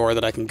corridor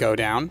that I can go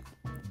down.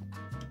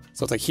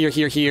 So it's like here,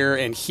 here, here,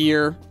 and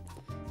here.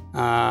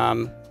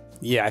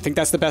 Yeah, I think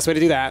that's the best way to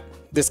do that.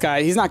 This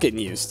guy, he's not getting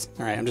used.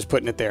 All right, I'm just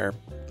putting it there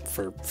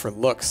for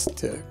looks,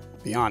 to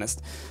be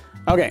honest.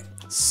 Okay,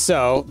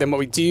 so then what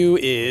we do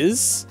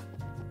is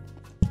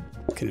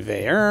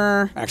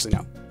conveyor. Actually,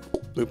 no.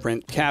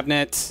 Blueprint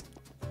cabinet.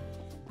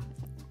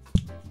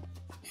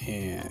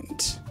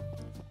 And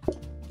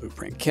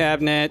blueprint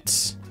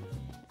cabinet.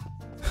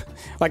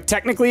 Like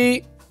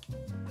technically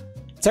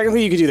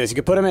you could do this. You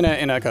could put them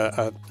in like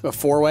a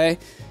 4-way.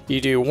 You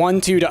do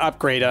 1, 2 to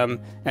upgrade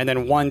them, and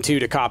then 1, 2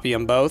 to copy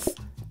them both.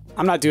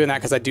 I'm not doing that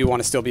because I do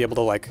want to still be able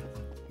to like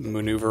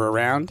maneuver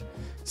around.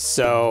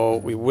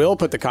 So we will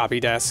put the copy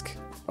desk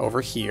over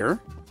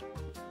here.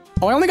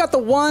 Oh, I only got the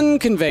 1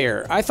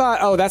 conveyor. I thought,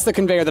 oh, that's the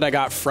conveyor that I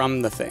got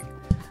from the thing.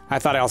 I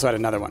thought I also had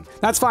another one.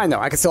 That's fine though.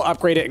 I could still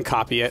upgrade it and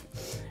copy it.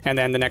 And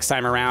then the next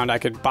time around, I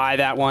could buy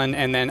that one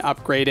and then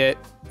upgrade it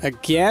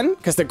again.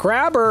 Because the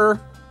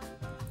grabber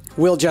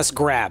will just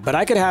grab, but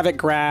I could have it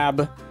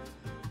grab.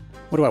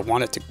 What would I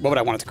want it to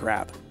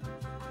grab?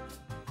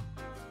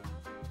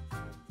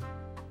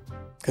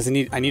 Because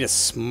I need a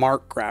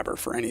smart grabber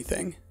for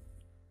anything.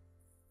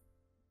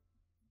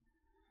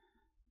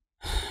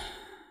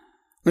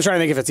 I'm trying to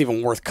think if it's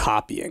even worth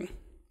copying,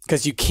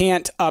 because you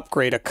can't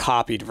upgrade a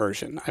copied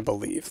version, I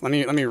believe. Let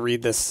me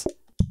read this.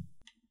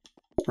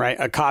 Right,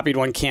 a copied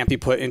one can't be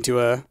put into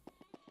a.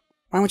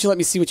 Why won't you let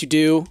me see what you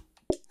do?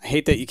 I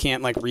hate that you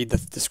can't like read the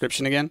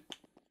description again.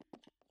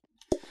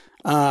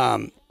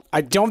 I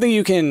don't think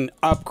you can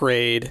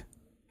upgrade,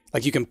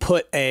 like you can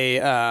put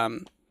a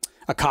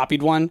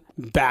copied one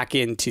back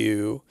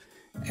into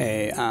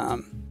a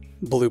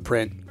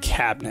blueprint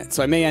cabinet.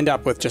 So I may end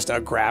up with just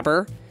a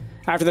grabber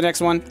after the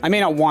next one. I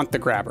may not want the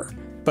grabber,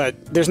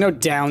 but there's no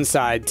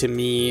downside to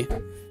me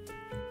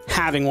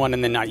having one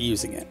and then not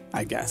using it,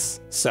 I guess.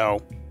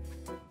 So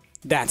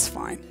that's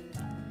fine.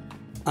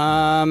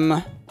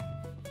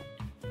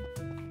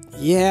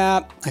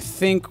 Yeah, I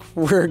think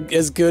we're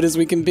as good as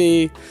we can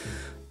be.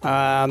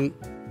 Let's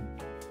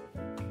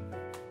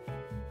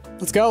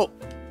go.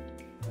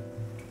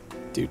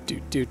 Do.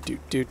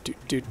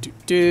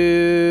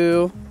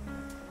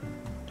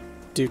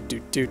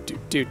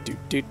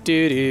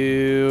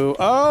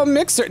 Oh,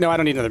 mixer. No, I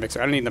don't need another mixer.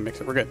 I don't need another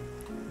mixer. We're good.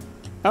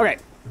 Okay.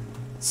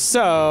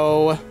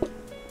 So,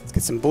 let's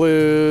get some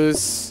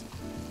blues.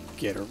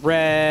 Get a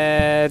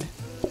red.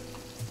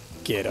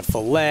 Get a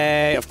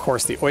fillet. Of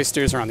course, the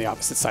oysters are on the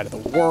opposite side of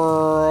the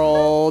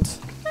world.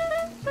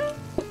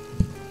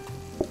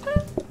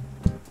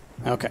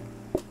 Okay.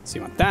 So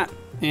you want that,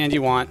 and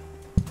you want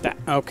that.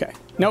 Okay.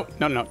 Nope.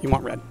 No. You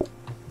want red.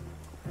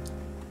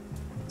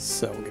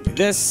 So we'll give you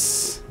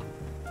this.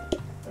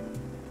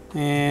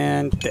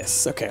 And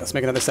this. Okay, let's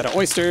make another set of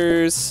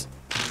oysters.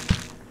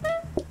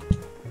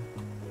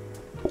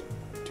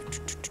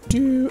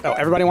 Oh,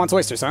 everybody wants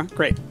oysters, huh?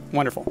 Great.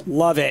 Wonderful.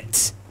 Love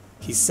it,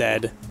 he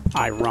said,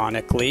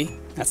 ironically.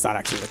 That's not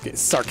actually what it is.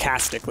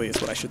 Sarcastically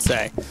is what I should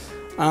say.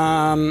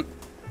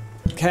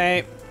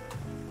 Okay.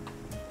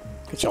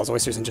 Get y'all's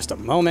oysters in just a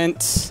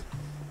moment.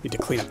 Need to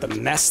clean up the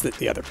mess that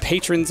the other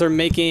patrons are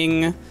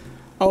making.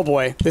 Oh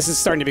boy, this is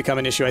starting to become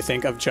an issue, I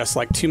think, of just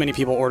like too many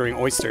people ordering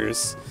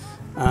oysters.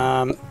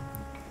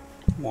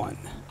 1,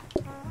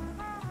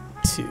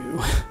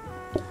 2,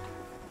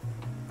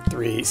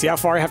 3. See how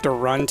far I have to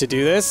run to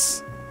do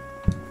this?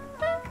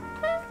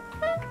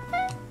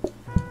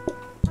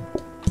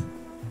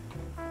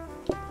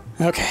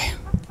 Okay.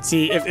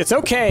 See, if it's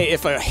okay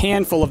if a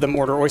handful of them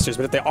order oysters,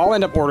 but if they all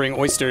end up ordering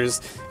oysters,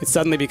 it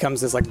suddenly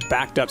becomes this like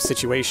backed up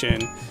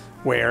situation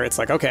where it's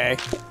like, okay,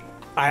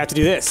 I have to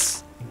do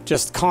this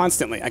just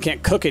constantly. I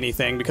can't cook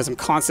anything because I'm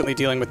constantly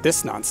dealing with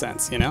this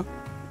nonsense, you know?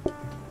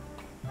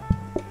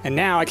 And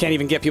now I can't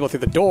even get people through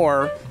the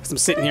door because I'm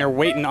sitting here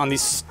waiting on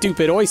these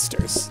stupid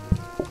oysters.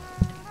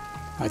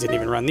 I didn't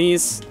even run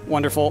these.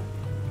 Wonderful.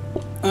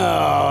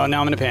 Oh,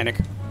 now I'm in a panic.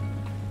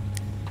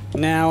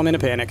 Now I'm in a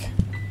panic.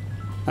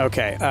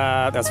 Okay,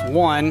 that's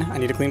one. I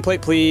need a clean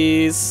plate,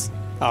 please.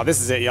 Oh,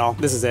 this is it, y'all.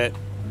 This is it.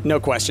 No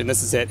question,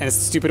 this is it. And it's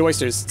the stupid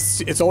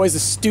oysters. It's always the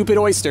stupid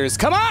oysters.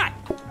 Come on!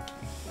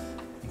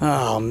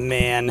 Oh,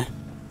 man.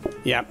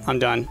 Yeah, I'm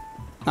done.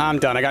 I'm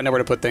done. I got nowhere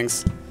to put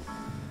things.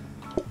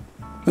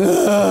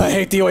 Ugh, I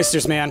hate the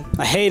oysters, man.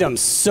 I hate them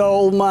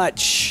so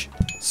much.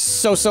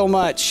 So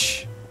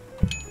much.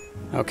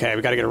 Okay,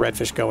 we gotta get a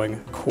redfish going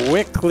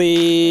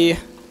quickly.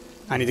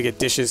 I need to get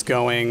dishes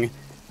going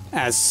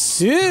as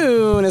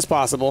soon as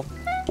possible.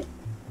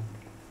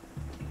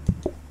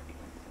 And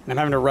I'm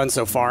having to run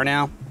so far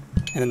now.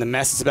 And then the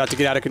mess is about to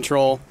get out of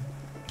control.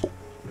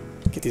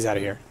 Get these out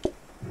of here.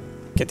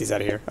 Get these out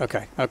of here.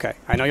 Okay, okay.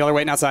 I know y'all are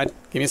waiting outside.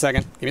 Give me a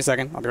second. Give me a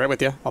second. I'll be right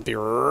with you. I'll be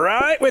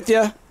right with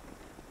you.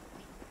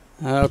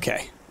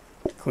 Okay.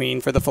 Clean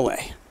for the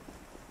fillet.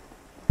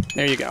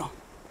 There you go.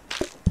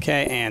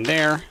 Okay, and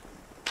there. All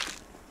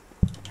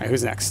right,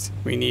 who's next?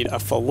 We need a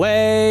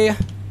fillet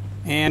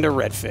and a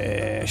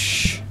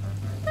redfish.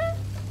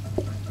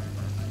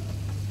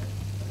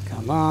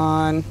 Come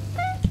on.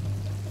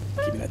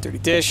 Give me that dirty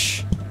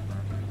dish.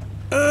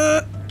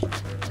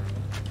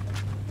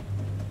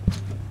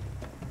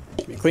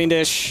 Give me a clean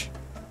dish.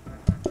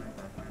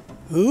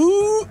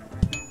 Ooh.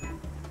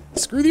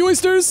 Screw the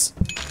oysters.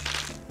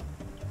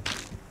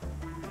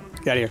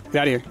 Get out of here. Get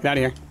out of here. Get out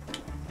of here.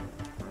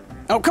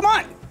 Oh, come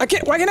on. I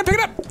can't. Why can't I pick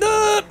it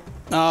up?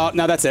 Oh,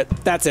 no, that's it.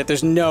 That's it.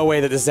 There's no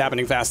way that this is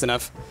happening fast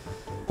enough.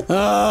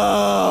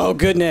 Oh,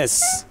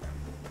 goodness.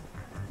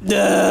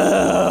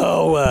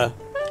 No.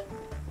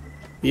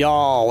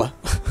 Y'all.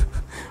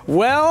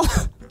 Well,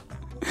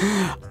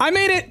 I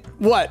made it,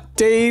 what,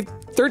 day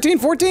 13,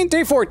 14?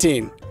 Day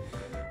 14.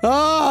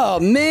 Oh,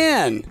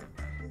 man.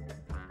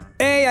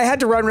 A, I had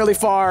to run really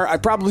far. I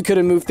probably could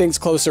have moved things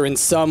closer in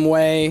some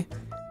way.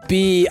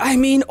 B, I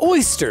mean,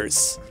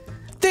 oysters.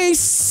 They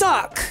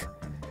suck.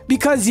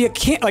 Because you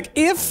can't, like,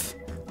 if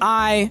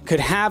I could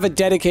have a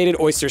dedicated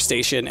oyster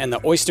station and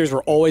the oysters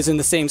were always in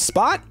the same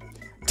spot,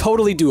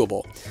 totally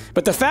doable.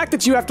 But the fact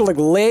that you have to, like,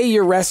 lay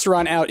your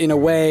restaurant out in a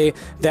way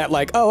that,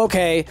 like, oh,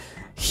 okay,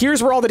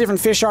 here's where all the different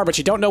fish are, but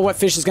you don't know what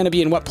fish is going to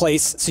be in what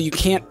place, so you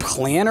can't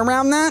plan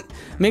around that,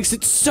 makes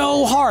it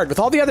so hard. With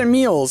all the other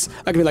meals,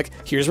 I can be like,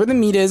 here's where the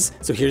meat is,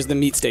 so here's the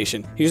meat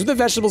station. Here's where the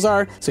vegetables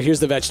are, so here's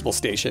the vegetable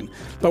station.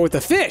 But with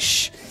the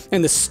fish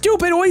and the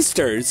stupid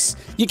oysters,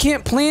 you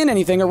can't plan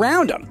anything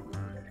around them.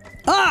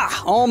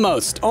 Ah,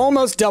 almost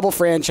double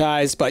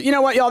franchise, but you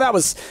know what, y'all, that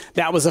was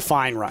a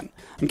fine run.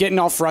 I'm getting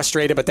all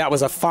frustrated, but that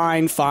was a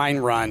fine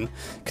run,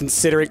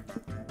 considering...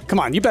 Come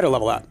on, you better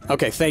level up.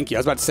 Okay, thank you. I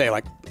was about to say,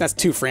 like, that's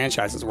 2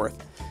 franchises worth.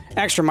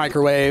 Extra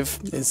microwave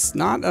is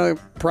not a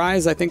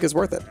prize I think is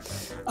worth it.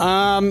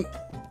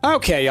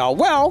 Okay, y'all.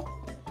 Well,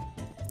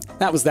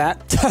 that was that.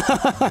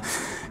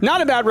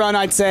 Not a bad run,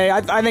 I'd say.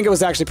 I think it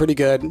was actually pretty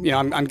good. You know,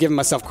 I'm giving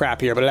myself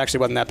crap here, but it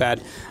actually wasn't that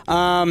bad.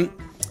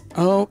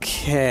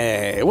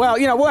 Okay, well,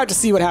 you know, we'll have to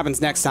see what happens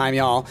next time,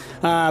 y'all.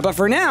 But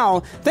for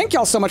now, thank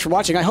y'all so much for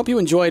watching. I hope you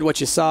enjoyed what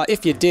you saw.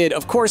 If you did,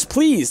 of course,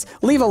 please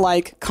leave a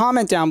like,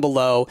 comment down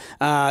below,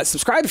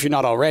 subscribe if you're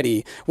not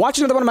already. Watch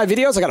another one of my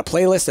videos. I got a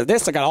playlist of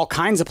this. I got all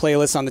kinds of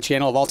playlists on the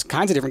channel of all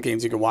kinds of different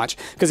games you can watch.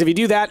 Because if you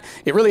do that,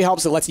 it really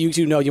helps. It lets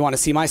YouTube know you want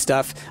to see my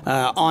stuff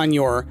on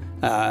your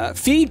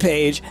feed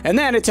page, and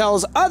then it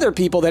tells other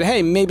people that,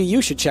 hey, maybe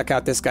you should check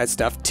out this guy's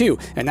stuff too,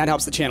 and that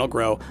helps the channel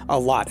grow a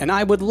lot, and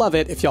I would love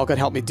it if y'all could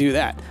help me do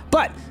that.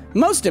 But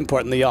most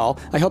importantly, y'all,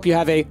 I hope you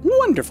have a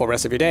wonderful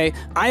rest of your day.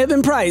 I have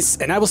been Price,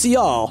 and I will see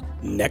y'all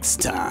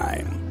next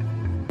time.